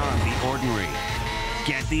beyond the ordinary.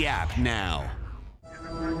 Get the app now.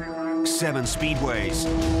 7 speedways,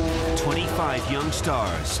 25 young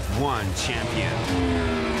stars, 1 champion.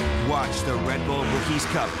 Watch the Red Bull Rookies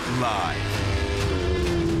Cup live.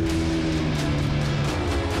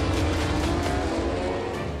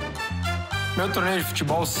 Meu torneio de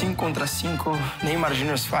futebol 5 contra 5, Neymar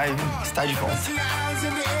Juniors 5, está de volta.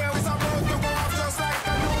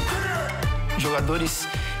 Jogadores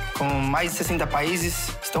com mais de 60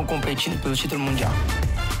 países estão competindo pelo título mundial.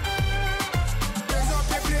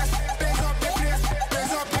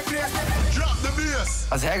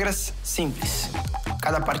 As regras, simples.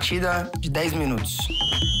 Cada partida de 10 minutos.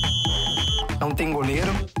 Não tem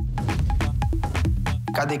goleiro.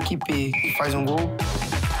 Cada equipe que faz um gol,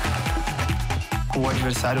 o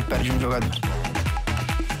adversário perde um jogador.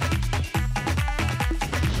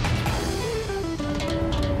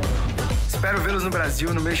 Espero vê-los no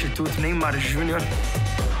Brasil, no meu instituto Neymar Júnior.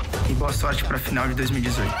 E boa sorte para a final de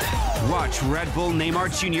 2018. Watch Red Bull Neymar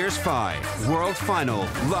Juniors 5 World Final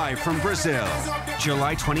live from Brazil,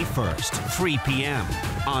 July 21st, 3 p.m.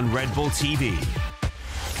 on Red Bull TV.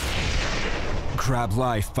 Grab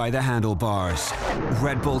life by the handlebars.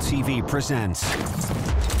 Red Bull TV presents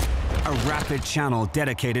a rapid channel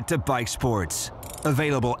dedicated to bike sports.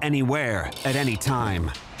 Available anywhere, at any time.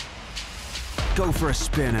 Go for a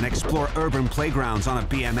spin and explore urban playgrounds on a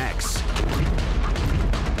BMX.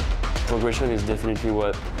 Progression is definitely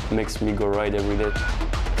what makes me go ride every day.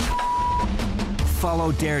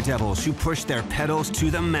 Follow daredevils who push their pedals to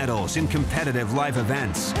the metals in competitive live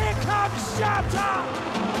events. Here comes Shatta!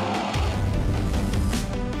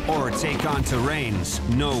 Or take on terrains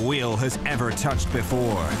no wheel has ever touched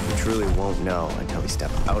before. We truly won't know until we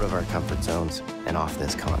step out of our comfort zones and off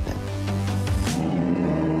this continent.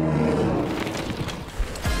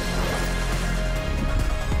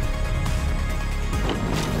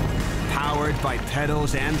 Powered by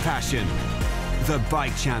pedals and passion. The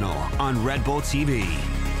Bike Channel on Red Bull TV.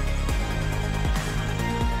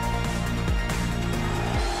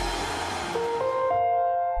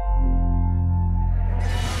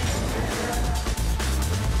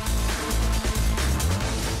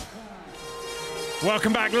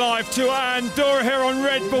 Welcome back live to Andorra here on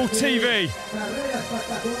Red Bull TV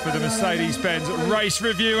for the Mercedes-Benz race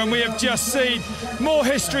review, and we have just seen more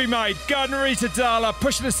history made. Gunnerita Dala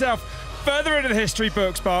pushing herself further into the history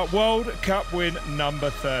books by World Cup win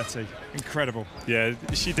number 30. Incredible. Yeah,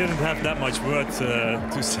 she didn't have that much words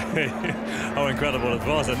to say how incredible it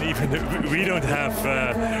was, and even if we don't have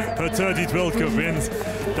her 30th World Cup wins.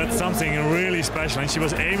 That's something really special, and she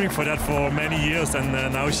was aiming for that for many years, and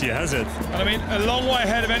now she has it. And I mean, a long way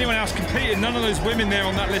ahead of anyone else competing. None of those women there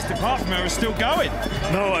on that list, apart from her, are still going.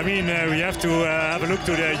 No, I mean, we have to have a look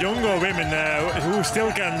to the younger women who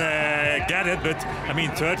still can get it, but I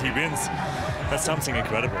mean, 30 wins, that's something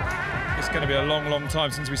incredible. It's going to be a long, long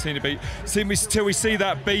time since we've seen it till we see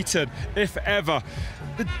that beaten, if ever.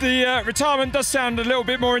 The retirement does sound a little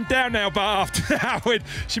bit more in doubt now, but after that win,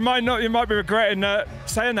 you might be regretting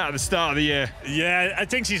saying that at the start of the year. Yeah, I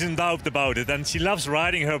think she's in doubt about it, and she loves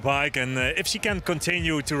riding her bike, and if she can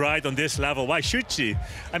continue to ride on this level, why should she?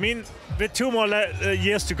 I mean, with 2 more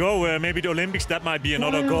years to go, maybe the Olympics, that might be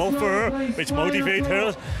another goal for her, which motivates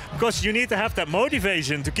her, because you need to have that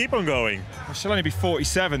motivation to keep on going. Well, she'll only be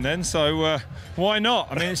 47 then, so why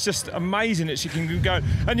not? I mean, it's just amazing that she can go.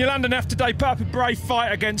 And Jolanda Neff today put up a brave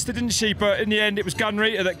fight against it, didn't she? But in the end, it was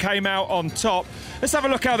Gunnerita that came out on top. Let's have a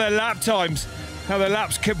look how their lap times, how their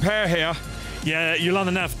laps compare here. Yeah,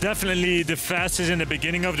 Jolanda Neff definitely the fastest in the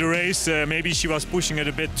beginning of the race. Maybe she was pushing it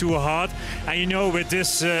a bit too hard. And you know, with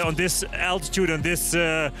this on this altitude, on this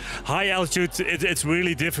high altitude, it's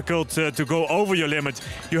really difficult to go over your limit.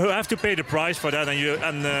 You have to pay the price for that. And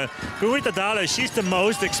Gunnerita Dala, she's the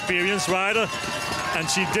most experienced rider, and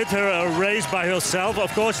she did her race by herself.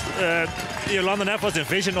 Of course, Jolanda Neff was in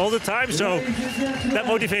vision all the time, so that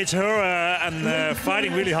motivates her and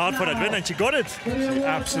fighting really hard for that win, and she got it. She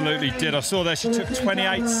absolutely did. I saw that she took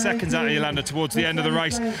 28 seconds out of Jolanda towards the end of the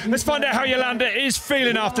race. Let's find out how Jolanda is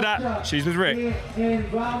feeling after that. She's with Rick.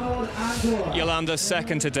 Jolanda,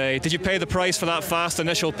 second today. Did you pay the price for that fast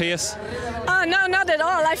initial pace? No, not at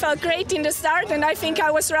all. I felt great in the start, and I think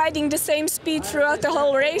I was riding the same speed throughout the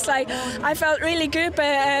whole race. Like, I felt really good,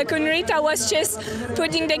 but Gunnerita was just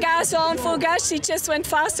putting the gas on full gas. She just went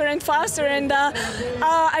faster and faster, and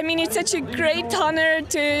I mean, it's such a great honor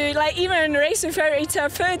to even race with her. It's her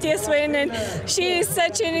 30th win, and she is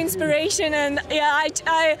such an inspiration. And yeah,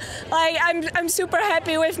 I'm super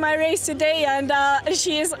happy with my race today, and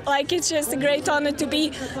she is it's just a great honor to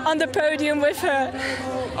be on the podium with her.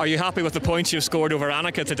 Are you happy with the points you've scored over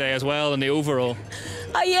Annika today as well in the overall?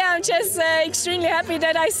 Yeah, I'm just extremely happy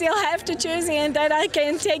that I still have the jersey and that I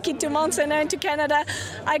can take it to Monson and to Canada.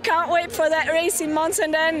 I can't wait for that race in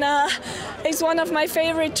Monson. It's one of my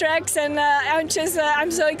favorite tracks, and I'm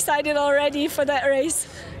so excited already for that race.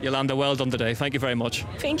 Jolanda, well done today. Thank you very much.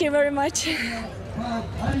 Thank you very much.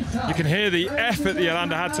 You can hear the effort that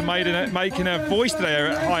Jolanda had to make in her voice today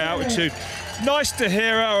at high altitude. Nice to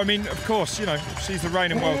hear her. I mean, of course, you know, she's the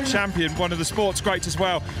reigning world champion, one of the sports greats as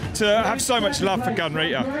well. To have so much love for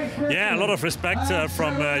Gunnerita. Yeah, a lot of respect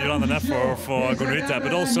from Jolanda Neff for Gunnerita,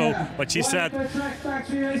 but also what she said,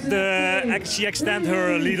 she extended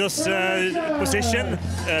her leader's position.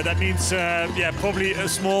 That means, probably a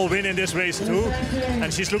small win in this race too.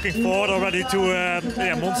 And she's looking forward already to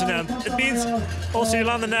Monson. And it means also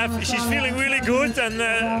Jolanda Neff, she's feeling really good, and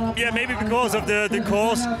maybe because of the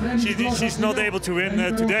course, she's not able to win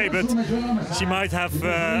today, but she might have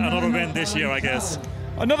another win this year, I guess.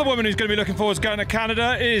 Another woman who's going to be looking forward to going to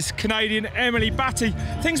Canada is Canadian Emily Batty.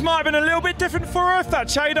 Things might have been a little bit different for her if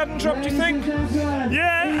that shade hadn't dropped, do you think?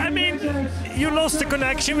 Yeah, I mean, you lost the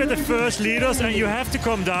connection with the first leaders, and you have to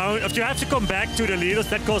come down, you have to come back to the leaders.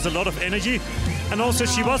 That costs a lot of energy. And also,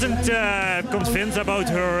 she wasn't convinced about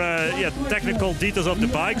her technical details of the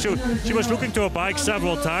bike, so she was looking to her bike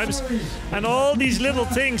several times. And all these little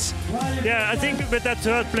things, I think with that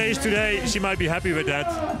third place today, she might be happy with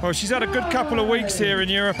that. Well, she's had a good couple of weeks here in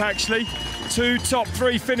Europe, actually. 2 top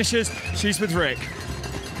 3 finishes. She's with Rick.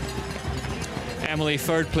 Emily,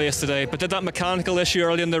 third place today, but did that mechanical issue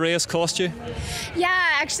early in the race cost you? Yeah,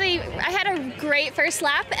 actually, I had a great first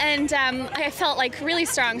lap, and I felt really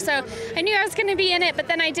strong. So I knew I was going to be in it, but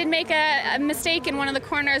then I did make a mistake in one of the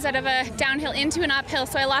corners out of a downhill into an uphill,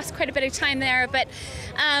 so I lost quite a bit of time there. But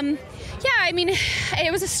I mean,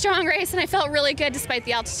 it was a strong race, and I felt really good despite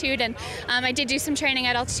the altitude. And I did do some training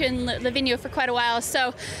at altitude in Livigno for quite a while,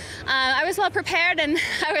 so I was well prepared and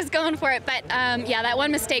I was going for it. But that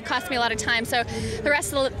one mistake cost me a lot of time. So the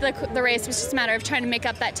rest of the race was just a matter of trying to make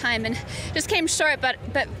up that time, and just came short. But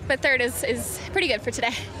third is pretty good for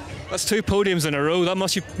today. That's 2 podiums in a row. That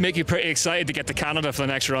must make you pretty excited to get to Canada for the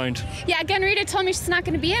next round. Yeah, Gunrita told me she's not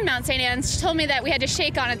going to be in Mount St. Anne's. She told me that we had to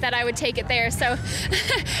shake on it, that I would take it there. So,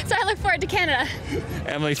 so I look forward to Canada.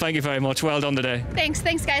 Emily, thank you very much. Well done today. Thanks,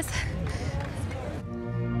 guys.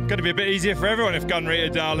 Going to be a bit easier for everyone if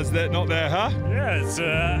Gunrita Dahl is not there, huh? Yeah, it's,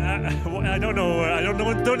 I don't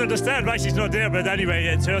know. Don't understand why she's not there. But anyway,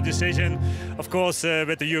 it's her decision. Of course,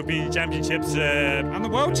 with the European Championships and the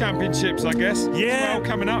World Championships, I guess. Yeah, well,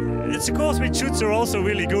 coming up. It's of course with shoots are also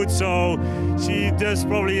really good. So she does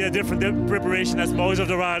probably a different preparation as most of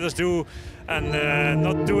the riders do. And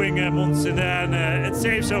not doing months in there, and it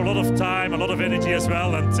saves her a lot of time, a lot of energy as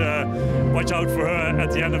well. And watch out for her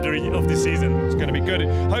at the end of the season. It's going to be good.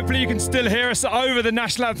 Hopefully, you can still hear us over the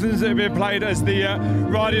national anthems that have been played as the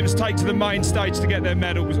riders take to the main stage to get their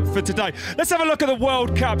medals for today. Let's have a look at the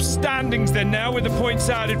World Cup standings then now, with the points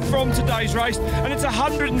added from today's race, and it's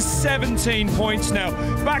 117 points now.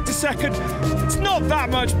 Back to second. It's not that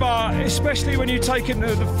much, but especially when you take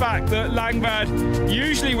into the fact that Langvad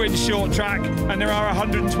usually wins short track, and there are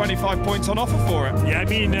 125 points on offer for it. Yeah, I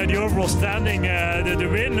mean, the overall standing, the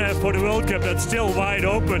win for the World Cup, that's still wide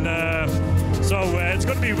open. So it's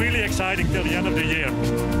going to be really exciting till the end of the year.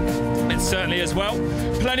 It certainly is. Well,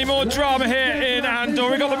 plenty more drama here in Andorra.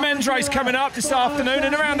 We've got the men's race coming up this afternoon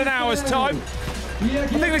in around an hour's time. I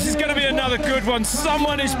think this is going to be another good one.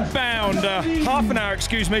 Someone is bound, half an hour,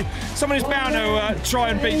 excuse me, someone is bound to try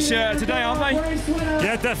and beat Scherter today, aren't they?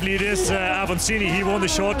 Yeah, definitely it is. Avancini, he won the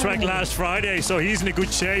short track last Friday, so he's in a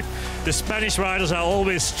good shape. The Spanish riders are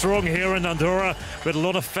always strong here in Andorra, with a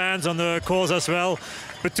lot of fans on the course as well.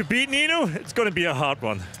 But to beat Nino, it's going to be a hard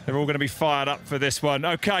one. They're all going to be fired up for this one.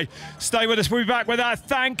 OK, stay with us. We'll be back with that.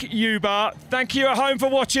 Thank you, Bart. Thank you at home for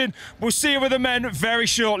watching. We'll see you with the men very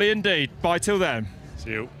shortly indeed. Bye till then.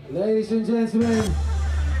 See you. Ladies and gentlemen.